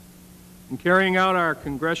 In carrying out our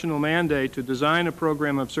congressional mandate to design a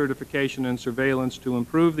program of certification and surveillance to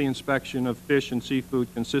improve the inspection of fish and seafood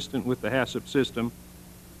consistent with the HACCP system,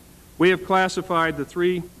 we have classified the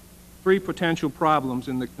three potential problems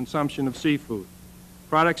in the consumption of seafood: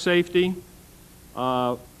 product safety,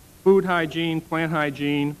 food hygiene, plant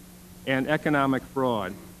hygiene, and economic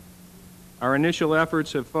fraud. Our initial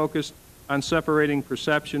efforts have focused on separating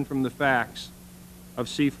perception from the facts of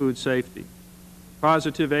seafood safety.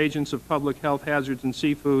 Causative agents of public health hazards in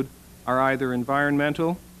seafood are either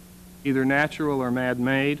environmental, either natural or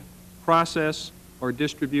man-made, process, or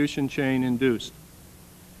distribution chain induced.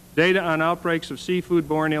 Data on outbreaks of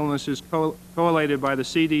seafood-borne illnesses collated by the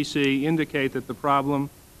CDC indicate that the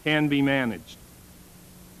problem can be managed.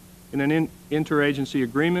 In an interagency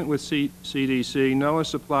agreement with CDC, NOAA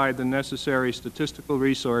supplied the necessary statistical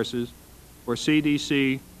resources for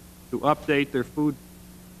CDC to update their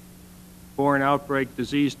foodborne outbreak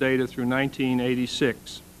disease data through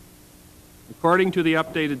 1986. According to the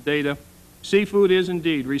updated data, seafood is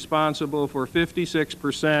indeed responsible for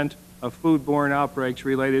 56% of foodborne outbreaks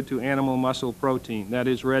related to animal muscle protein, that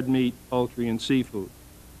is red meat, poultry, and seafood,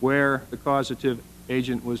 where the causative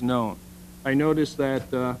agent was known. I noticed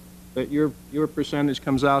that that your percentage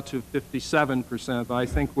comes out to 57%. I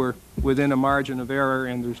think we're within a margin of error,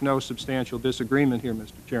 and there's no substantial disagreement here,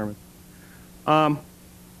 Mr. Chairman.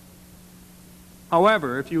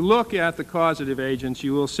 However, if you look at the causative agents,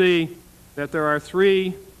 you will see that there are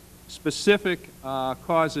three specific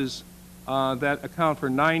causes that account for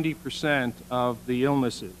 90% of the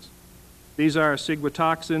illnesses. These are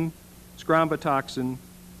ciguatoxin, scrambatoxin,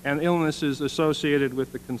 and illnesses associated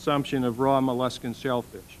with the consumption of raw molluscan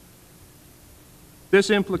shellfish. This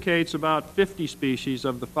implicates about 50 species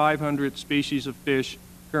of the 500 species of fish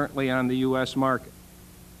currently on the U.S. market.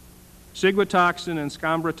 Ciguatoxin and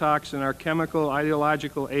scrambatoxin are chemical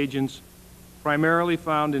ideological agents primarily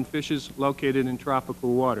found in fishes located in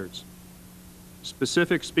tropical waters.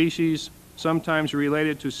 Specific species sometimes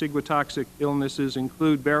related to ciguatoxic illnesses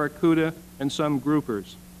include barracuda and some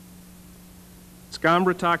groupers.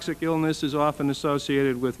 Scrambatoxic illness is often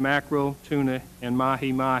associated with mackerel, tuna, and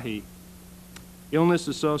mahi-mahi. Illness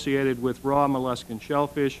associated with raw molluscan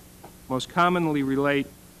shellfish most commonly relate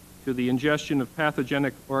to the ingestion of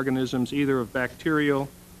pathogenic organisms, either of bacterial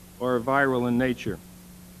or viral in nature.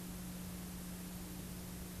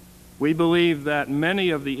 We believe that many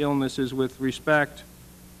of the illnesses with respect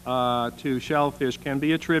to shellfish can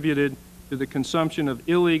be attributed to the consumption of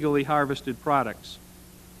illegally harvested products.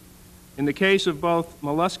 In the case of both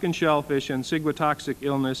molluscan shellfish and ciguatoxic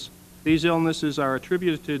illness, these illnesses are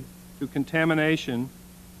attributed to contamination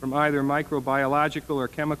from either microbiological or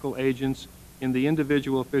chemical agents in the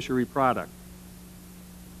individual fishery product.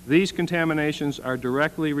 These contaminations are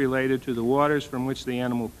directly related to the waters from which the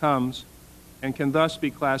animal comes and can thus be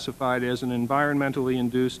classified as an environmentally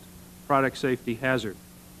induced product safety hazard.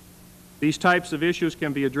 These types of issues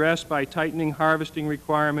can be addressed by tightening harvesting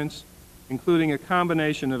requirements, including a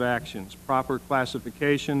combination of actions: proper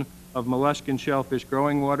classification of molluscan shellfish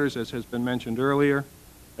growing waters, as has been mentioned earlier,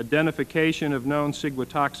 identification of known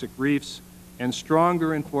ciguatoxic reefs, and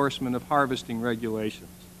stronger enforcement of harvesting regulations.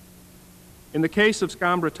 In the case of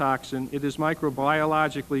scrambatoxin, it is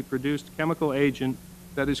microbiologically produced chemical agent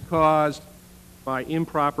that is caused by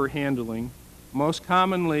improper handling, most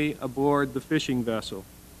commonly aboard the fishing vessel.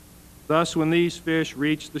 Thus, when these fish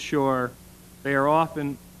reach the shore, they are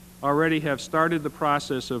often already have started the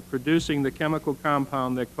process of producing the chemical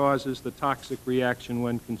compound that causes the toxic reaction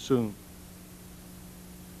when consumed.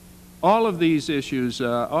 All of these issues,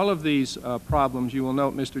 problems, you will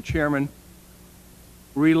note, Mr. Chairman,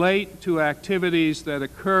 relate to activities that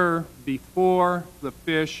occur before the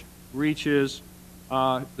fish reaches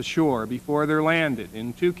the shore, before they're landed.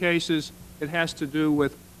 In two cases, it has to do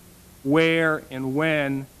with where and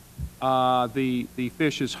when the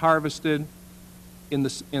fish is harvested. In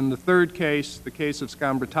the third case, the case of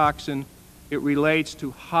scrambatoxin, it relates to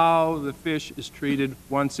how the fish is treated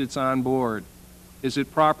once it's on board. Is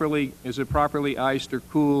it properly iced or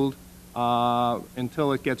cooled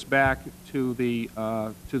until it gets back to the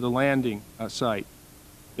landing site?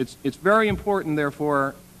 It's very important,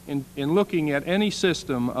 therefore, in looking at any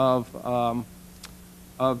system of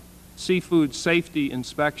seafood safety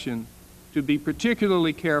inspection, to be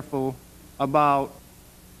particularly careful about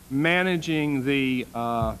managing the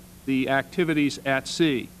activities at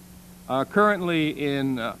sea. Currently,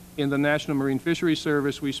 in the National Marine Fisheries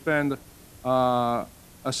Service, we spend a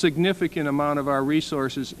significant amount of our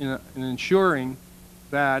resources in ensuring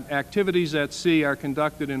that activities at sea are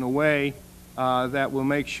conducted in a way that will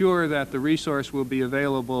make sure that the resource will be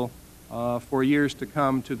available for years to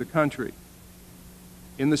come to the country.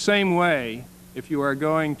 In the same way, if you are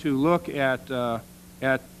going to look at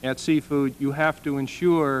seafood, you have to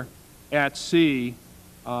ensure at sea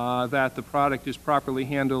that the product is properly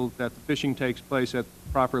handled, that the fishing takes place at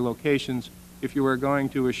proper locations, if you are going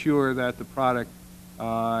to assure that the product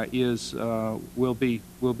will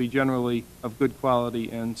be generally of good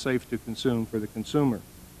quality and safe to consume for the consumer.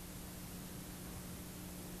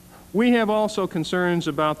 We have also concerns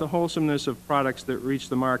about the wholesomeness of products that reach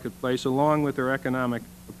the marketplace, along with their economic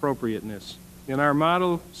appropriateness. In our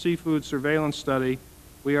model seafood surveillance study,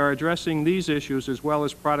 we are addressing these issues as well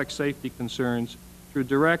as product safety concerns through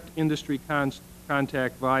direct industry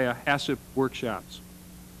contact via HACCP workshops.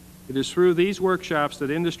 It is through these workshops that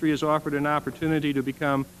industry is offered an opportunity to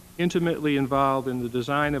become intimately involved in the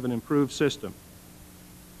design of an improved system.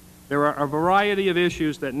 There are a variety of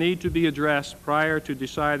issues that need to be addressed prior to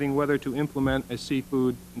deciding whether to implement a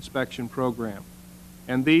seafood inspection program.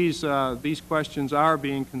 And these questions are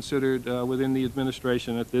being considered within the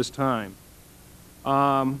administration at this time.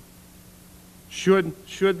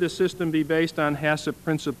 Should the system be based on HACCP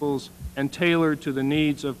principles and tailored to the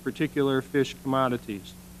needs of particular fish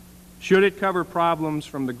commodities? Should it cover problems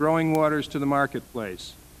from the growing waters to the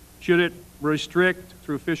marketplace? Should it restrict,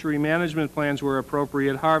 through fishery management plans where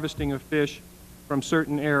appropriate, harvesting of fish from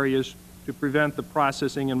certain areas to prevent the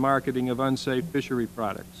processing and marketing of unsafe fishery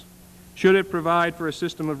products? Should it provide for a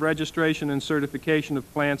system of registration and certification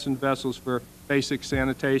of plants and vessels for basic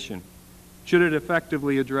sanitation? Should it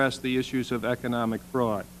effectively address the issues of economic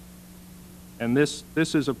fraud? And this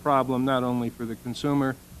is a problem not only for the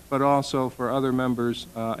consumer, but also for other members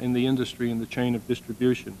in the industry in the chain of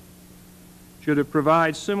distribution. Should it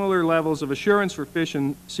provide similar levels of assurance for fish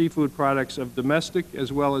and seafood products of domestic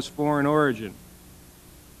as well as foreign origin?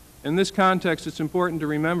 In this context, it's important to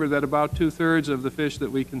remember that about 2/3 of the fish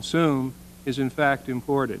that we consume is in fact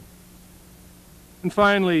imported. And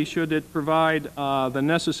finally, should it provide the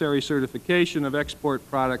necessary certification of export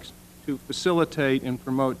products to facilitate and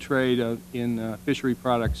promote trade in fishery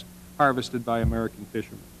products harvested by American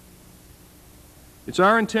fishermen? It's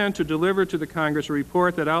our intent to deliver to the Congress a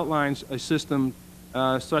report that outlines a system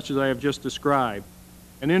such as I have just described.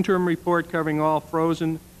 An interim report covering all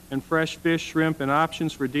frozen and fresh fish, shrimp, and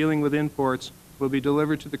options for dealing with imports will be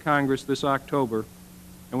delivered to the Congress this October,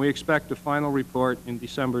 and we expect a final report in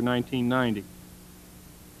December 1990.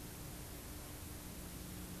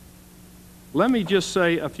 Let me just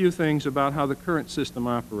say a few things about how the current system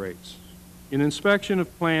operates. In inspection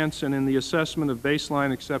of plants and in the assessment of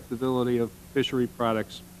baseline acceptability of fishery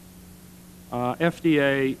products,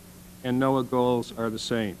 FDA and NOAA goals are the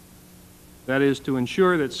same. That is, to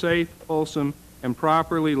ensure that safe, wholesome, and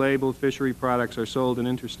properly labeled fishery products are sold in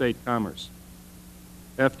interstate commerce.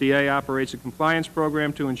 FDA operates a compliance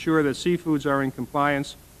program to ensure that seafoods are in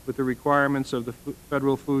compliance with the requirements of the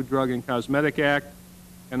Federal Food, Drug, and Cosmetic Act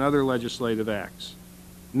and other legislative acts.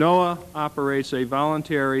 NOAA operates a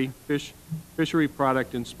voluntary fishery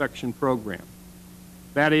product inspection program.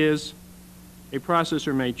 That is, a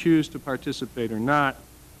processor may choose to participate or not,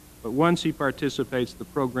 but once he participates, the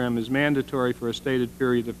program is mandatory for a stated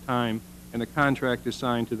period of time, and a contract is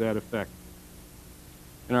signed to that effect.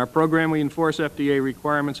 In our program, we enforce FDA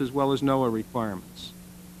requirements as well as NOAA requirements.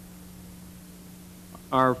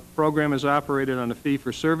 Our program is operated on a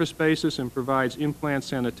fee-for-service basis and provides in-plant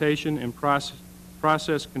sanitation and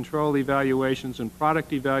process control evaluations and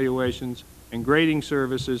product evaluations and grading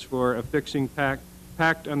services for affixing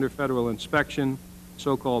packed under federal inspection,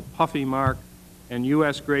 so-called puffy mark, and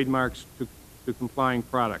U.S. grade marks to complying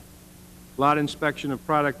product. Lot inspection of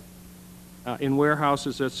product in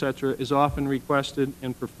warehouses, etc., is often requested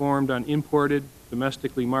and performed on imported,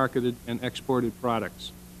 domestically marketed, and exported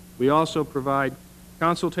products. We also provide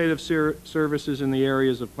consultative services in the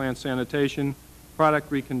areas of plant sanitation, product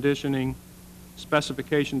reconditioning,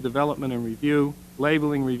 specification development and review,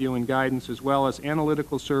 labeling review and guidance, as well as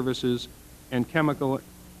analytical services and chemical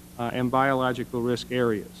and biological risk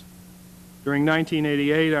areas. During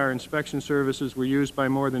 1988, our inspection services were used by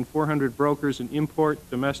more than 400 brokers in import,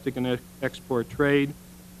 domestic, and export trade,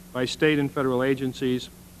 by state and federal agencies,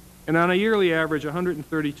 and on a yearly average,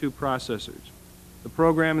 132 processors. The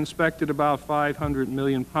program inspected about 500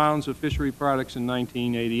 million pounds of fishery products in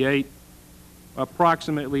 1988.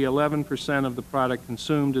 Approximately 11% of the product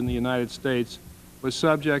consumed in the United States was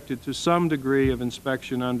subjected to some degree of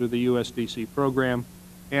inspection under the USDC program,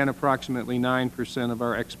 and approximately 9% of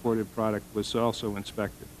our exported product was also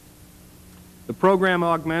inspected. The program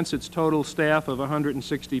augments its total staff of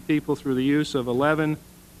 160 people through the use of 11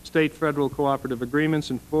 state-federal cooperative agreements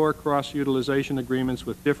and 4 cross-utilization agreements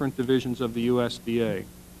with different divisions of the USDA.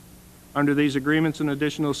 Under these agreements, an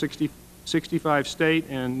additional 65 state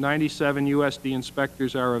and 97 USD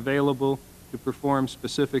inspectors are available to perform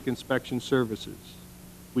specific inspection services.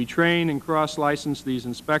 We train and cross-license these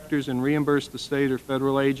inspectors and reimburse the state or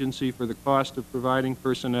federal agency for the cost of providing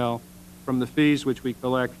personnel from the fees which we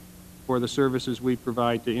collect for the services we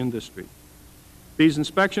provide to industry. These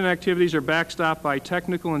inspection activities are backstopped by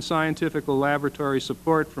technical and scientific laboratory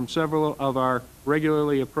support from several of our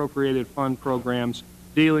regularly appropriated fund programs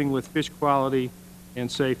dealing with fish quality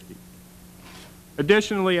and safety.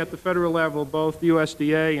 Additionally, at the federal level, both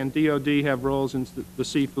USDA and DOD have roles in the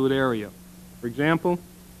seafood area. For example,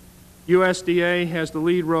 USDA has the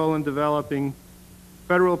lead role in developing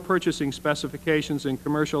federal purchasing specifications and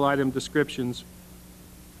commercial item descriptions,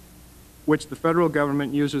 which the federal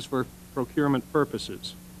government uses for procurement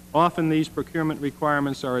purposes. Often these procurement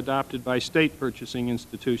requirements are adopted by state purchasing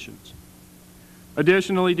institutions.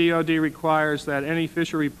 Additionally, DOD requires that any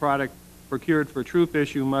fishery product procured for troop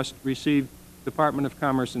issue must receive Department of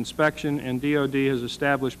Commerce inspection, and DOD has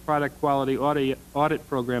established product quality audit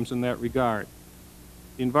programs in that regard.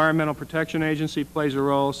 The Environmental Protection Agency plays a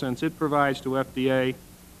role since it provides to FDA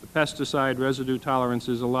the pesticide residue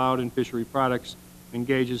tolerances allowed in fishery products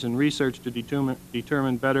engages in research to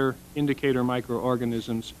determine better indicator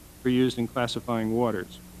microorganisms for use in classifying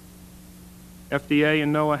waters. FDA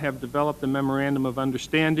and NOAA have developed a memorandum of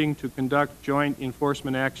understanding to conduct joint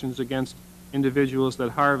enforcement actions against individuals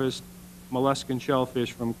that harvest molluscan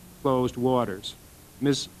shellfish from closed waters.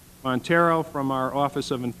 Ms. Montero from our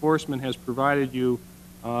Office of Enforcement has provided you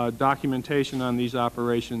documentation on these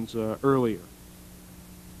operations earlier.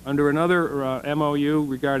 Under another MOU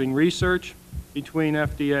regarding research between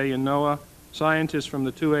FDA and NOAA, scientists from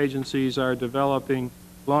the two agencies are developing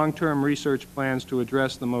long-term research plans to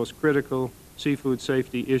address the most critical seafood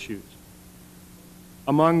safety issues.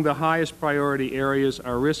 Among the highest priority areas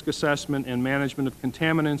are risk assessment and management of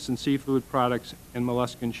contaminants in seafood products and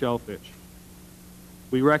molluscan shellfish.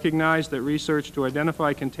 We recognize that research to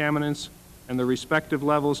identify contaminants and the respective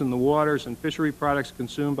levels in the waters and fishery products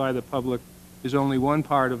consumed by the public is only one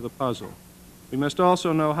part of the puzzle. We must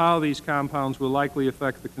also know how these compounds will likely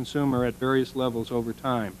affect the consumer at various levels over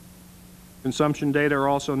time. Consumption data are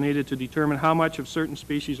also needed to determine how much of certain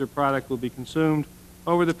species or product will be consumed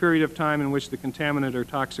over the period of time in which the contaminant or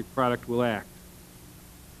toxic product will act.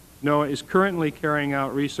 NOAA is currently carrying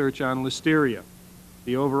out research on listeria.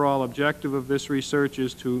 The overall objective of this research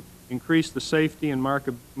is to increase the safety and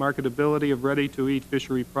marketability of ready-to-eat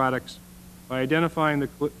fishery products by identifying the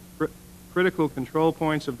critical control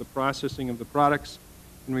points of the processing of the products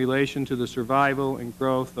in relation to the survival and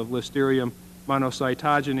growth of Listeria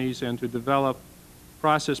monocytogenes, and to develop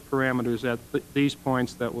process parameters at these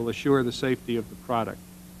points that will assure the safety of the product.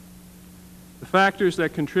 The factors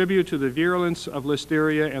that contribute to the virulence of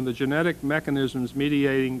Listeria and the genetic mechanisms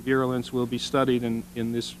mediating virulence will be studied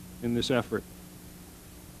in this effort.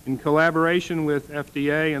 In collaboration with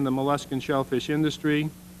FDA and the molluscan shellfish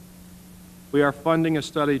industry, we are funding a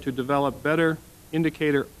study to develop better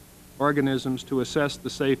indicator organisms to assess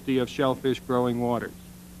the safety of shellfish growing waters.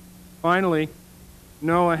 Finally,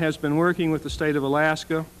 NOAA has been working with the state of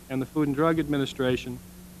Alaska and the Food and Drug Administration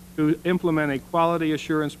to implement a quality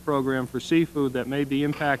assurance program for seafood that may be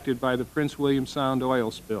impacted by the Prince William Sound oil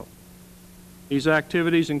spill. These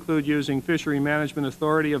activities include using Fishery Management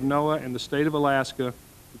Authority of NOAA and the state of Alaska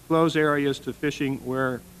to close areas to fishing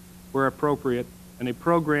where appropriate, and a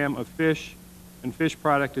program of fish and fish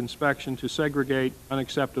product inspection to segregate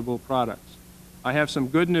unacceptable products. I have some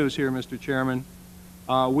good news here, Mr. Chairman.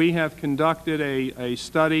 We have conducted a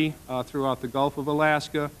study throughout the Gulf of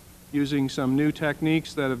Alaska using some new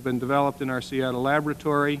techniques that have been developed in our Seattle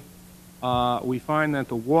laboratory. We find that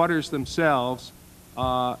the waters themselves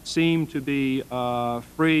seem to be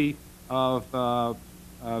free of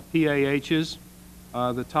PAHs,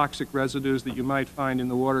 the toxic residues that you might find in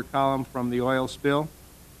the water column from the oil spill.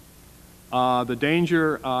 The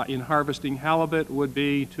danger in harvesting halibut would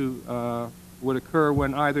occur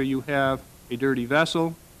when either you have a dirty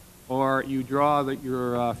vessel, or you draw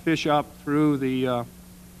your fish up through the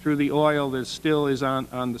oil that still is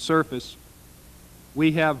on the surface.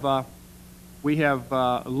 We have looked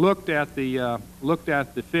at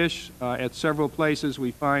the fish at several places.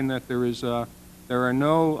 We find that there are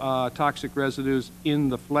no toxic residues in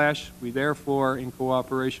the flesh. We therefore, in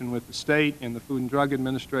cooperation with the state and the Food and Drug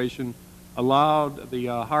Administration, allowed the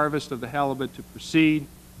harvest of the halibut to proceed.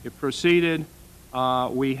 It proceeded.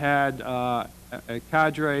 We had a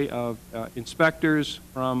cadre of inspectors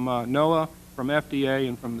from NOAA, from FDA,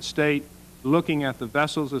 and from the state looking at the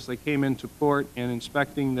vessels as they came into port and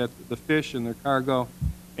inspecting the fish and their cargo.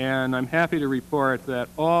 And I'm happy to report that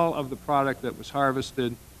all of the product that was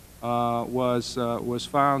harvested was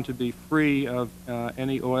found to be free of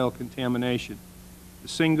any oil contamination.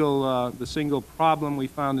 The single problem we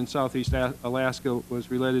found in southeast Alaska was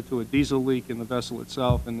related to a diesel leak in the vessel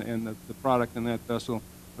itself, and the product in that vessel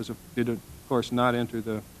did, of course, not enter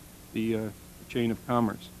the chain of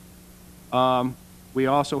commerce. We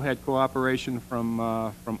also had cooperation from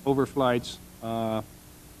overflights,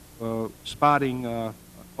 spotting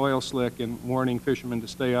oil slick and warning fishermen to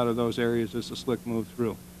stay out of those areas as the slick moved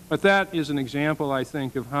through. But that is an example, I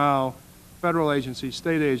think, of how federal agencies,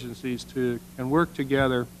 state agencies can work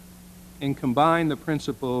together and combine the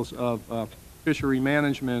principles of fishery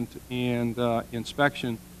management and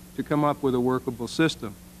inspection to come up with a workable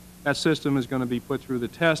system. That system is going to be put through the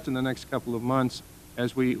test in the next couple of months,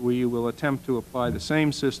 as we will attempt to apply the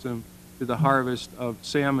same system to the harvest of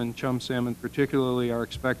salmon. Chum salmon particularly are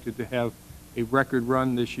expected to have a record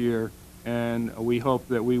run this year, and we hope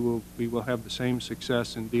that we will have the same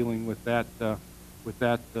success in dealing with that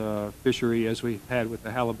fishery as we had with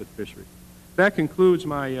the halibut fishery. That concludes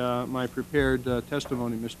my prepared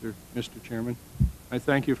testimony, Mr. Chairman. I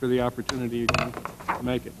thank you for the opportunity again to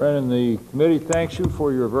make it. Brennan, the committee thanks you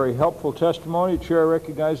for your very helpful testimony. Chair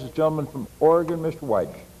recognizes the gentleman from Oregon, Mr. White.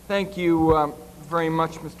 Thank you very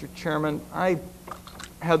much, Mr. Chairman. I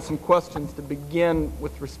had some questions to begin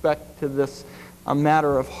with respect to this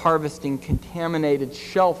matter of harvesting contaminated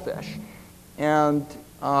shellfish. And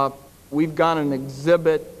we've got an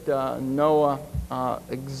exhibit, NOAA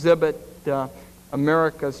exhibit,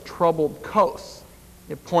 America's Troubled Coasts.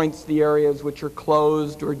 It points to the areas which are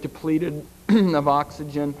closed or depleted of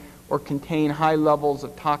oxygen or contain high levels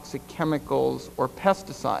of toxic chemicals or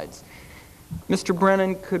pesticides. Mr.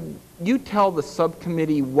 Brennan, could you tell the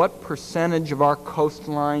subcommittee what percentage of our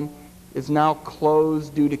coastline is now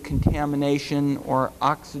closed due to contamination or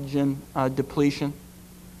oxygen depletion?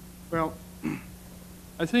 Well,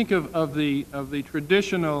 I think of the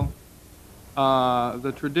traditional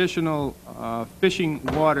fishing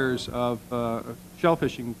waters of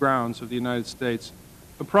shellfishing grounds of the United States.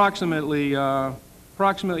 Approximately a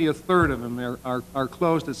third of them are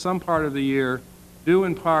closed at some part of the year, due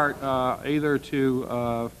in part either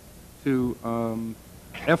to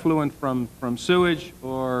effluent from sewage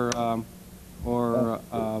or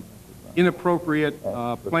inappropriate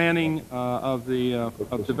planning of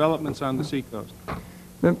developments on the seacoast.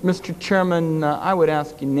 Mr. Chairman, I would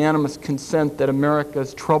ask unanimous consent that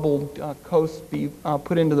America's Troubled Coasts be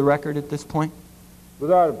put into the record at this point.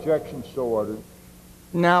 Without objection, so ordered.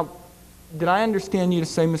 Now, did I understand you to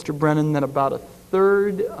say, Mr. Brennan, that about a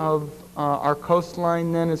third of our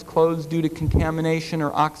coastline then is closed due to contamination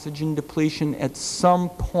or oxygen depletion at some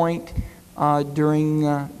point during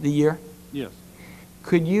the year? Yes.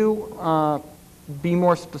 Could you be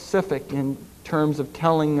more specific in terms of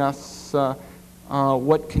telling us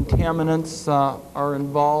what contaminants are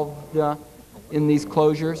involved in these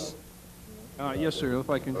closures? Yes, sir.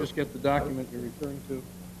 If I can just get the document you're referring to.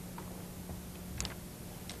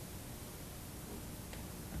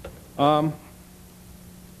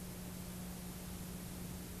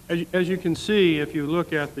 As you can see, if you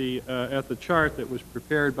look at the chart that was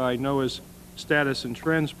prepared by NOAA's Status and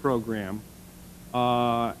Trends program,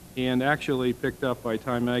 and actually picked up by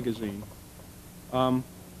Time Magazine,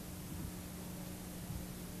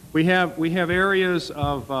 we have areas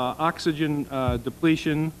of oxygen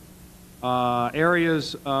depletion,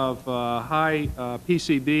 areas of high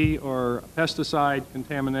PCB or pesticide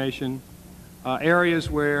contamination,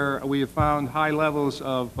 areas where we have found high levels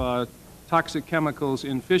of toxic chemicals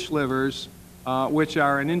in fish livers, which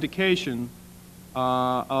are an indication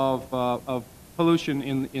of pollution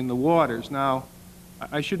in the waters. Now,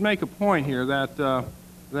 I should make a point here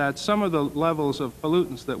that some of the levels of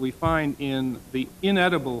pollutants that we find in the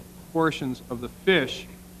inedible portions of the fish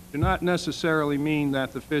do not necessarily mean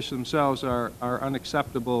that the fish themselves are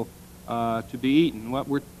unacceptable to be eaten.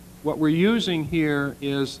 What we're using here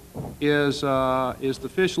is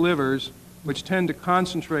the fish livers, which tend to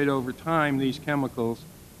concentrate over time these chemicals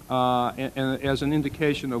and as an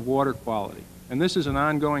indication of water quality. And this is an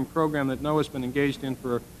ongoing program that NOAA's been engaged in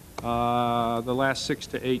for the last 6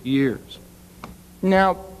 to 8 years.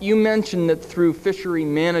 Now, you mentioned that through fishery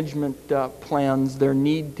management plans, there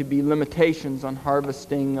need to be limitations on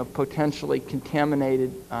harvesting of potentially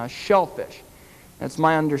contaminated shellfish. It's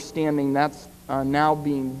my understanding that's now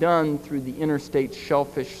being done through the Interstate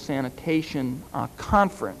Shellfish Sanitation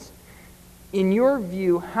Conference. In your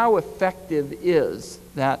view, how effective is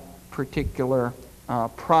that particular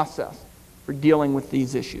process for dealing with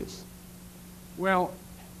these issues? Well,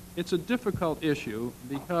 it's a difficult issue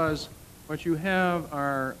because what you have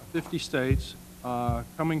are 50 states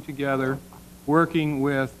coming together, working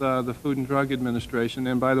with the Food and Drug Administration,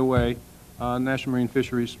 and by the way, National Marine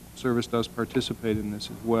Fisheries Service does participate in this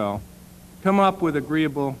as well, come up with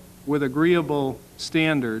agreeable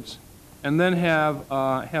standards, and then have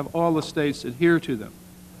all the states adhere to them.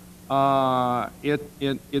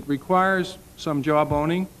 It requires some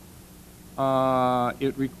jawboning.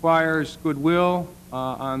 It requires goodwill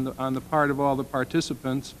on the part of all the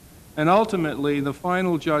participants. And ultimately, the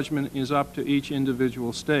final judgment is up to each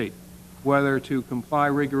individual state, whether to comply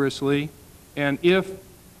rigorously, and if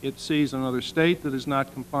it sees another state that is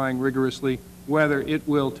not complying rigorously, whether it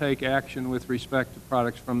will take action with respect to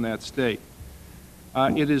products from that state.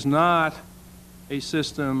 It is not a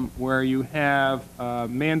system where you have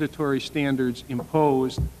mandatory standards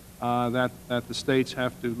imposed that the states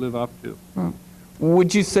have to live up to.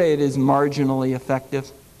 Would you say it is marginally effective?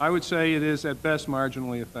 I would say it is at best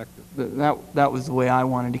marginally effective. That was the way I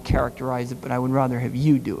wanted to characterize it, but I would rather have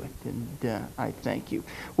you do it, and I thank you.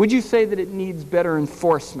 Would you say that it needs better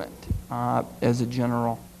enforcement as a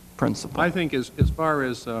general principle? I think as far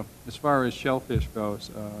as shellfish goes,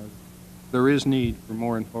 there is need for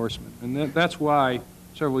more enforcement. And that's why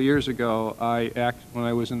several years ago, when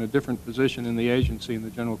I was in a different position in the agency, in the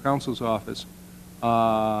General Counsel's office,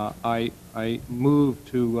 I moved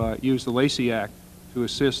to use the Lacey Act to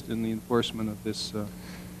assist in the enforcement of this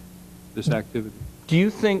activity. Do you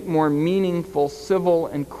think more meaningful civil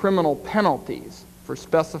and criminal penalties for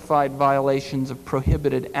specified violations of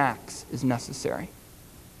prohibited acts is necessary?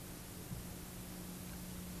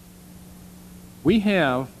 We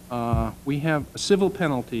have a civil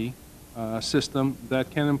penalty system that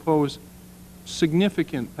can impose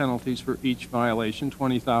significant penalties for each violation,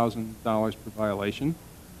 $20,000 per violation.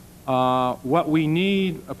 What we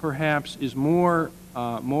need perhaps is more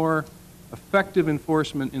effective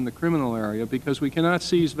enforcement in the criminal area, because we cannot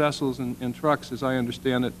seize vessels and trucks, as I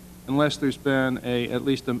understand it, unless there's been at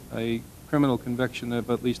least a criminal conviction of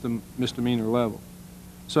at least a misdemeanor level.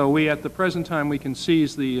 So at the present time, we can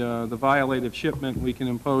seize the violative shipment, we can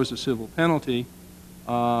impose a civil penalty,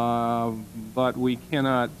 but we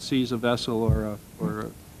cannot seize a vessel or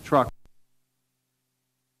a truck.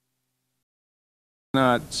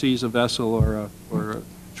 Not seize a vessel or a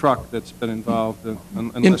truck that's been involved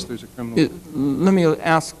unless there's a criminal. Let me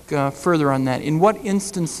ask further on that. In what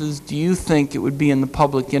instances do you think it would be in the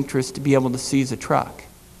public interest to be able to seize a truck?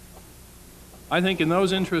 I think in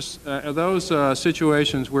those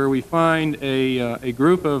situations where we find a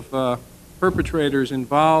group of perpetrators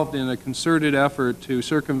involved in a concerted effort to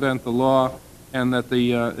circumvent the law, and that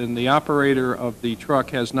the operator of the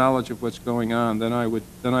truck has knowledge of what's going on, then I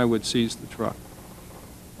would seize the truck.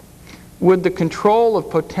 Would the control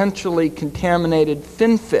of potentially contaminated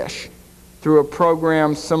finfish through a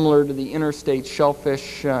program similar to the Interstate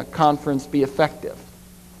Shellfish Conference be effective?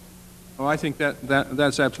 Oh, I think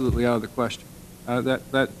that's absolutely out of the question.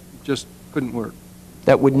 That just couldn't work.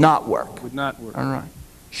 That would not work? Would not work. All right.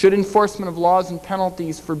 Should enforcement of laws and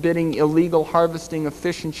penalties forbidding illegal harvesting of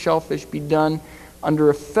fish and shellfish be done under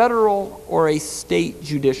a federal or a state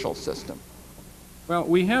judicial system? Well,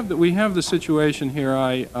 we have the situation here.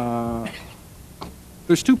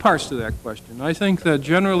 There's two parts to that question. I think that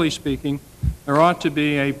generally speaking, there ought to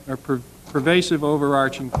be a pervasive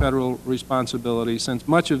overarching federal responsibility, since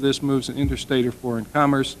much of this moves in interstate or foreign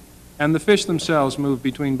commerce, and the fish themselves move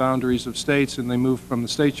between boundaries of states, and they move from the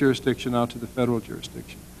state jurisdiction out to the federal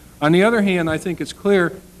jurisdiction. On the other hand, I think it's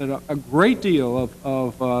clear that a great deal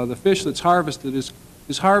of the fish that's harvested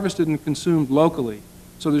is harvested and consumed locally.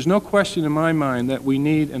 So there's no question in my mind that we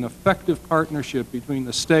need an effective partnership between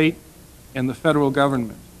the state and the federal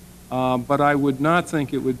government. But I would not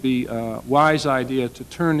think it would be a wise idea to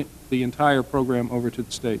turn the entire program over to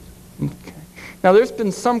the states. Okay. Now, there's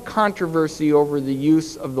been some controversy over the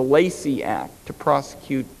use of the Lacey Act to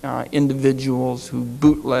prosecute individuals who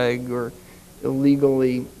bootleg or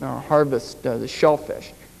illegally harvest the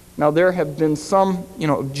shellfish. Now, there have been some,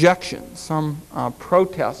 objections, some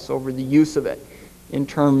protests over the use of it in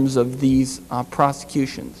terms of these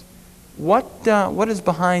prosecutions. What is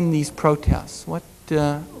behind these protests? What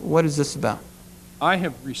is this about? I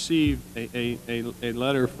have received a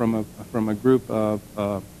letter from a group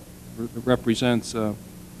of that represents the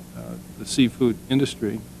seafood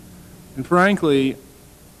industry, and frankly,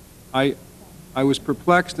 I was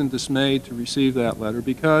perplexed and dismayed to receive that letter,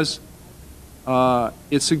 because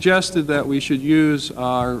it suggested that we should use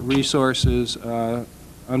our resources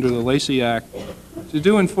under the Lacey Act to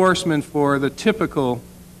do enforcement for the typical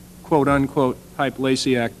quote-unquote type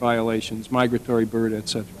Lacey Act violations, migratory bird,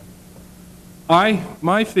 etc.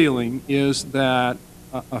 My feeling is that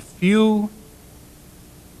a few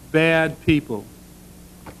bad people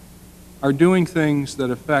are doing things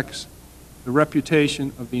that affects the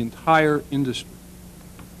reputation of the entire industry.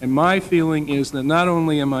 And my feeling is that not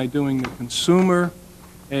only am I doing the consumer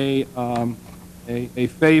a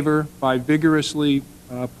favor by vigorously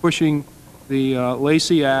pushing the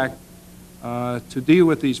Lacey Act to deal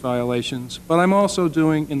with these violations, but I'm also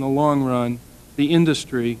doing, in the long run, the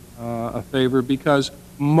industry a favor, because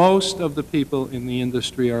most of the people in the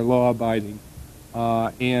industry are law-abiding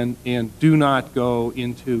and do not go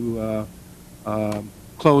into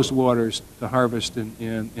closed waters to harvest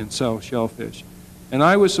and sell shellfish. And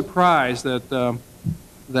I was surprised that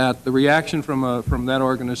the reaction from that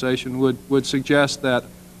organization would suggest that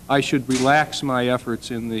I should relax my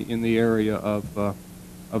efforts in the area of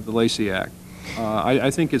the Lacey Act.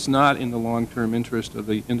 I think it's not in the long-term interest of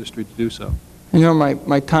the industry to do so.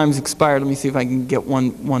 My time's expired. Let me see if I can get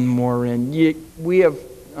one more in. We have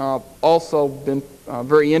also been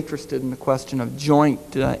very interested in the question of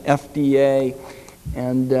joint FDA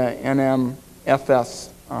and NMFS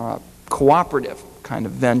cooperative kind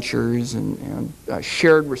of ventures and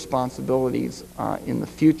shared responsibilities in the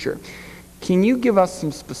future. Can you give us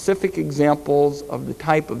some specific examples of the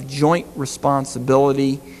type of joint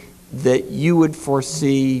responsibility that you would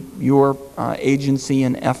foresee your agency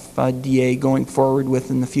and FDA going forward with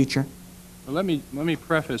in the future? Well, let me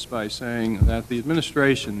preface by saying that the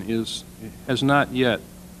administration has not yet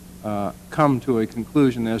come to a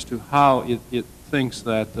conclusion as to how it thinks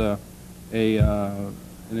that a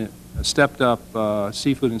stepped-up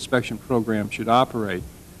seafood inspection program should operate.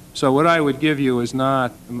 So what I would give you is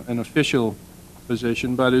not an official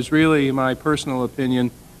position, but is really my personal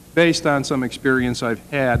opinion based on some experience I've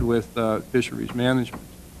had with fisheries management.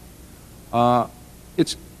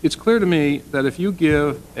 It's clear to me that if you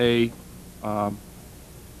give a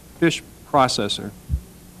fish processor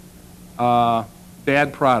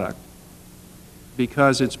bad product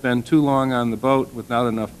because it's been too long on the boat without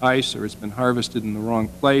enough ice, or it's been harvested in the wrong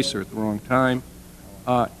place or at the wrong time,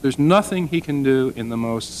 there's nothing he can do in the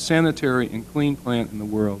most sanitary and clean plant in the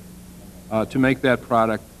world to make that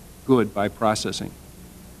product good by processing.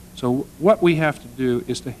 So what we have to do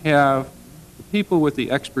is to have the people with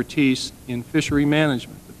the expertise in fishery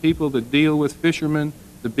management, the people that deal with fishermen,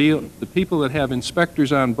 the people that have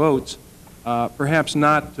inspectors on boats, perhaps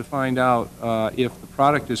not to find out if the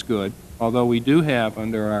product is good, although we do have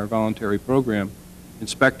under our voluntary program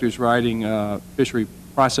inspectors riding fishery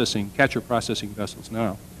processing, catcher processing vessels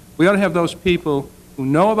now. We ought to have those people who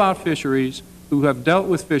know about fisheries, who have dealt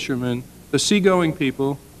with fishermen, the seagoing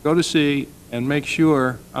people, go to sea and make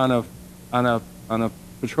sure on a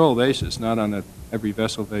patrol basis, not on a every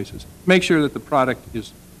vessel basis, make sure that the product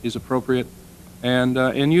is appropriate,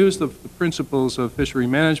 and use the principles of fishery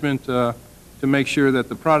management to make sure that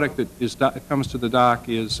the product that comes to the dock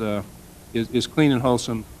is clean and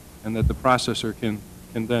wholesome, and that the processor can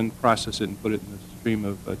then process it and put it in the stream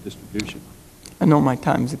of distribution. I know my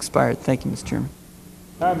time's expired. Thank you, Mr. Chairman.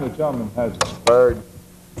 Time of the gentleman has expired.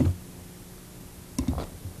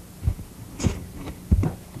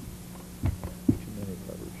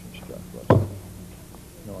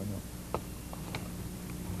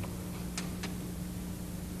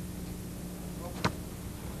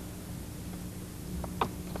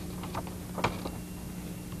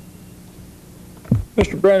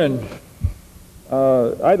 Mr. Brennan,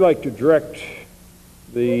 I'd like to direct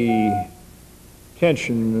the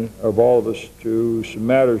attention of all of us to some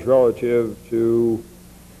matters relative to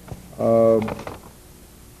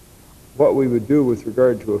what we would do with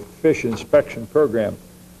regard to a fish inspection program.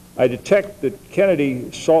 I detect that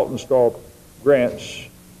Kennedy salt install grants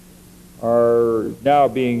are now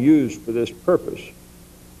being used for this purpose.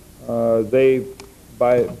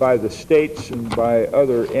 By the states and by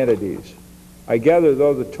other entities. I gather,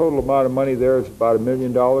 though, the total amount of money there is about $1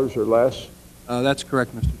 million or less? That's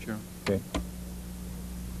correct, Mr. Chairman. Okay.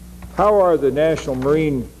 How are the National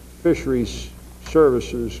Marine Fisheries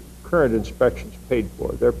Services current inspections paid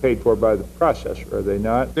for? They're paid for by the processor, are they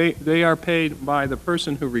not? They are paid by the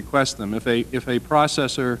person who requests them. If a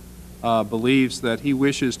processor believes that he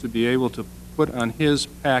wishes to be able to put on his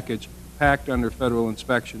package, packed under federal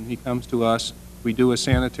inspection, he comes to us. We do a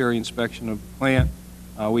sanitary inspection of the plant.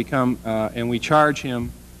 We come and we charge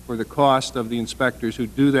him for the cost of the inspectors who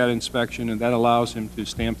do that inspection, and that allows him to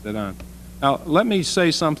stamp that on. Now, let me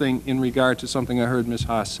say something in regard to something I heard Ms.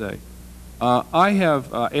 Haas say. I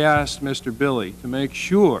have asked Mr. Billy to make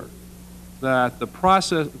sure that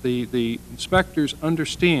the inspectors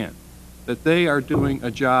understand that they are doing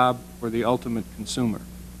a job for the ultimate consumer,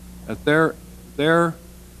 that their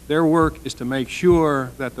work is to make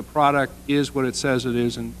sure that the product is what it says it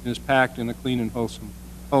is and is packed in a clean and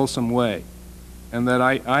wholesome way, and that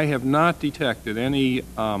I have not detected any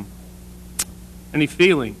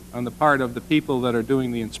feeling on the part of the people that are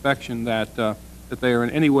doing the inspection that they are in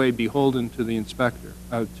any way beholden to the inspector,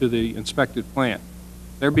 to the inspected plant.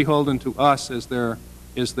 They're beholden to us as their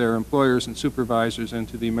employers and supervisors, and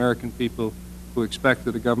to the American people who expect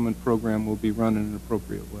that a government program will be run in an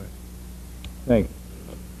appropriate way. Thank you.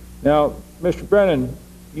 Now, Mr. Brennan,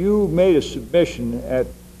 you made a submission at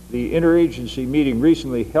the interagency meeting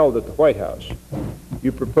recently held at the White House.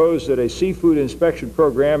 You proposed that a seafood inspection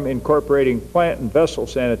program incorporating plant and vessel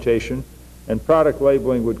sanitation and product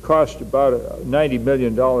labeling would cost about $90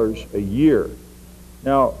 million a year.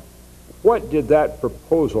 Now, what did that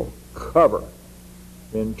proposal cover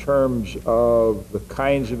in terms of the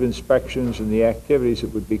kinds of inspections and the activities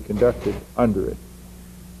that would be conducted under it?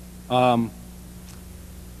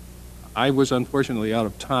 I was unfortunately out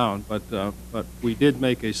of town, but we did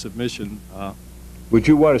make a submission. Would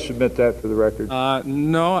you want to submit that for the record?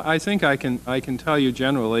 No, I think I can tell you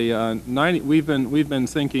generally. We've been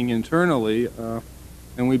thinking internally,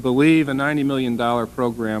 and we believe a $90 million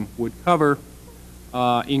program would cover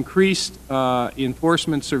increased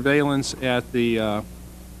enforcement surveillance at the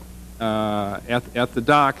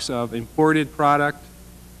docks of imported product,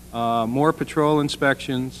 more patrol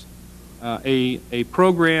inspections, a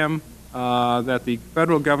program that the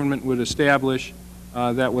federal government would establish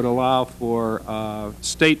that would allow for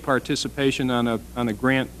state participation on a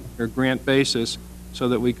grant basis, so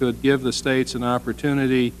that we could give the states an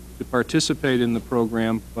opportunity to participate in the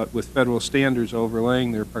program, but with federal standards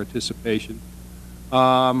overlaying their participation,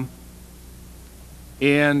 and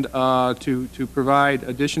to provide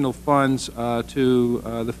additional funds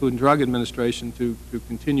to the Food and Drug Administration to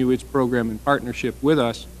continue its program in partnership with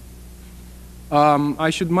us. I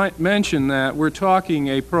should mention that we're talking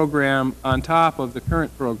a program on top of the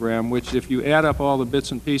current program, which, if you add up all the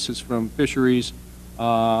bits and pieces from fisheries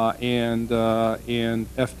and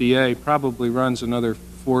FDA, probably runs another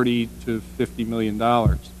 $40 to $50 million.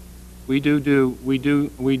 We do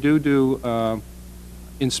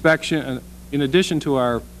inspection in addition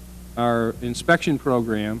to our inspection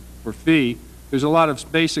program for fee. There's a lot of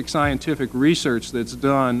basic scientific research that's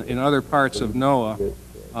done in other parts of NOAA.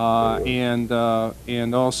 And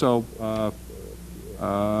also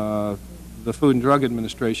the Food and Drug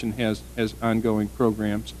Administration has ongoing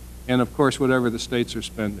programs, and of course whatever the states are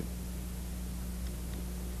spending.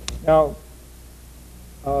 Now,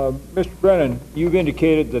 Mr. Brennan, you've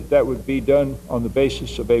indicated that that would be done on the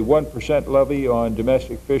basis of a 1% levy on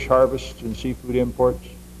domestic fish harvests and seafood imports?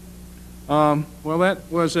 Well,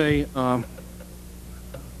 that was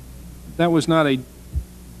not a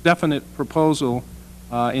definite proposal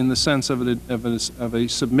in the sense of a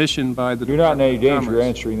submission by the Department of Commerce. You're not in any danger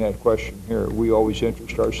answering that question here. We always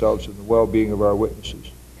interest ourselves in the well-being of our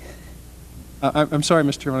witnesses. I'm sorry,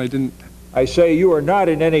 Mr. Chairman, I didn't. I say you are not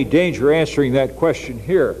in any danger answering that question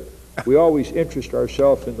here. We always interest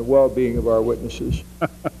ourselves in the well-being of our witnesses,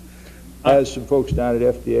 as some folks down at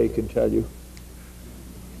FDA can tell you.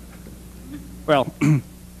 Well,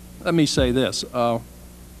 let me say this.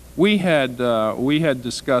 We had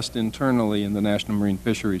discussed internally in the National Marine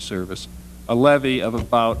Fisheries Service a levy of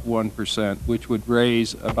about 1%, which would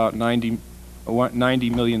raise about $90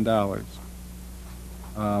 million.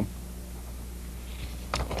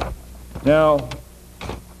 Now,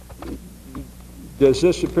 does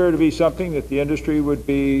this appear to be something that the industry would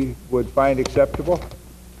find acceptable?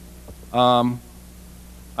 I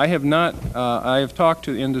have not. I have talked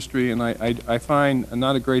to the industry, and I find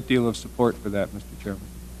not a great deal of support for that, Mr. Chairman.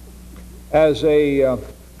 As a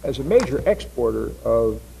major exporter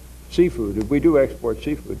of seafood, we do export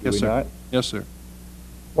seafood, do we not? Yes, sir.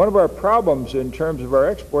 One of our problems in terms of our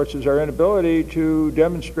exports is our inability to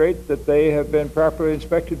demonstrate that they have been properly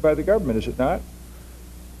inspected by the government, is it not?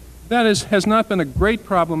 That has not been a great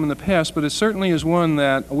problem in the past, but it certainly is one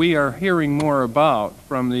that we are hearing more about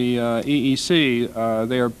from the EEC.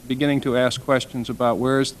 They are beginning to ask questions about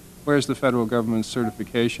where's the federal government's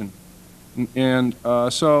certification, and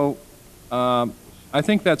so I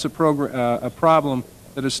think that's a problem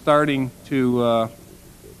that is starting to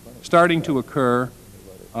occur.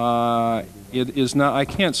 It is not. I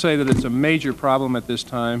can't say that it's a major problem at this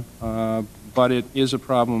time, but it is a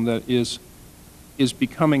problem that is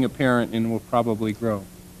becoming apparent and will probably grow.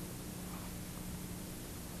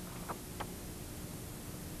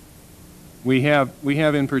 We have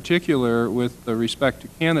in particular, with respect to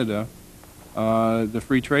Canada, the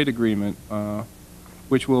free trade agreement,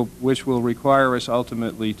 which will require us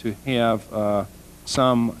ultimately to have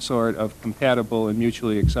some sort of compatible and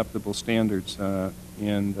mutually acceptable standards,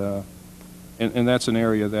 and that's an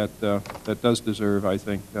area that does deserve, I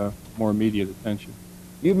think, more immediate attention.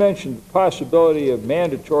 You mentioned the possibility of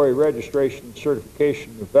mandatory registration and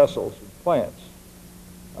certification of vessels and plants.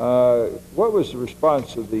 What was the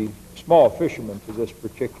response of the small fishermen to this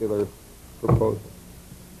particular proposal?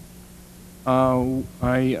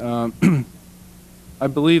 I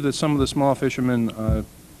believe that some of the small fishermen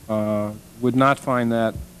would not find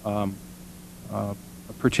that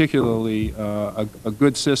particularly a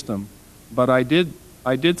good system, but I did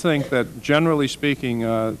think that, generally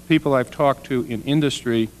speaking, people I've talked to in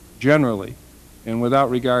industry generally, and without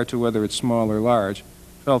regard to whether it's small or large,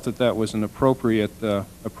 felt that that was an appropriate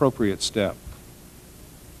step.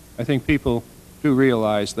 I think people do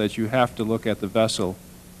realize that you have to look at the vessel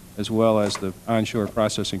as well as the onshore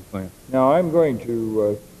processing plant. Now, I'm going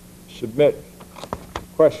to submit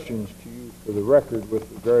questions to you for the record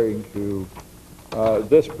with regarding to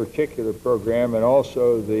this particular program, and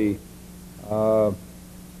also the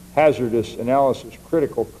hazardous analysis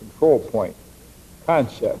critical control point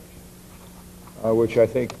concept, which I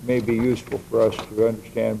think may be useful for us to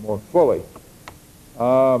understand more fully.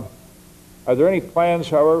 Are there any plans,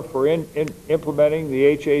 however, for implementing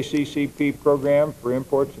the HACCP program for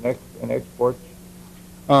imports and exports?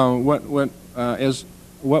 What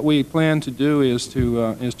we plan to do is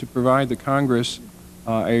to provide the Congress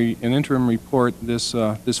an interim report this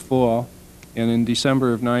fall, and in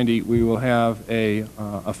December of '90 we will have a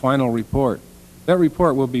final report. That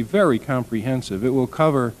report will be very comprehensive. It will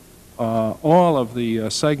cover all of the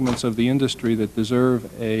segments of the industry that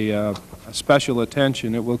deserve a special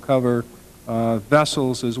attention. It will cover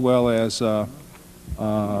vessels as well as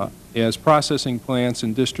processing plants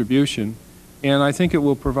and distribution. And I think it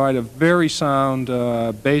will provide a very sound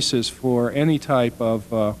basis for any type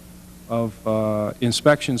of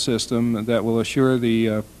inspection system that will assure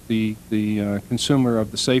the consumer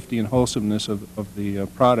of the safety and wholesomeness of the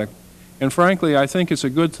product. And frankly, I think it's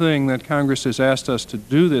a good thing that Congress has asked us to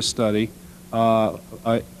do this study a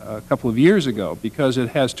couple of years ago, because it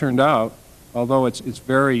has turned out, although it's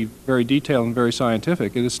very, very detailed and very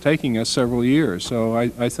scientific, it is taking us several years. So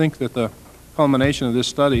I think that the culmination of this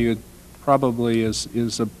study probably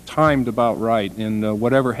is timed about right, and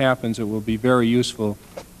whatever happens, it will be very useful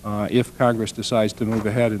if Congress decides to move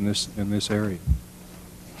ahead in this area.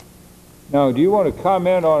 Now, do you want to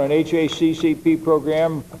comment on an HACCP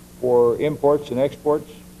program for imports and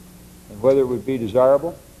exports, and whether it would be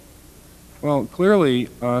desirable? Well, clearly,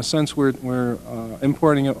 since we're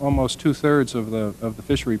importing almost 2/3 of the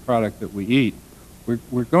fishery product that we eat,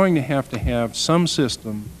 we're going to have some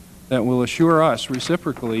system that will assure us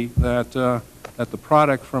reciprocally that the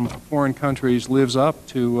product from foreign countries lives up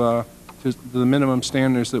to the minimum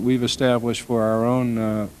standards that we've established for our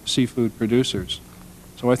own seafood producers.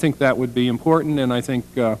 So I think that would be important, and I think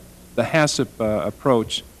the HACCP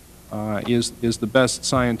approach is the best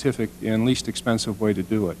scientific and least expensive way to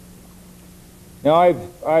do it. Now,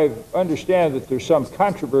 I understand that there's some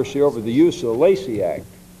controversy over the use of the Lacey Act.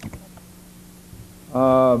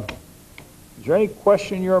 Is there any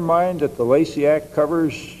question in your mind that the Lacey Act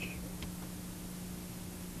covers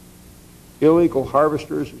illegal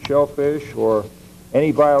harvesters of shellfish, or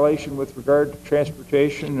any violation with regard to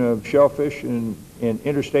transportation of shellfish in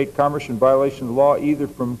interstate commerce in violation of the law, either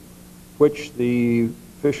from which the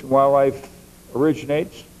Fish and Wildlife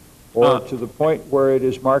originates or to the point where it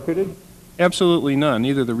is marketed? Absolutely none.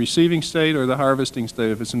 Either the receiving state or the harvesting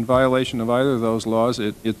state. If it's in violation of either of those laws,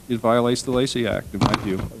 it violates the Lacey Act, in my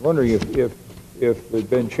view. I'm wondering if there have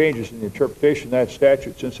been changes in the interpretation of that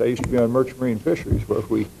statute since I used to be on merchant marine fisheries, where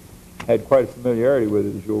we had quite a familiarity with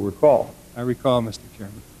it, as you'll recall. I recall, Mr.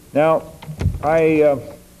 Chairman. Now, I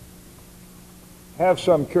have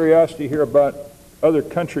some curiosity here about other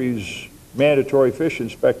countries' mandatory fish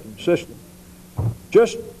inspection system.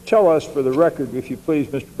 Just tell us, for the record, if you please,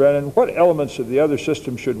 Mr. Brennan, what elements of the other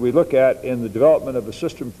system should we look at in the development of a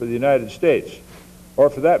system for the United States? Or,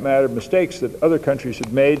 for that matter, mistakes that other countries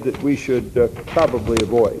have made that we should probably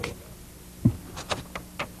avoid?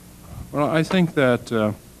 Well, I think that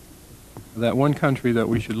that one country that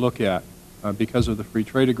we should look at, because of the free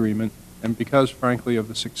trade agreement and because, frankly, of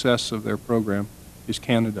the success of their program, is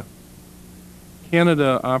Canada.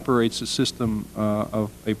 Canada operates a system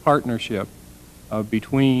of a partnership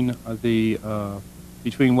between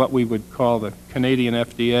what we would call the Canadian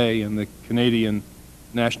FDA and the Canadian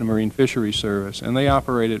National Marine Fisheries Service, and they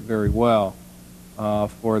operate it very well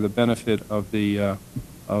for the benefit of the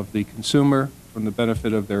consumer, from the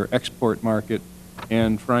benefit of their export market,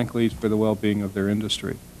 and frankly for the well-being of their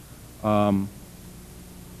industry.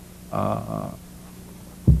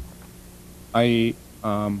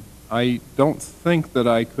 I don't think that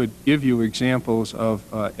I could give you examples of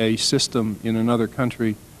a system in another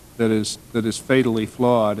country that is fatally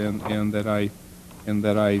flawed and that I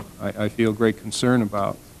feel great concern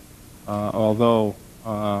about. Although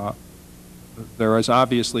there is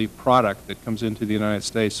obviously product that comes into the United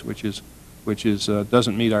States which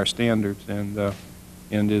doesn't meet our standards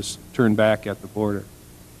and is turned back at the border.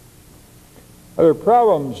 Are there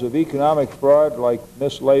problems of economic fraud, like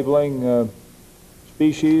mislabeling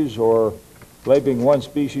species or labeling one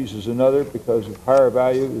species as another because of higher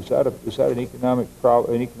value? Is that an economic fraud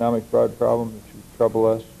problem that should trouble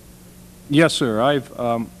us? Yes, sir. I've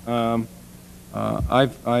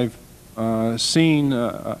seen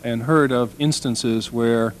and heard of instances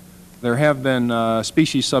where there have been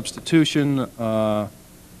species substitution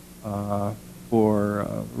for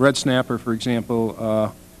red snapper, for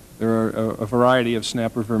example. There are a variety of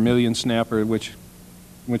snapper, vermilion snapper, which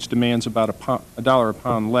demands about $1 a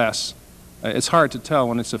pound less. It's hard to tell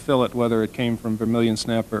when it's a fillet whether it came from vermilion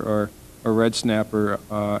snapper or red snapper,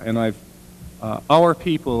 and our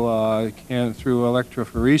people can, through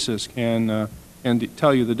electrophoresis, can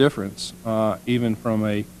tell you the difference, even from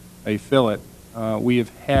a a fillet. We have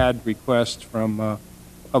had requests from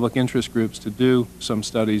public interest groups to do some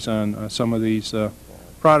studies on some of these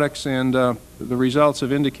products, and the results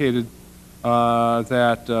have indicated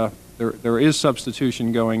that there is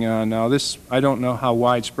substitution going on. Now, this, I don't know how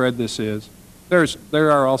widespread this is.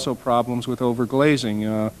 There are also problems with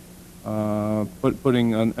overglazing,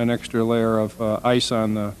 putting an extra layer of ice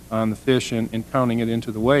on the fish and counting it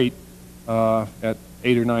into the weight at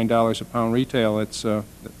 $8 or $9 a pound retail.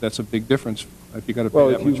 That's a big difference if you got to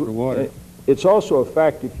pay that much for water. It's also a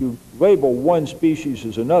fact, if you label one species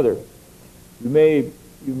as another, you may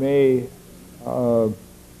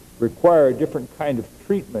require a different kind of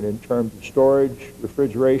treatment in terms of storage,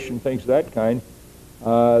 refrigeration, things of that kind,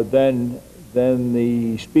 than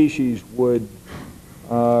the species would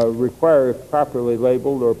require if properly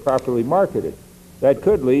labeled or properly marketed. That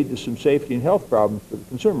could lead to some safety and health problems for the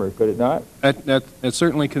consumer, could it not? It's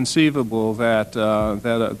certainly conceivable that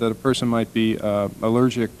that a person might be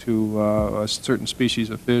allergic to a certain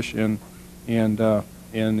species of fish, and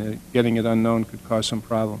getting it unknown could cause some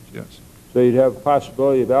problems. Yes. So you'd have a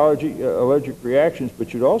possibility of allergic reactions,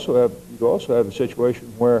 but you'd also have a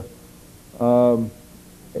situation where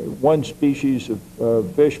one species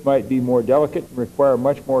of fish might be more delicate and require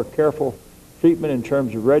much more careful treatment in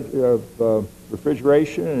terms of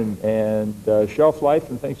refrigeration and shelf life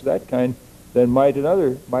and things of that kind than might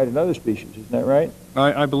another species. Isn't that right?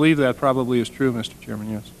 I believe that probably is true, Mr. Chairman.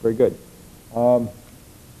 Yes. Very good.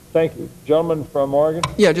 Thank you, gentleman from Oregon.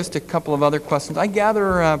 Yeah, just a couple of other questions. I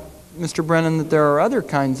gather, Mr. Brennan, that there are other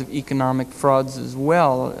kinds of economic frauds as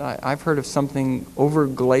well. I've heard of something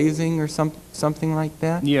overglazing or something like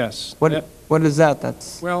that. Yes. What is that?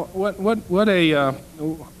 That's well,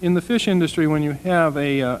 in the fish industry, when you have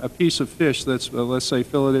a piece of fish that's let's say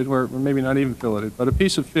filleted, or maybe not even filleted, but a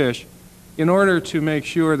piece of fish, in order to make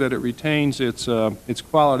sure that it retains its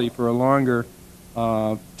quality for a longer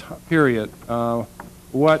period,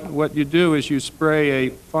 what you do is you spray a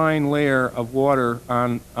fine layer of water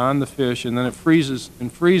on the fish, and then it freezes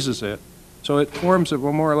it, so it forms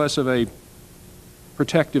more or less of a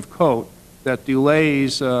protective coat that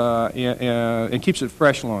delays and keeps it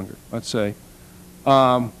fresh longer, let's say.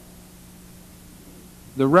 The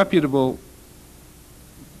reputable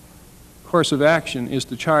course of action is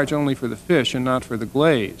to charge only for the fish and not for the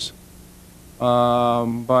glaze.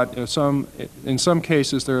 But in some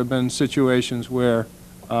cases there have been situations where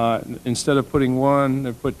instead of putting one,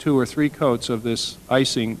 they put 2 or 3 coats of this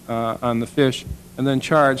icing on the fish and then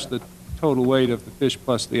charge the total weight of the fish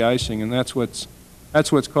plus the icing, and that's what's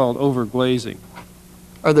called overglazing.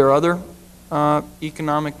 Are there other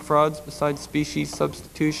economic frauds besides species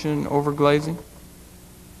substitution, overglazing?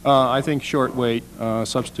 I think short weight,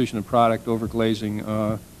 substitution of product,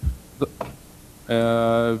 overglazing.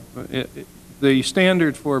 The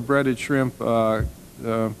standard for breaded shrimp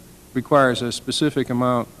requires a specific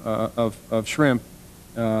amount of shrimp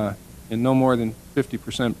in no more than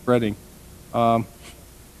 50% breading.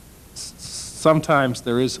 Sometimes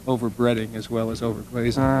there is overbreading as well as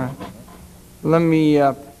overglazing. Let me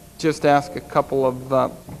just ask a couple of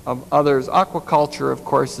others. Aquaculture, of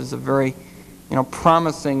course, is a very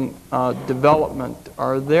promising development.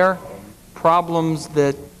 Are there problems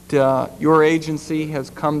that your agency has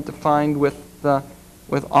come to find with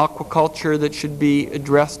aquaculture that should be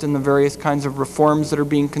addressed in the various kinds of reforms that are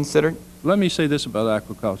being considered? Let me say this about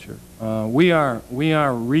aquaculture. We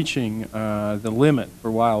are reaching the limit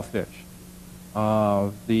for wild fish.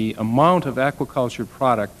 The amount of aquaculture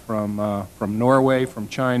product from Norway, from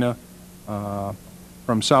China,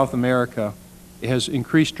 from South America has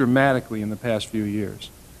increased dramatically in the past few years.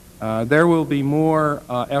 There will be more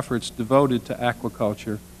efforts devoted to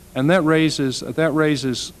aquaculture, and that raises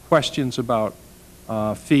questions about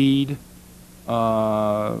feed,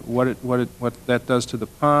 what that does to the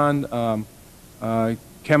pond,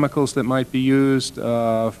 chemicals that might be used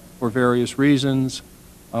for various reasons.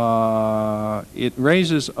 It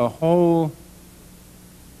raises a whole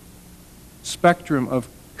spectrum of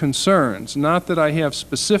concerns. Not that I have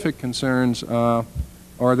specific concerns or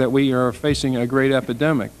that we are facing a great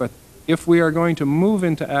epidemic, but if we are going to move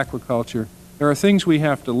into aquaculture, there are things we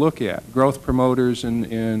have to look at: growth promoters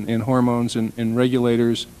and hormones and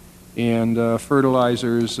regulators and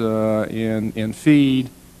fertilizers and feed,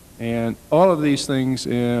 and all of these things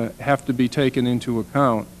have to be taken into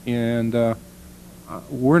account. And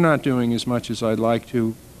we're not doing as much as I'd like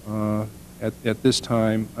to at this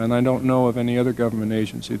time, and I don't know of any other government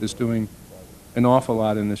agency that's doing an awful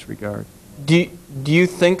lot in this regard. Do you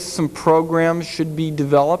think some programs should be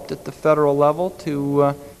developed at the federal level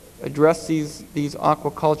to address these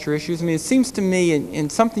aquaculture issues? I mean, it seems to me,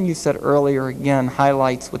 and something you said earlier again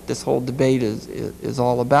highlights what this whole debate is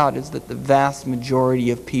all about, is that the vast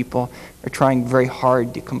majority of people are trying very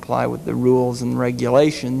hard to comply with the rules and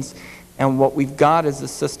regulations, and what we've got is a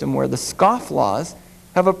system where the scofflaws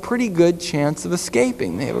have a pretty good chance of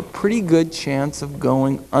escaping. They have a pretty good chance of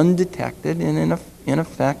going undetected and in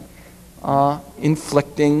effect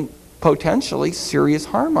inflicting potentially serious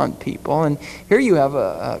harm on people. And here you have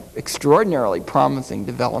a extraordinarily promising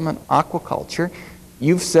development, aquaculture.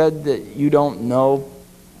 You've said that you don't know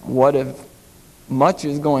what if much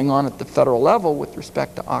is going on at the federal level with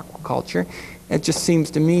respect to aquaculture. It just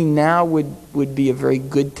seems to me now would be a very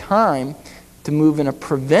good time to move in a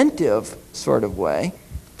preventive sort of way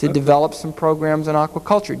to develop some programs in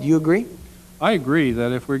aquaculture. Do you agree? I agree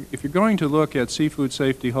that if you're going to look at seafood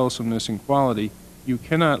safety, wholesomeness, and quality, you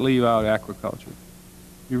cannot leave out aquaculture.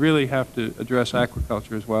 You really have to address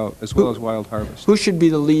aquaculture as well as wild harvest. Who should be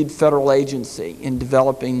the lead federal agency in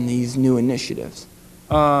developing these new initiatives?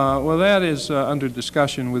 Well, that is under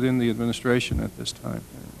discussion within the administration at this time.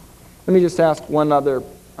 Let me just ask one other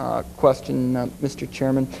question, Mr.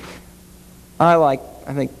 Chairman. I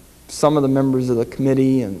think some of the members of the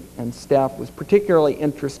committee and staff was particularly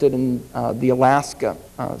interested in the Alaska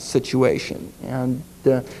situation. And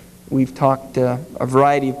we've talked to a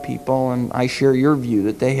variety of people, and I share your view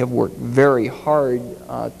that they have worked very hard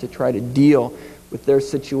to try to deal with their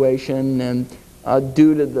situation. And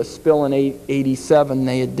due to the spill in '87,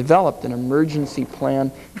 they had developed an emergency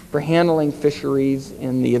plan for handling fisheries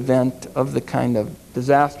in the event of the kind of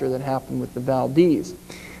disaster that happened with the Valdez.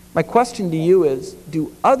 My question to you is,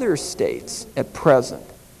 do other states at present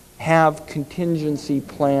have contingency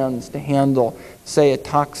plans to handle, say, a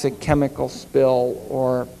toxic chemical spill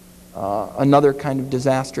or another kind of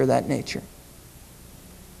disaster of that nature?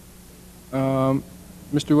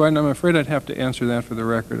 Mr. White, I'm afraid I'd have to answer that for the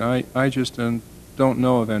record. I just don't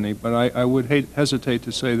know of any, but I would hesitate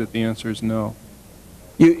to say that the answer is no.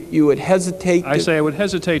 You would hesitate to... I would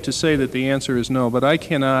hesitate to say that the answer is no, but I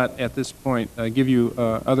cannot at this point give you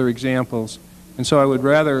other examples. And so I would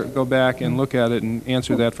rather go back and look at it and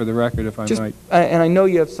answer that for the record, if I might. And I know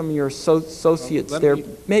you have some of your associates there.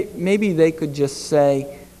 Maybe they could just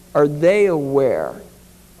say, are they aware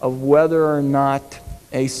of whether or not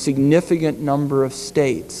a significant number of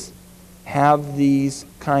states have these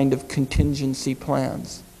kind of contingency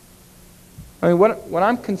plans? I mean, what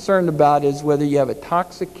I'm concerned about is whether you have a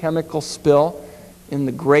toxic chemical spill in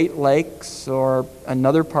the Great Lakes or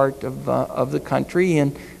another part of the country.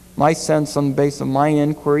 And my sense on the basis of my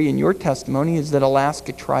inquiry and your testimony is that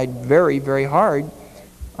Alaska tried very, very hard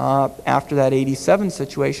after that '87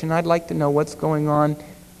 situation. I'd like to know what's going on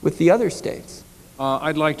with the other states.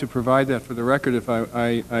 I'd like to provide that for the record, if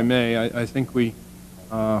I may. I think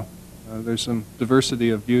there's some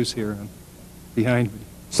diversity of views here behind me.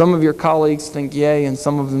 Some of your colleagues think yay, and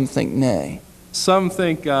some of them think nay. Some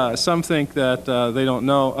think that they don't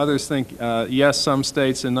know. Others think yes, some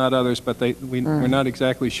states and not others, but we're not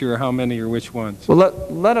exactly sure how many or which ones. Well,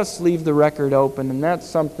 let us leave the record open, and that's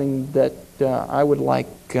something that I would like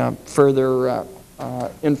further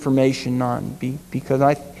information on, because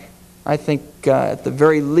I think at the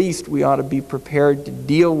very least we ought to be prepared to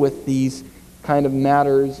deal with these kind of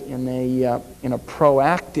matters in a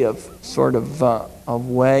proactive sort of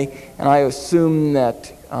way. And I assume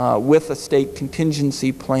that with a state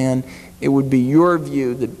contingency plan, it would be your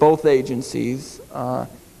view that both agencies,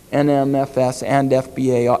 NMFS and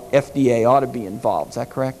FDA, ought to be involved. Is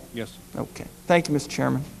that correct? Yes. Okay. Thank you, Mr.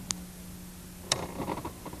 Chairman.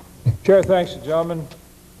 Chair, thanks, gentlemen.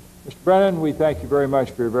 Mr. Brennan, we thank you very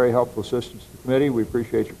much for your very helpful assistance to the committee. We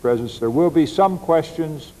appreciate your presence. There will be some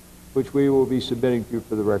questions which we will be submitting to you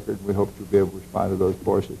for the record. We hope you'll be able to respond to those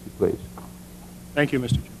for us, if you please. Thank you,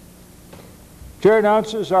 Mr. Chairman. Chair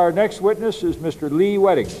announces our next witness is Mr. Lee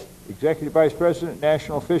Wedding, Executive Vice President,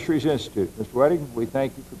 National Fisheries Institute. Mr. Wedding, we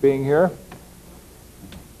thank you for being here.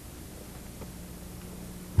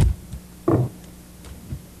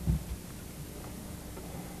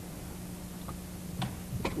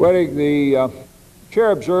 Mr. Wedding, the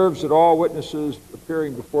Chair observes that all witnesses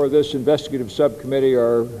appearing before this investigative subcommittee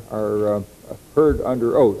are heard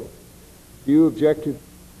under oath. Do you object to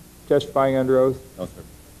testifying under oath? No,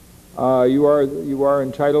 sir. You are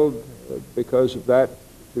entitled, because of that,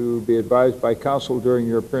 to be advised by counsel during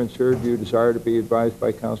your appearance here. Do you desire to be advised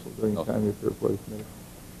by counsel during the time you appear before the committee?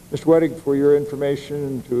 Mr. Wedding, for your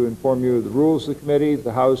information, to inform you of the rules of the committee,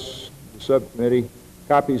 the House, the subcommittee,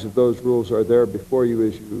 copies of those rules are there before you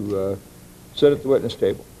as you sit at the witness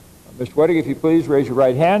table. Mr. Wedding, if you please, raise your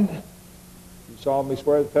right hand. You solemnly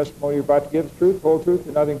swear the testimony you're about to give is the truth, the whole truth,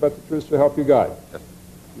 and nothing but the truth, so help you God. Yes.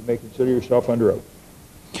 You may consider yourself under oath.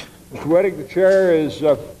 Mr. Wettig, the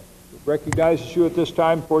chair recognizes you at this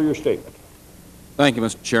time for your statement. Thank you,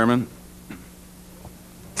 Mr. Chairman.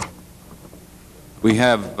 We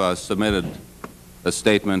have submitted a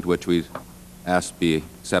statement which we ask be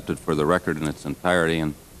accepted for the record in its entirety,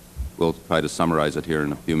 and we'll try to summarize it here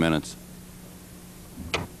in a few minutes.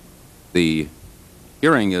 The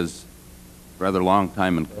hearing is a rather long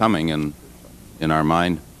time in coming in our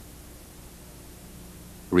mind.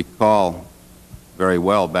 Recall very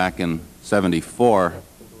well back in '74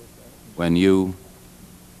 when you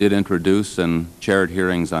did introduce and chaired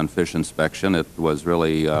hearings on fish inspection. It was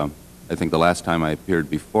really, I think, the last time I appeared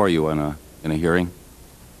before you in a hearing.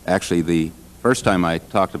 Actually, the first time I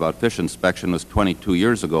talked about fish inspection was 22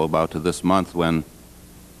 years ago, about to this month, when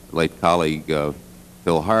late colleague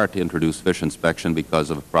Phil Hart introduced fish inspection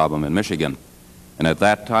because of a problem in Michigan. And at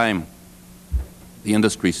that time, the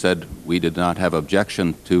industry said we did not have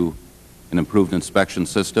objection to an improved inspection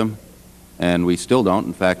system, and we still don't.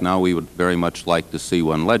 In fact, now we would very much like to see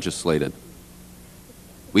one legislated.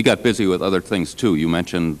 We got busy with other things, too. You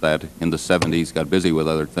mentioned that in the '70s got busy with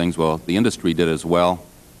other things. Well, the industry did as well,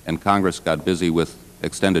 and Congress got busy with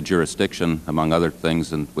extended jurisdiction, among other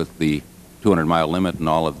things, and with the 200-mile limit and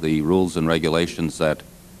all of the rules and regulations that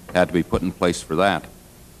had to be put in place for that.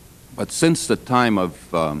 But since the time of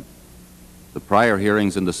the prior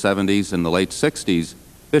hearings in the '70s and the late '60s,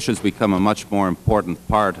 fish has become a much more important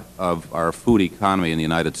part of our food economy in the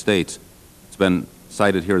United States. It's been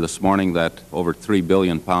cited here this morning that over 3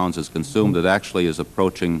 billion pounds is consumed. It actually is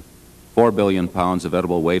approaching 4 billion pounds of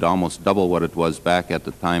edible weight, almost double what it was back at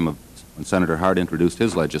the time of when Senator Hart introduced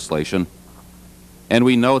his legislation. And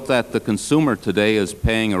we note that the consumer today is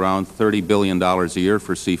paying around $30 billion a year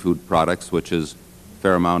for seafood products, which is a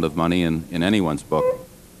fair amount of money in anyone's book.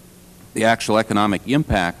 The actual economic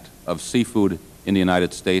impact of seafood in the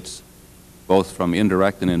United States, both from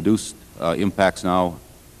indirect and induced impacts now,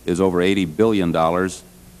 is over $80 billion,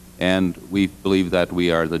 and we believe that we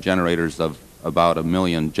are the generators of about 1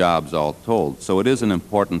 million jobs all told. So it is an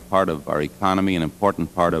important part of our economy, an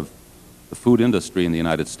important part of the food industry in the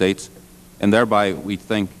United States, and thereby we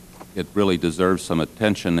think it really deserves some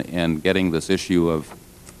attention in getting this issue of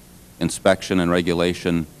inspection and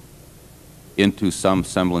regulation into some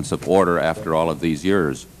semblance of order after all of these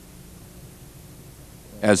years.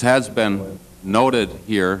 As has been noted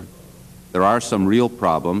here, there are some real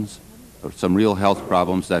problems, or some real health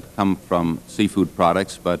problems that come from seafood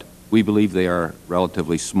products, but we believe they are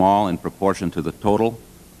relatively small in proportion to the total,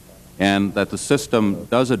 and that the system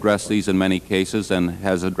does address these in many cases and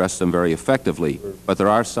has addressed them very effectively. But there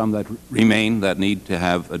are some that remain that need to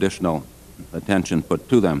have additional attention put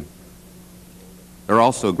to them. There are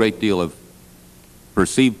also a great deal of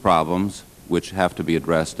perceived problems which have to be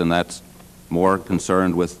addressed, and that's more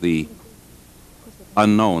concerned with the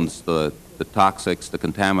unknowns, the toxics, the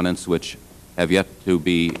contaminants, which have yet to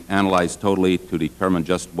be analyzed totally to determine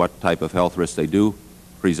just what type of health risks they do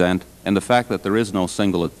present, and the fact that there is no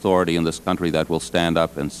single authority in this country that will stand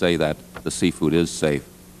up and say that the seafood is safe.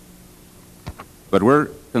 But we're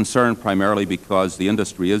concerned primarily because the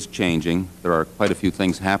industry is changing. There are quite a few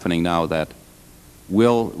things happening now that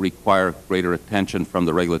will require greater attention from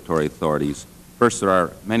the regulatory authorities. First, there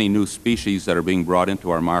are many new species that are being brought into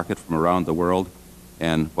our market from around the world,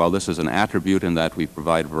 and while this is an attribute in that we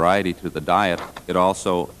provide variety to the diet, it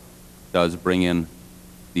also does bring in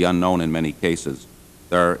the unknown in many cases.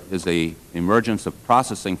 There is an emergence of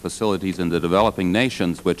processing facilities in the developing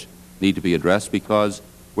nations which need to be addressed because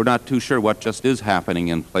we're not too sure what just is happening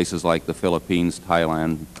in places like the Philippines,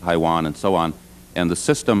 Thailand, Taiwan, and so on. And the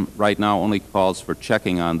system right now only calls for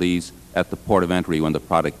checking on these at the port of entry when the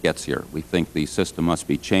product gets here. We think the system must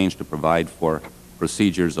be changed to provide for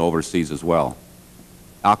procedures overseas as well.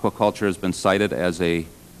 Aquaculture has been cited as a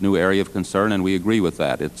new area of concern, and we agree with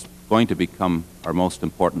that. It's going to become our most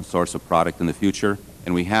important source of product in the future,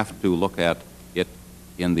 and we have to look at it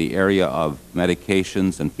in the area of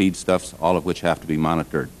medications and feedstuffs, all of which have to be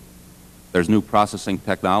monitored. There's new processing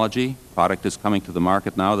technology. Product is coming to the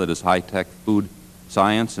market now that is high-tech food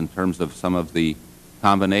science in terms of some of the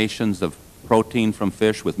combinations of protein from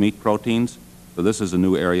fish with meat proteins. So this is a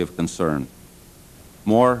new area of concern.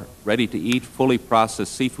 More ready-to-eat, fully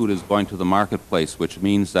processed seafood is going to the marketplace, which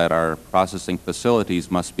means that our processing facilities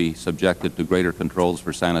must be subjected to greater controls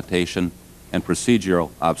for sanitation and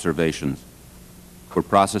procedural observations. We're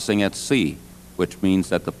processing at sea, which means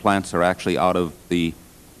that the plants are actually out of the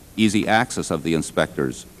easy access of the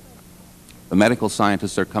inspectors. The medical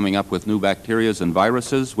scientists are coming up with new bacteria and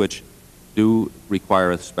viruses which do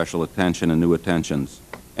require special attention and new attentions.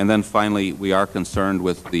 And then finally, we are concerned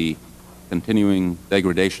with the continuing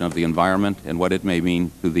degradation of the environment and what it may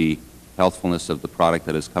mean to the healthfulness of the product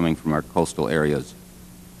that is coming from our coastal areas.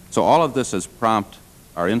 So all of this has prompted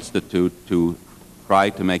our institute to try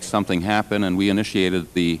to make something happen, and we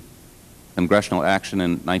initiated the congressional action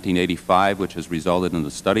in 1985, which has resulted in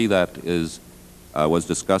the study that was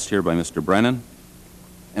discussed here by Mr. Brennan,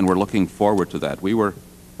 and we're looking forward to that. We were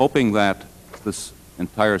hoping that this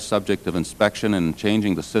entire subject of inspection and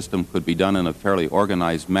changing the system could be done in a fairly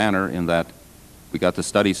organized manner, in that we got the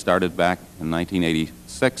study started back in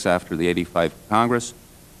 1986 after the 85 Congress.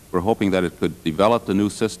 We're hoping that it could develop the new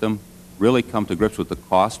system, really come to grips with the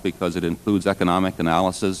cost, because it includes economic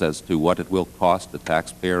analysis as to what it will cost the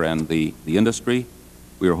taxpayer and the industry.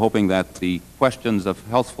 We are hoping that the questions of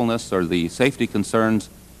healthfulness or the safety concerns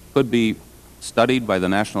could be studied by the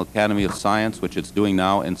National Academy of Science, which it's doing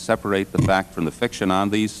now, and separate the fact from the fiction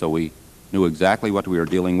on these so we knew exactly what we were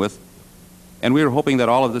dealing with. And we were hoping that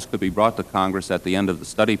all of this could be brought to Congress at the end of the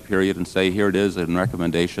study period and say, here it is, a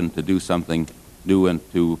recommendation to do something new and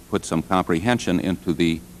to put some comprehension into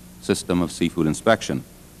the system of seafood inspection.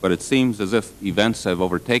 But it seems as if events have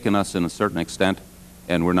overtaken us in a certain extent,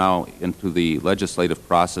 and we're now into the legislative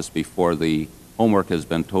process before the homework has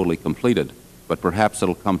been totally completed. But perhaps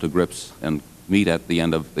it'll come to grips and meet at the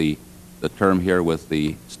end of the term here, with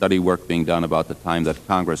the study work being done about the time that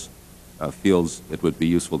Congress feels it would be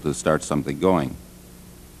useful to start something going.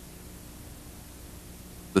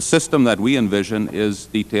 The system that we envision is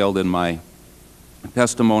detailed in my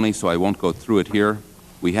testimony, so I won't go through it here.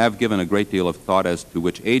 We have given a great deal of thought as to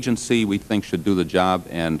which agency we think should do the job,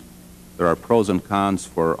 and there are pros and cons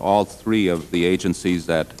for all three of the agencies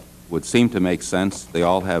that would seem to make sense. They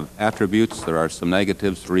all have attributes. There are some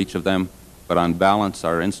negatives for each of them, but on balance,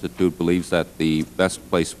 our institute believes that the best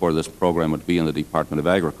place for this program would be in the Department of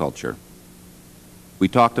Agriculture. We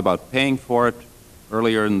talked about paying for it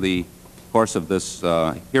earlier in the course of this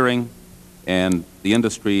hearing, and the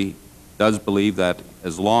industry does believe that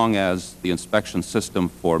as long as the inspection system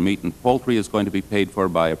for meat and poultry is going to be paid for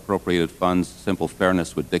by appropriated funds, simple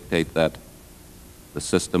fairness would dictate that the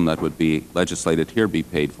system that would be legislated here be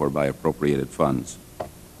paid for by appropriated funds.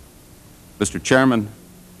 Mr. Chairman,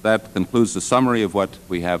 that concludes the summary of what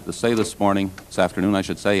we have to say this afternoon, I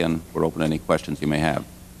should say, and we're open to any questions you may have.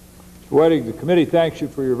 Mr. Whiting, the committee thanks you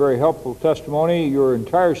for your very helpful testimony. Your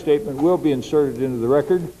entire statement will be inserted into the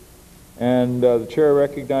record, and the chair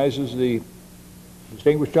recognizes the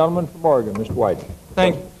distinguished gentleman from Oregon, Mr. Whiting.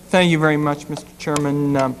 Thank you very much, Mr.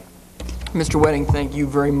 Chairman. Mr. Whiting, thank you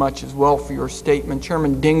very much as well for your statement.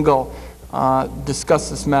 Chairman Dingell discussed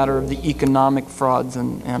this matter of the economic frauds,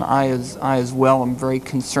 and I as well am very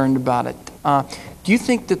concerned about it. Do you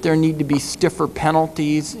think that there need to be stiffer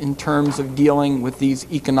penalties in terms of dealing with these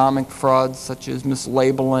economic frauds, such as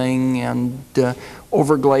mislabeling and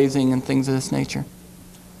overglazing and things of this nature?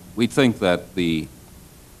 We think that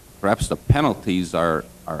perhaps the penalties are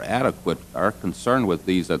adequate. Our concern with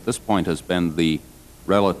these at this point has been the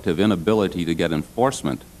relative inability to get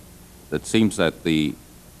enforcement. It seems that the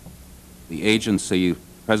agency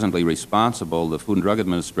presently responsible, the Food and Drug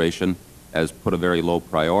Administration, has put a very low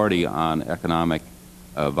priority on economic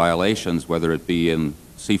violations, whether it be in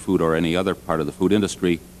seafood or any other part of the food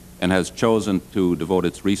industry, and has chosen to devote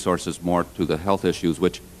its resources more to the health issues,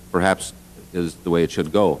 which perhaps is the way it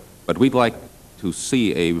should go. But we'd like to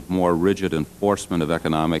see a more rigid enforcement of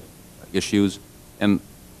economic issues. And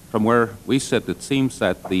from where we sit, it seems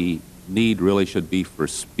that the need really should be for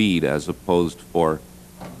speed as opposed for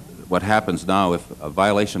what happens now. If a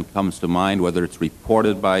violation comes to mind, whether it's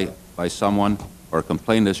reported by someone or a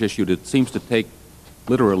complaint is issued, it seems to take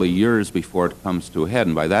literally years before it comes to a head.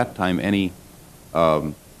 And by that time, any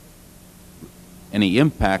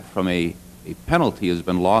impact from a penalty has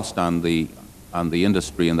been lost on the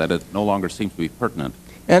industry, and that it no longer seems to be pertinent.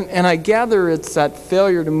 And I gather it's that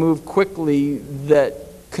failure to move quickly that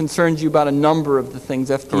concerns you about a number of the things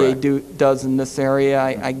FDA does in this area.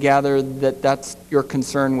 I gather that that's your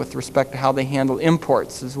concern with respect to how they handle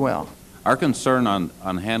imports as well. Our concern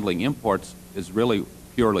on handling imports is really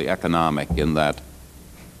purely economic, in that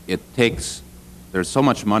there's so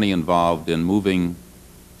much money involved in moving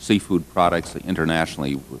seafood products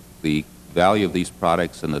internationally. The value of these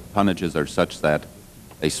products and the tonnages are such that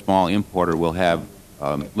a small importer will have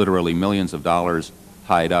literally millions of dollars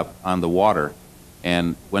tied up on the water.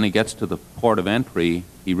 And when he gets to the port of entry,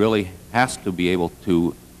 he really has to be able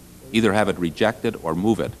to either have it rejected or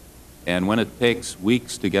move it. And when it takes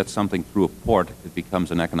weeks to get something through a port, it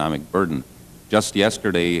becomes an economic burden. Just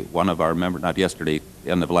yesterday, one of our members, not yesterday,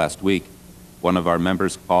 the end of last week, one of our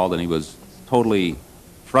members called, and he was totally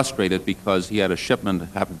frustrated because he had a shipment that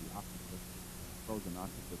happened to be frozen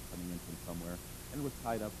octopus coming in from somewhere, and it was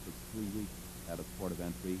tied up for 3 weeks at a port of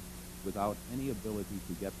entry without any ability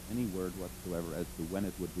to get any word whatsoever as to when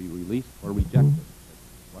it would be released or rejected.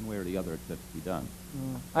 One way or the other, it had to be done.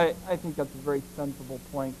 I think that's a very sensible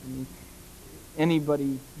point. I mean,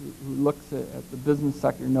 anybody who looks at the business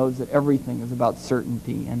sector knows that everything is about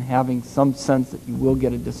certainty and having some sense that you will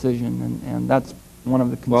get a decision, and that's one of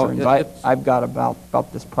the concerns I've got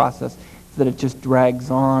about this process, is that it just drags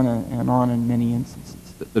on and on in many instances.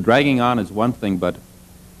 The dragging on is one thing, but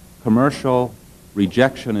commercial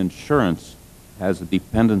rejection insurance has a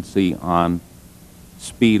dependency on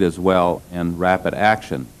speed as well and rapid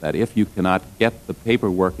action, that if you cannot get the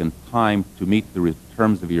paperwork in time to meet the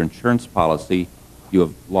terms of your insurance policy, you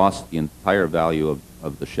have lost the entire value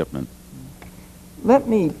of the shipment. Let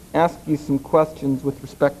me ask you some questions with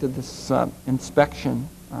respect to this inspection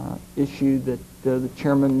issue that the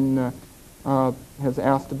chairman has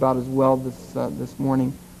asked about as well this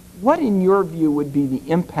morning. What, in your view, would be the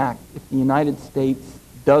impact if the United States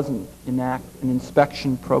doesn't enact an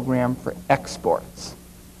inspection program for exports?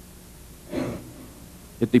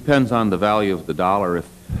 It depends on the value of the dollar if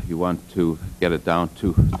you want to get it down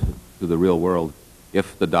to the real world.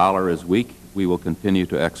 If the dollar is weak, we will continue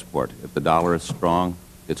to export. If the dollar is strong,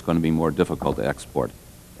 it's going to be more difficult to export.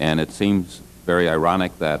 And it seems very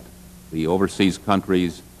ironic that the overseas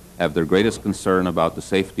countries have their greatest concern about the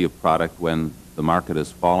safety of product when the market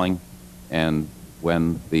is falling and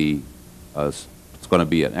when it's going to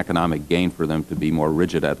be an economic gain for them to be more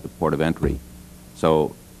rigid at the port of entry.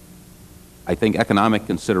 So I think economic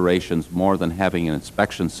considerations more than having an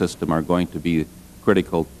inspection system are going to be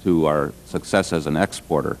critical to our success as an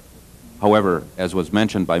exporter. However, as was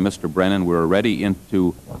mentioned by Mr. Brennan, we're already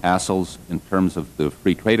into hassles in terms of the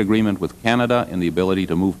free trade agreement with Canada and the ability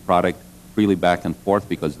to move product freely back and forth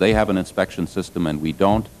because they have an inspection system and we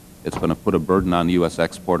don't. It's going to put a burden on U.S.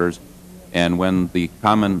 exporters. And when the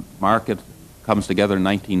common market comes together in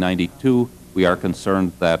 1992, we are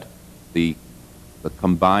concerned that the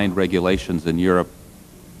combined regulations in Europe,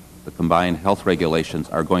 the combined health regulations,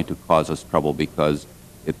 are going to cause us trouble because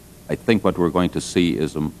I think what we're going to see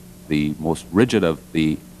is the most rigid of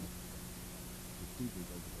the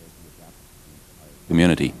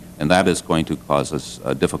community, and that is going to cause us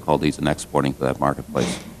difficulties in exporting to that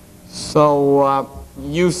marketplace. So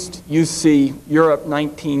you see Europe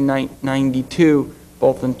 1992,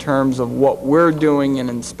 both in terms of what we're doing in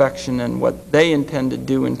inspection and what they intend to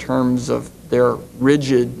do in terms of their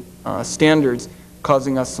rigid standards,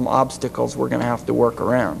 causing us some obstacles we're going to have to work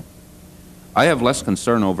around. I have less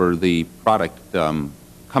concern over the product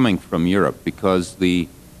coming from Europe because the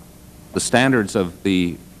standards of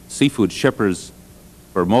the seafood shippers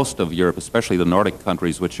for most of Europe, especially the Nordic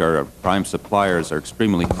countries, which are prime suppliers, are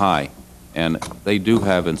extremely high. And they do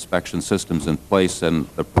have inspection systems in place, and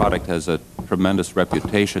the product has a tremendous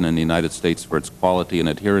reputation in the United States for its quality and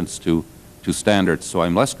adherence to standards. So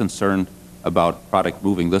I'm less concerned about product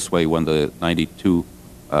moving this way when the 92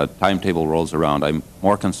 timetable rolls around. I'm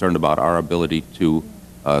more concerned about our ability to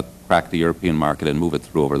crack the European market and move it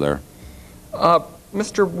through over there.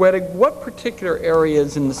 Mr. Wettig, what particular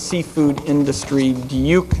areas in the seafood industry do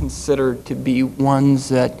you consider to be ones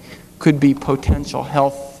that could be potential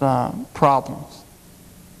health problems?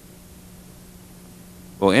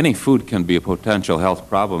 Well, any food can be a potential health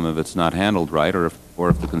problem if it's not handled right or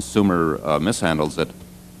if the consumer mishandles it.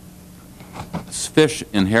 Fish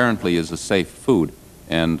inherently is a safe food,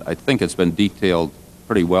 and I think it's been detailed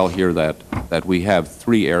pretty well here that we have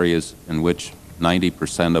 3 areas in which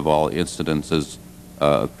 90% of all incidences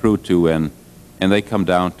accrue to, and they come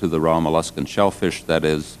down to the raw molluscan shellfish that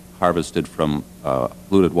is harvested from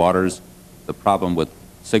polluted waters, the problem with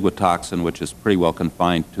ciguatoxin, which is pretty well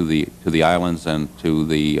confined to the islands and to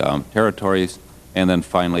the territories, and then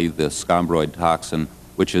finally the scombroid toxin,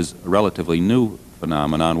 which is a relatively new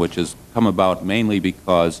phenomenon, which has come about mainly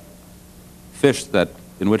because fish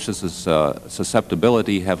in which this is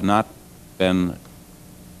susceptibility have not been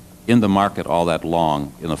in the market all that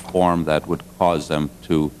long in a form that would cause them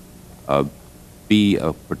to be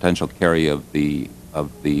a potential carrier of the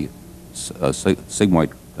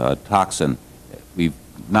sigmoid toxin. We've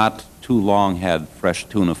not too long had fresh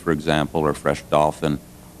tuna, for example, or fresh dolphin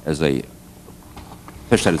as a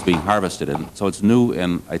fish that is being harvested. And so it's new,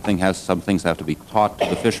 and I think some things have to be taught to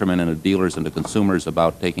the fishermen and the dealers and the consumers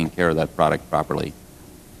about taking care of that product properly.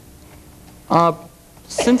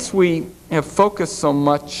 Since we have focused so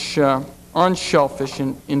much on shellfish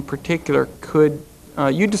in particular, could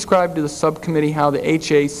you describe to the subcommittee how the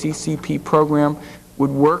HACCP program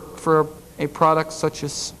would work for a product such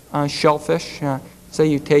as shellfish? Say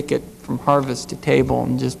you take it from harvest to table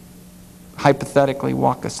and just hypothetically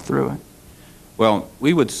walk us through it. Well,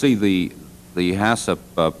 we would see the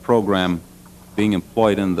HACCP program being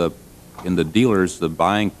employed in the dealers, the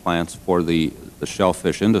buying plants for the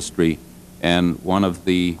shellfish industry, and one of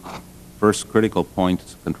the first critical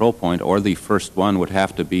points, control point, or the first one would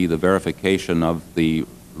have to be the verification of the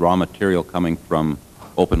raw material coming from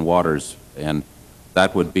open waters, and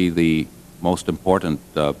that would be the most important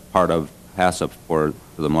part of HACCP for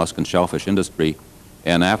the mollusk and shellfish industry.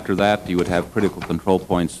 And after that, you would have critical control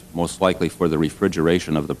points, most likely for the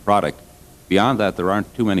refrigeration of the product. Beyond that, there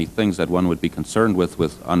aren't too many things that one would be concerned with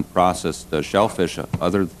unprocessed shellfish,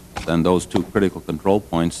 other than those two critical control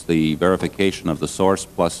points, the verification of the source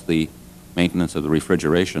plus the maintenance of the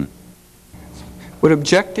refrigeration. Would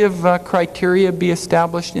objective criteria be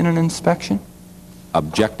established in an inspection?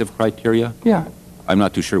 Objective criteria? Yeah. I'm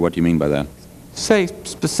not too sure what you mean by that. Say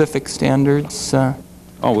specific standards. Oh,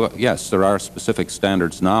 well, yes, there are specific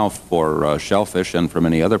standards now for shellfish and for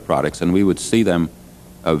many other products, and we would see them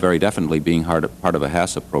very definitely being part of a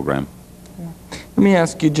HACCP program. Let me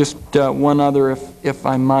ask you just one other, if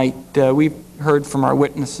I might. We've heard from our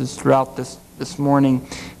witnesses throughout this morning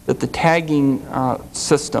that the tagging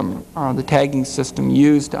system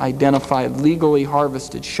used to identify legally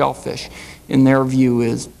harvested shellfish, in their view,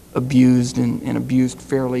 is abused and abused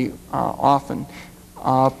fairly often.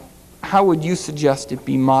 How would you suggest it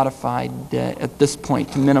be modified at this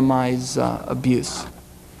point to minimize abuse?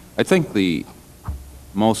 I think the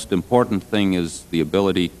most important thing is the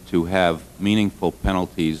ability to have meaningful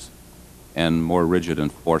penalties and more rigid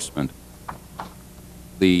enforcement.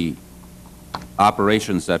 The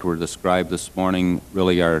operations that were described this morning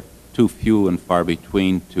really are too few and far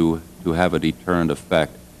between to have a deterrent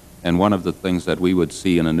effect. And one of the things that we would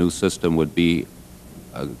see in a new system would be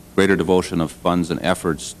a greater devotion of funds and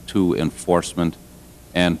efforts to enforcement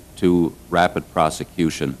and to rapid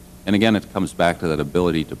prosecution. And again, it comes back to that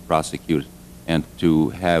ability to prosecute and to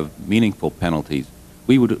have meaningful penalties.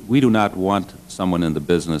 We do not want someone in the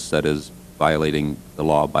business that is violating the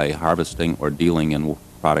law by harvesting or dealing in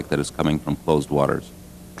product that is coming from closed waters.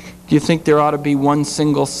 Do you think there ought to be one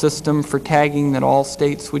single system for tagging that all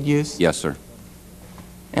states would use? Yes, sir.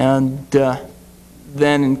 And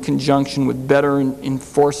then in conjunction with better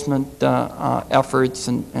enforcement efforts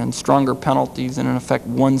and stronger penalties and in effect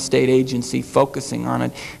one state agency focusing on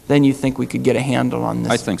it, then you think we could get a handle on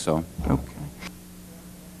this? I think so. Okay.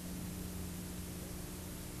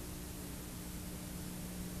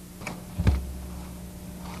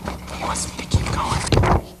 He wants me to keep going.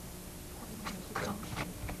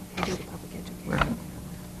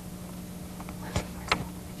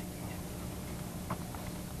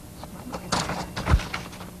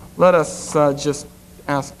 Let us just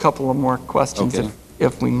ask a couple of more questions, okay,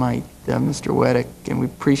 if we might, Mr. Weddick, and we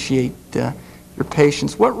appreciate your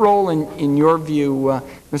patience. What role, in your view,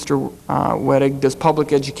 Mr. Weddick, does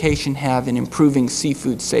public education have in improving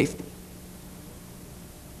seafood safety?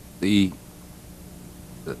 The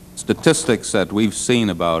statistics that we've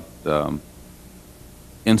seen about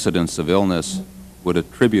incidents of illness would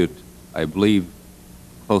attribute, I believe,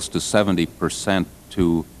 close to 70%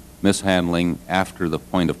 to mishandling after the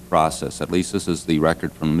point of process. At least this is the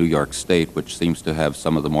record from New York State, which seems to have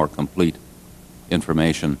some of the more complete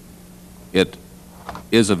information. It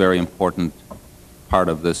is a very important part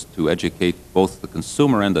of this to educate both the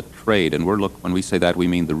consumer and the trade, and when we say that, we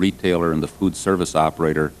mean the retailer and the food service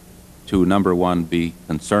operator, to number one, be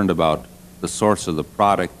concerned about the source of the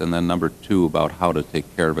product, and then number two, about how to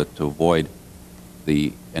take care of it to avoid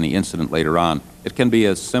any incident later on. It can be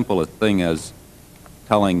as simple a thing as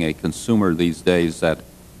telling a consumer these days that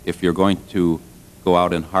if you're going to go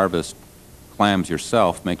out and harvest clams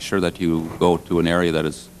yourself, make sure that you go to an area that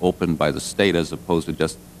is opened by the state as opposed to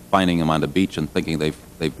just finding them on the beach and thinking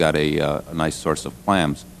they've got a nice source of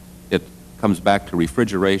clams. It comes back to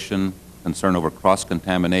refrigeration, concern over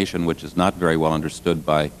cross-contamination, which is not very well understood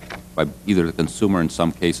by either the consumer, in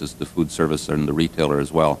some cases the food service, and the retailer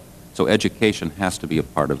as well. So education has to be a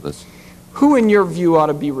part of this. Who, in your view, ought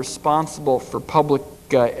to be responsible for public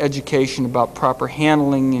education about proper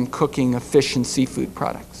handling and cooking of fish and seafood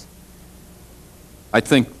products? I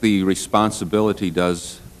think the responsibility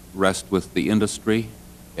does rest with the industry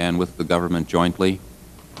and with the government jointly.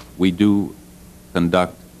 We do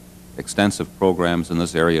conduct extensive programs in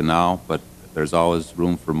this area now, but there's always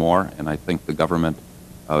room for more, and I think the government,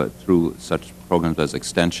 through such programs as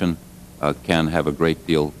extension, can have a great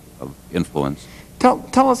deal of influence.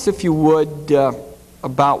 Tell us, if you would,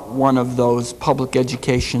 about one of those public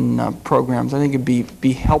education programs. I think it'd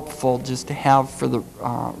be helpful just to have for the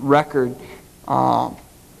record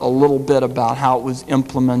a little bit about how it was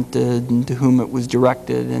implemented and to whom it was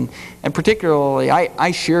directed. And particularly,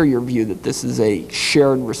 I share your view that this is a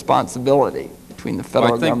shared responsibility between the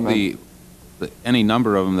federal government. I think any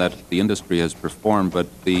number of them that the industry has performed, but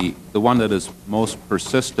the one that is most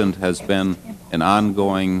persistent has been an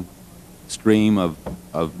ongoing stream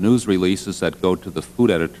of news releases that go to the food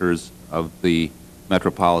editors of the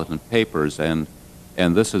metropolitan papers, and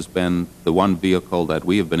this has been the one vehicle that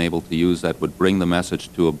we have been able to use that would bring the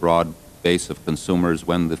message to a broad base of consumers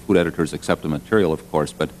when the food editors accept the material, of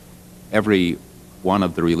course, but every one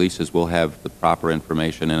of the releases will have the proper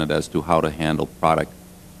information in it as to how to handle product.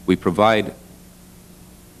 We provide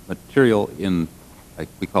material in,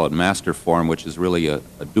 we call it master form, which is really a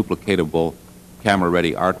duplicatable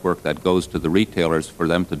camera-ready artwork that goes to the retailers for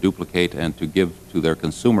them to duplicate and to give to their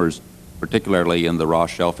consumers, particularly in the raw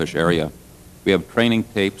shellfish area. We have training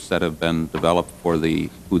tapes that have been developed for the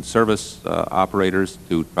food service operators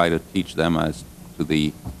to try to teach them as to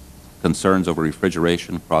the concerns over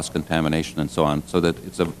refrigeration, cross-contamination, and so on, so that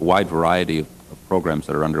it's a wide variety of programs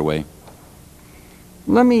that are underway.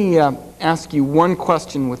 Let me ask you one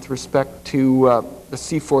question with respect to the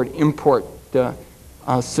seafood import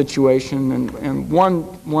situation, and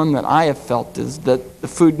one that I have felt is that the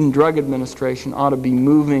Food and Drug Administration ought to be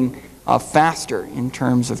moving faster in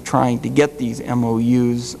terms of trying to get these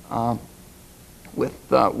MOUs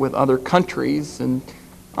with other countries, and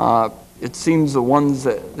it seems the ones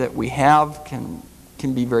that we have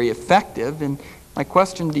can be very effective. And my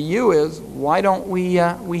question to you is, why don't we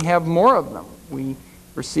have more of them? We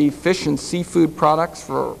receive fish and seafood products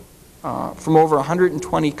from over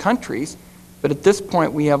 120 countries, but at this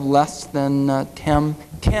point we have less than 10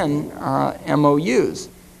 MOUs.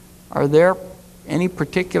 Are there any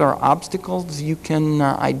particular obstacles you can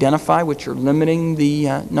identify which are limiting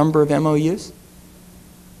the number of MOUs?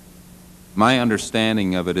 My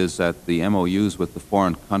understanding of it is that the MOUs with the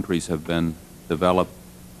foreign countries have been developed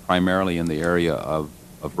primarily in the area of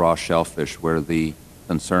raw shellfish, where the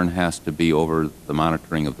concern has to be over the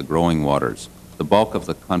monitoring of the growing waters. The bulk of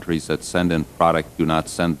the countries that send in product do not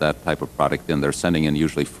send that type of product in. They're sending in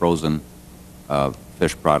usually frozen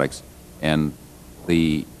fish products, and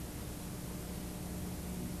the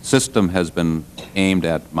system has been aimed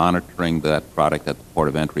at monitoring that product at the port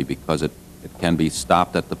of entry, because it can be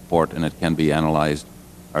stopped at the port and it can be analyzed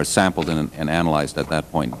or sampled and analyzed at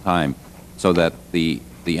that point in time, so that the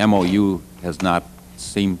MOU has not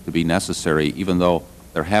seemed to be necessary, even though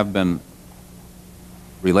there have been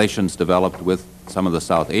relations developed with some of the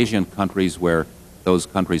South Asian countries where those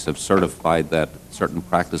countries have certified that certain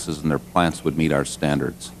practices in their plants would meet our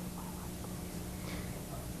standards.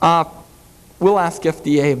 We'll ask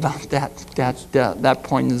FDA about that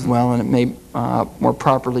point as well, and it may more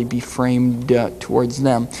properly be framed towards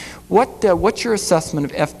them. What's your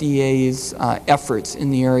assessment of FDA's efforts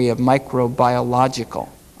in the area of microbiological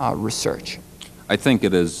research? I think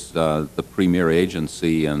it is the premier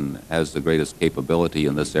agency and has the greatest capability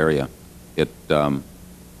in this area.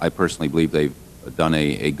 I personally believe they've done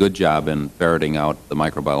a good job in ferreting out the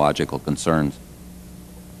microbiological concerns.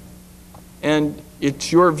 And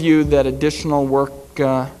it's your view that additional work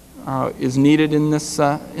is needed in this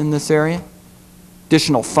area?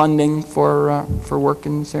 Additional funding for work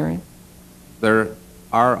in this area? There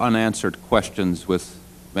are unanswered questions with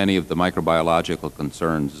many of the microbiological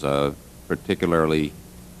concerns, particularly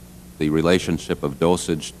the relationship of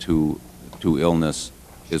dosage to illness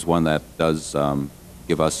is one that does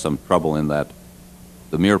give us some trouble, in that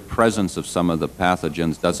the mere presence of some of the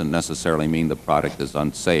pathogens doesn't necessarily mean the product is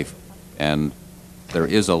unsafe. And there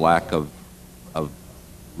is a lack of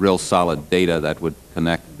real solid data that would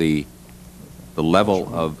connect the level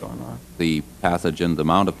of the pathogen, the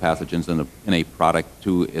amount of pathogens in a product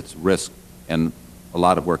to its risk, and a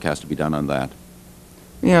lot of work has to be done on that.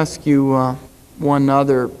 Let me ask you one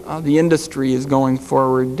other. The industry is going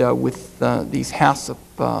forward with these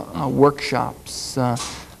HACCP workshops.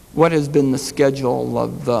 What has been the schedule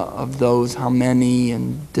of those? How many?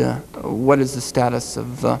 And what is the status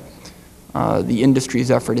of the industry's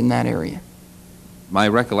effort in that area? My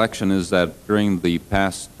recollection is that during the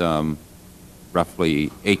past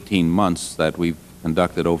roughly 18 months that we've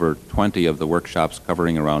conducted over 20 of the workshops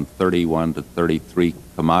covering around 31 to 33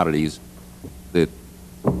 commodities. It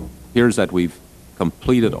appears that we've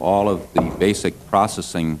completed all of the basic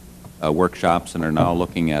processing workshops and are now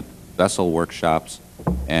looking at vessel workshops,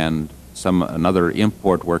 and another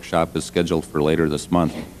import workshop is scheduled for later this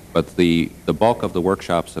month. But the bulk of the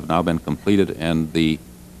workshops have now been completed, and the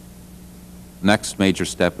next major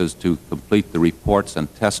step is to complete the reports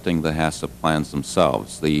and testing the HACCP plans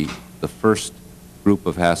themselves. The first group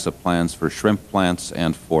of HACCP plans for shrimp plants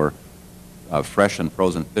and for fresh and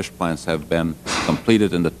frozen fish plants have been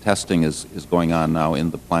completed, and the testing is going on now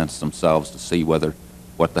in the plants themselves to see whether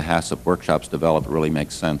what the HACCP workshops develop really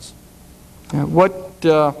makes sense. What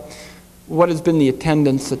has been the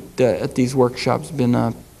attendance at these workshops? Been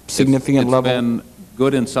a significant level? It's been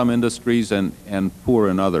good in some industries and poor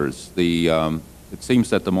in others. It seems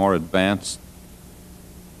that the more advanced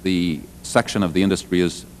the section of the industry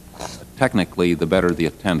is technically, the better the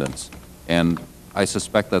attendance. And I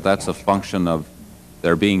suspect that that's a function of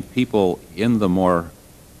there being people in the more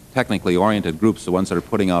technically oriented groups, the ones that are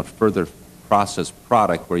putting out further processed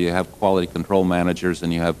product, where you have quality control managers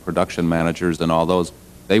and you have production managers and all those.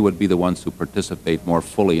 They would be the ones who participate more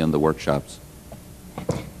fully in the workshops.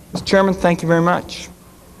 Mr. Chairman, thank you very much.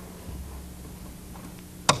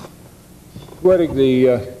 Weddick,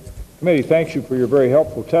 the committee thanks you for your very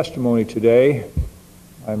helpful testimony today.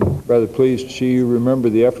 I'm rather pleased to see you remember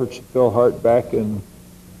the efforts of Phil Hart back in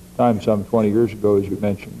time some 20 years ago, as you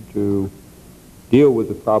mentioned, to deal with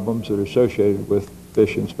the problems that are associated with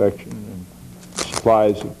fish inspection and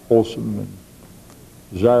supplies of wholesome and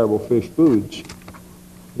desirable fish foods.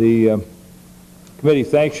 The committee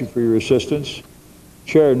thanks you for your assistance.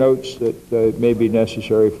 Chair notes that it may be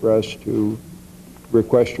necessary for us to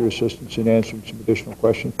request your assistance in answering some additional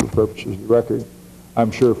questions for purposes of the record. I'm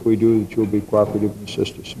sure if we do that you'll be cooperative and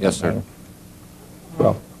assist us in Yes, that sir. manner.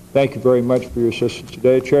 Well, thank you very much for your assistance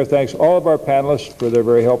today. Chair thanks all of our panelists for their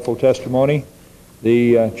very helpful testimony.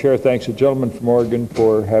 The Chair thanks the gentleman from Oregon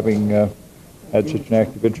for having had such an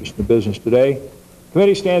active interest in the business today. The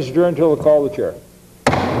committee stands adjourned until the call of the Chair.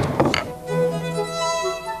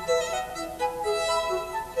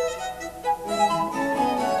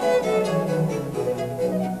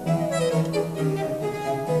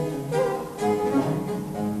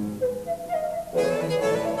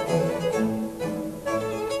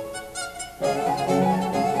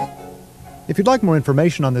 If you'd like more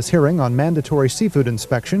information on this hearing on mandatory seafood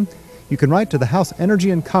inspection, you can write to the House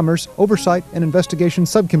Energy and Commerce Oversight and Investigation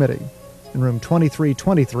Subcommittee in room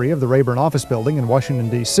 2323 of the Rayburn Office Building in Washington,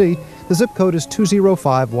 D.C. The zip code is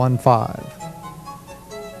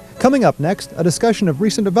 20515. Coming up next, a discussion of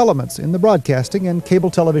recent developments in the broadcasting and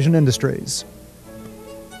cable television industries.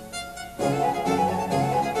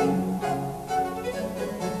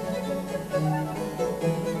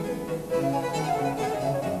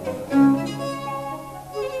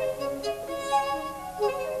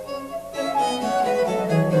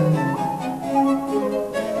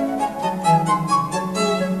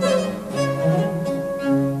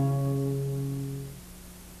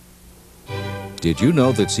 Did you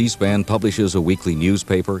know that C-SPAN publishes a weekly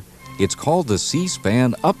newspaper? It's called the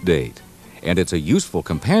C-SPAN Update, and it's a useful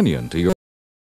companion to your